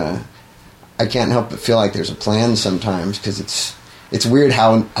I can't help but feel like there's a plan sometimes, because it's weird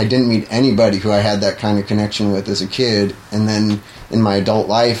how I didn't meet anybody who I had that kind of connection with as a kid, and then in my adult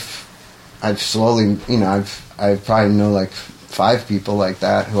life I've slowly, I probably know like 5 people like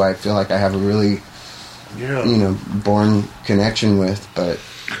that who I feel like I have a really born connection with. But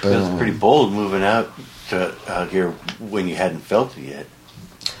That's pretty bold moving out to out here when you hadn't felt it yet.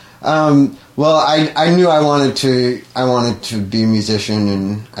 Well, I knew I wanted to be a musician,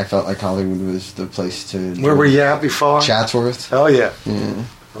 and I felt like Hollywood was the place to. Where were you at before? Chatsworth. Oh yeah. Yeah.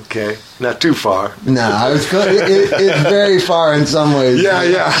 Okay, not too far. No, I was. It's very far in some ways. Yeah.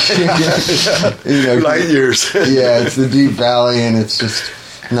 Light years. Yeah, it's the deep valley, and it's just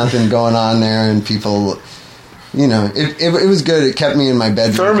nothing going on there, and people. It was good. It kept me in my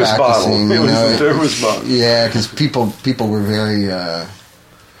bedroom thermos practicing. Bottle. It was the thermos bottle. Yeah, because people were very.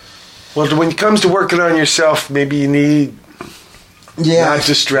 Well, when it comes to working on yourself, maybe you need. Not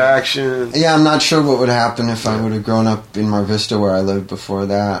distraction. Yeah, I'm not sure what would happen if I would have grown up in Mar Vista where I lived before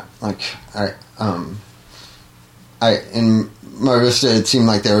that. Like in Mar Vista, it seemed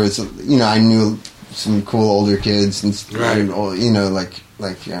like there was, I knew some cool older kids and right.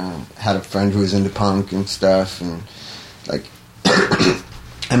 Had a friend who was into punk and stuff, and like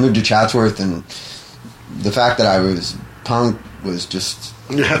I moved to Chatsworth, and the fact that I was punk was just.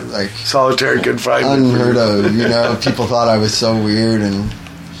 Yeah, like solitary confinement. Unheard of, people thought I was so weird and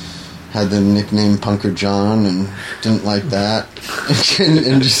had the nickname Punker John and didn't like that.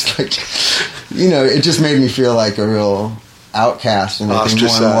 and just like, it just made me feel like a real outcast. And I think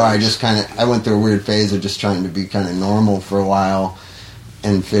more and more I went through a weird phase of just trying to be kind of normal for a while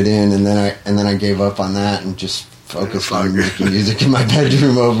and fit in. And then I gave up on that and just focused on making music in my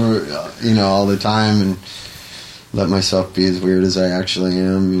bedroom over, all the time and let myself be as weird as I actually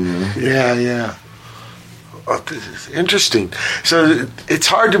am, Yeah. Oh, this is interesting. So it's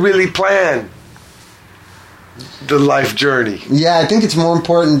hard to really plan the life journey. Yeah, I think it's more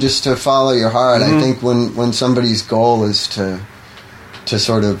important just to follow your heart. Mm-hmm. I think when somebody's goal is to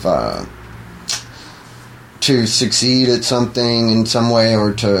sort of to succeed at something in some way,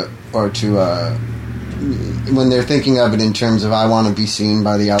 or to when they're thinking of it in terms of I want to be seen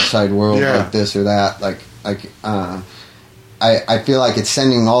by the outside world like this or that, I feel like it's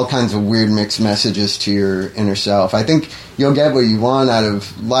sending all kinds of weird mixed messages to your inner self. I think you'll get what you want out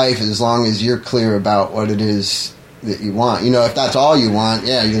of life as long as you're clear about what it is that you want. If that's all you want,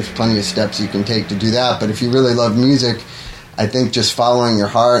 there's plenty of steps you can take to do that. But if you really love music, I think just following your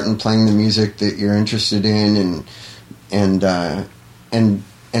heart and playing the music that you're interested in, and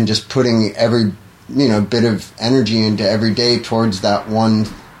just putting every bit of energy into every day towards that one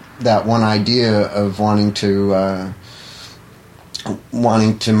idea of wanting to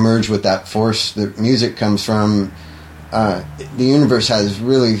merge with that force that music comes from. The universe has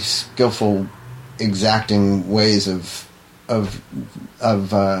really skillful, exacting ways of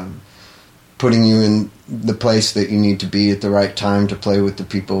putting you in the place that you need to be at the right time to play with the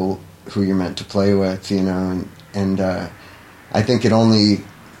people who you're meant to play with. And I think it only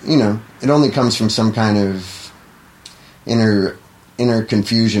comes from some kind of inner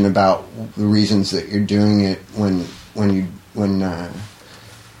confusion about the reasons that you're doing it when you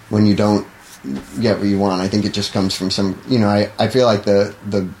don't get what you want. I think it just comes from some, I feel like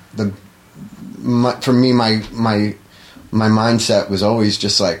for me, my mindset was always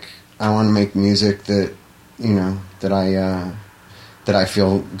just like, I want to make music that, that I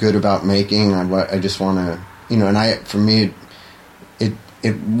feel good about making. I just want to, for me, it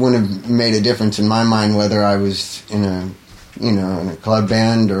wouldn't have made a difference in my mind whether I was in a club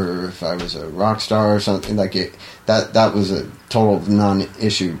band or if I was a rock star or something like it. That was a total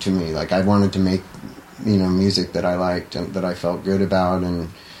non-issue to me. Like I wanted to make, music that I liked and that I felt good about, and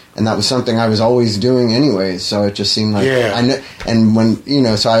that was something I was always doing anyway. So it just seemed like and when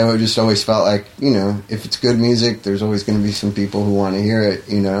so I just always felt like if it's good music, there's always going to be some people who want to hear it.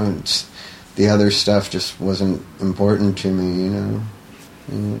 And the other stuff just wasn't important to me.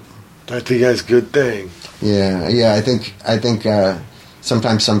 I think that's a good thing. Yeah. I think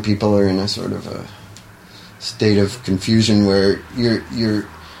sometimes some people are in a sort of a state of confusion where you're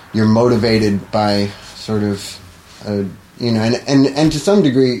motivated by sort of and to some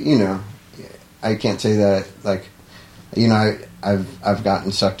degree I can't say that like I've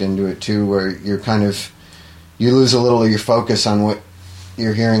gotten sucked into it too, where you're kind of you lose a little of your focus on what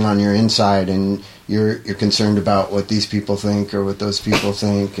you're hearing on your inside, and you're concerned about what these people think or what those people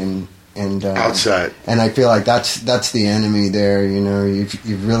think, and outside. And I feel like that's the enemy there.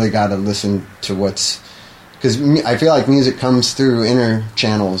 You've really got to listen to what's, because I feel like music comes through inner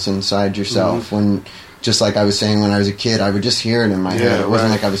channels inside yourself. Mm-hmm. When, just like I was saying, when I was a kid, I would just hear it in my head. It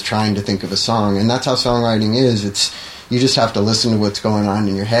wasn't like I was trying to think of a song, and that's how songwriting is. You just have to listen to what's going on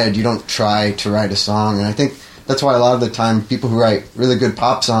in your head. You don't try to write a song, and I think that's why a lot of the time people who write really good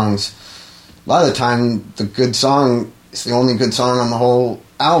pop songs, a lot of the time the good song is the only good song on the whole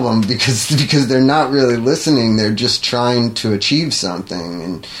album because they're not really listening. They're just trying to achieve something,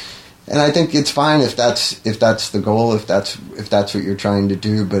 and I think it's fine if that's the goal, if that's what you're trying to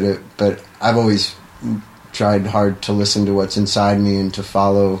do. But I've always tried hard to listen to what's inside me and to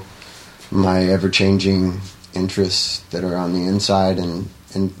follow my ever-changing interests that are on the inside, and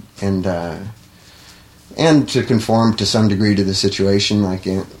to conform to some degree to the situation. Like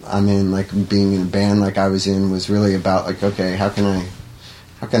I'm in, like being in a band like I was in was really about like, okay, how can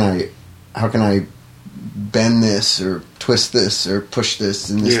I bend this or twist this or push this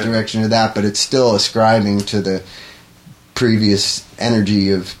in this direction or that, but it's still ascribing to the previous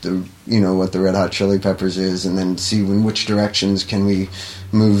energy of the, what the Red Hot Chili Peppers is, and then see in which directions can we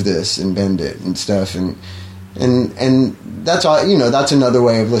move this and bend it and stuff, and that's all. That's another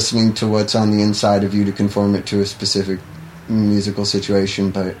way of listening to what's on the inside of you to conform it to a specific musical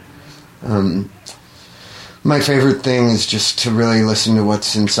situation. But my favorite thing is just to really listen to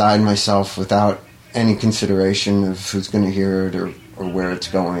what's inside myself without any consideration of who's going to hear it or where it's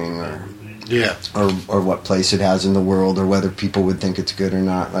going or what place it has in the world or whether people would think it's good or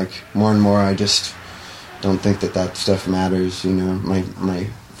not. Like more and more I just don't think that stuff matters. My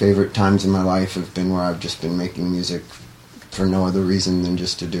favorite times in my life have been where I've just been making music for no other reason than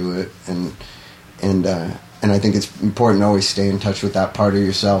just to do it, and I think it's important to always stay in touch with that part of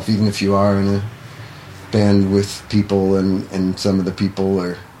yourself, even if you are in a band with people and some of the people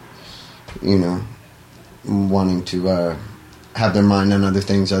are wanting to have their mind on other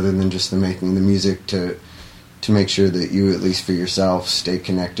things other than just the making the music, to make sure that you, at least for yourself, stay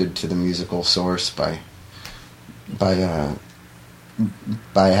connected to the musical source by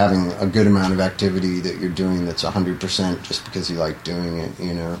having a good amount of activity that you're doing that's 100% just because you like doing it,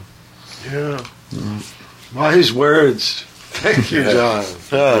 Yeah. Wise words. Thank you, John.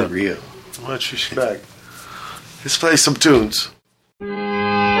 Real. Much respect. Let's play some tunes.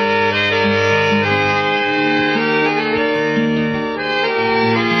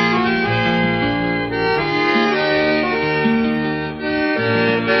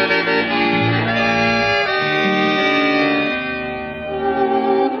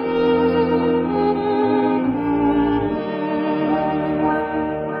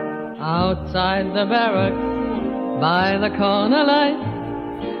 Outside the barracks, by the corner light,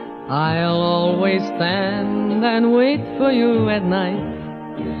 I'll always stand and wait for you at night.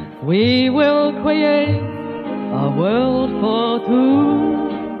 We will create a world for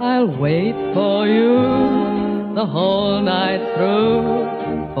two. I'll wait for you the whole night through.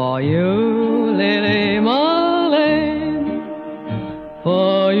 For you, Lily Marlene.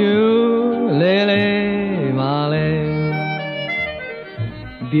 For you, Lily Marlene.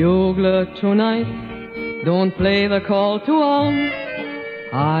 Bugler tonight, don't play the call to arms.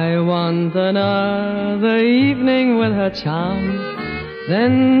 I want another evening with her charms.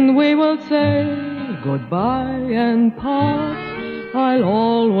 Then we will say goodbye and part. I'll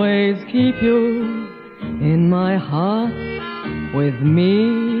always keep you in my heart. With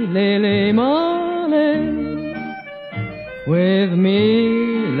me, Lily Marlene. With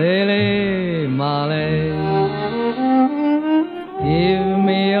me, Lily Marlene. Give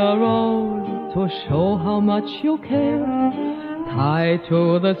me a rose to show how much you care. Tie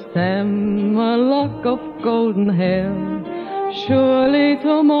to the stem a lock of golden hair. Surely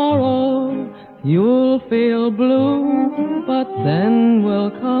tomorrow you'll feel blue, but then will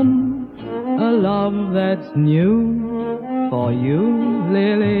come a love that's new. For you,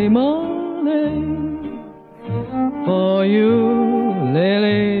 Lily Marlene. For you,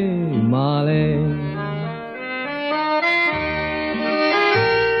 Lily Marlene.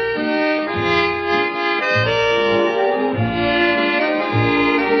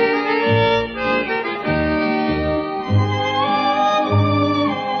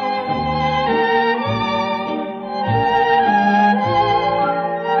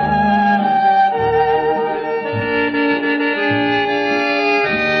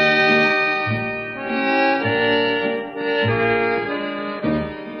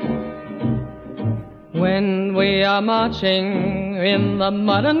 When we are marching in the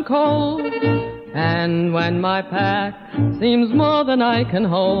mud and cold, and when my pack seems more than I can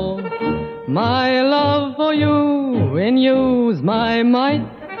hold, my love for you renews my might.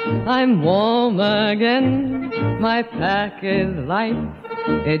 I'm warm again, my pack is light.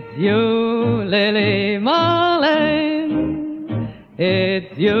 It's you, Lily Marlene.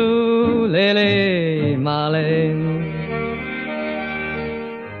 It's you, Lily Marlene.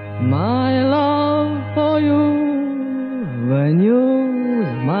 My love for you renews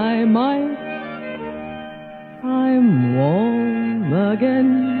my might. I'm warm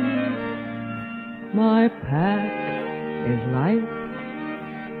again. My pack is light.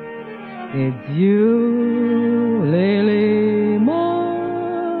 you, Lily Marlene.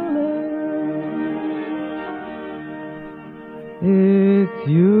 It's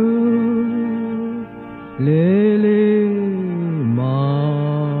you, Lily Marlene.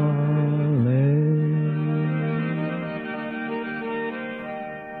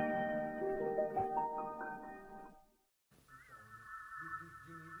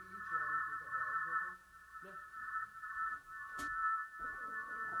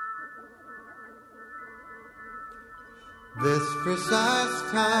 This precise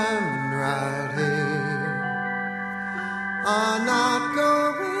time right here are not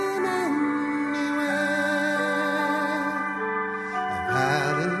going anywhere. I've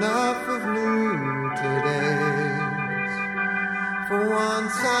had enough of new todays. For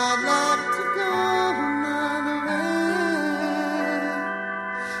once I'd like to go another way.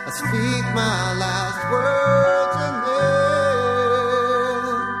 I speak my last words and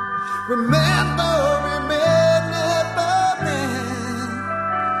then remember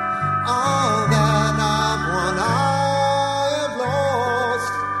all that I've won, I have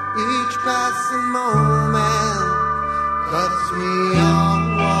lost. Each passing moment cuts me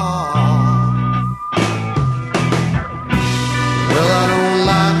off. Well, I don't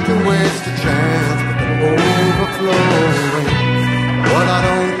like to waste a chance, but the overflowing. What I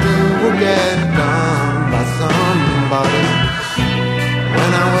don't do will get done by somebody.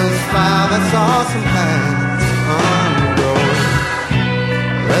 When I was 5, I saw some plans ungrow.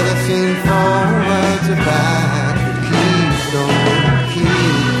 Well, it seemed forwards or back, but keep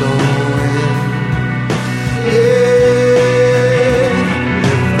going. Yeah,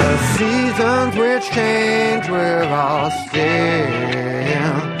 if the seasons which change, we're all still.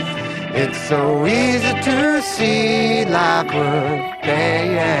 It's so easy to see life worth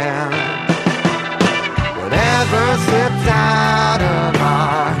paying. Whatever slips out of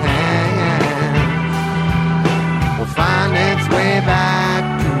our hands will find its way back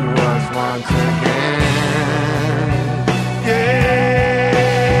once again. Yeah,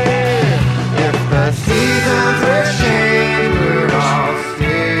 if the seasons will change, we're all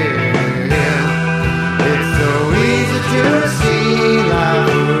still. It's so easy to see life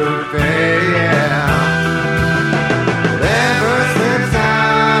would fail. Whatever slips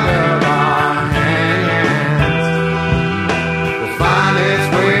out of our hands will find its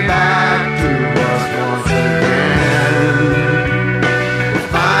way back to us once again.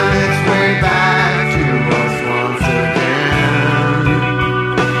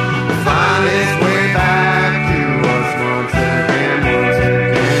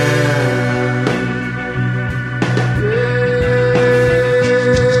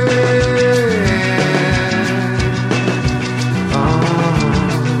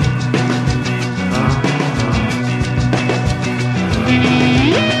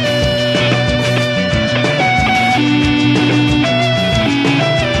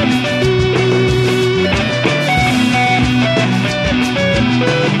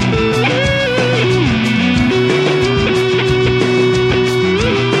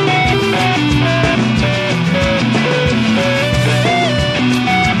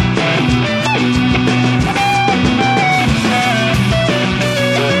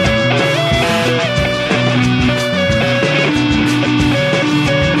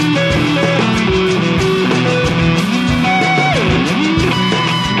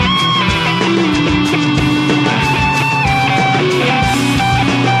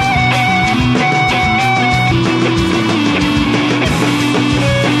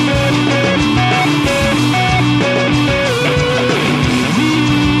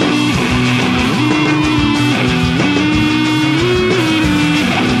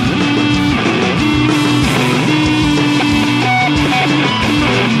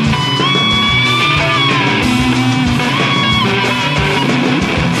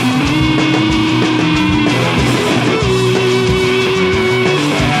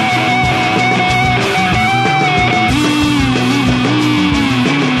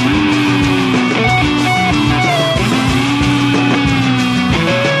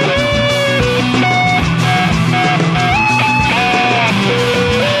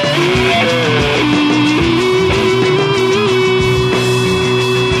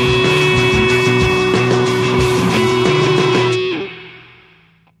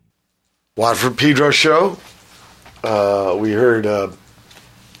 Watford Pedro Show. We heard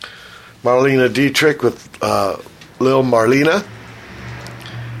Marlene Dietrich with Lil Marlena.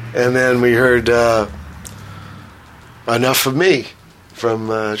 And then we heard Enough of Me from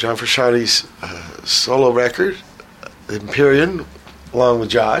John Frusciante's solo record, Empyrean, along with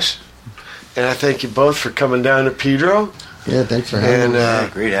Josh. And I thank you both for coming down to Pedro. Yeah, thanks for having And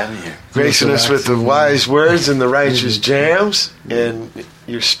me. Great having you here. gracing us with the wise words and the righteous jams and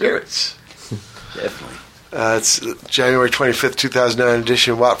your spirits. Definitely. It's January 25th, 2009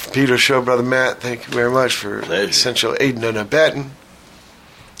 edition. Watt from Pedro Show, Brother Matt. Thank you very much for essential aiding and abetting.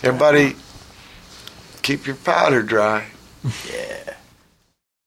 Everybody, keep your powder dry. Yeah.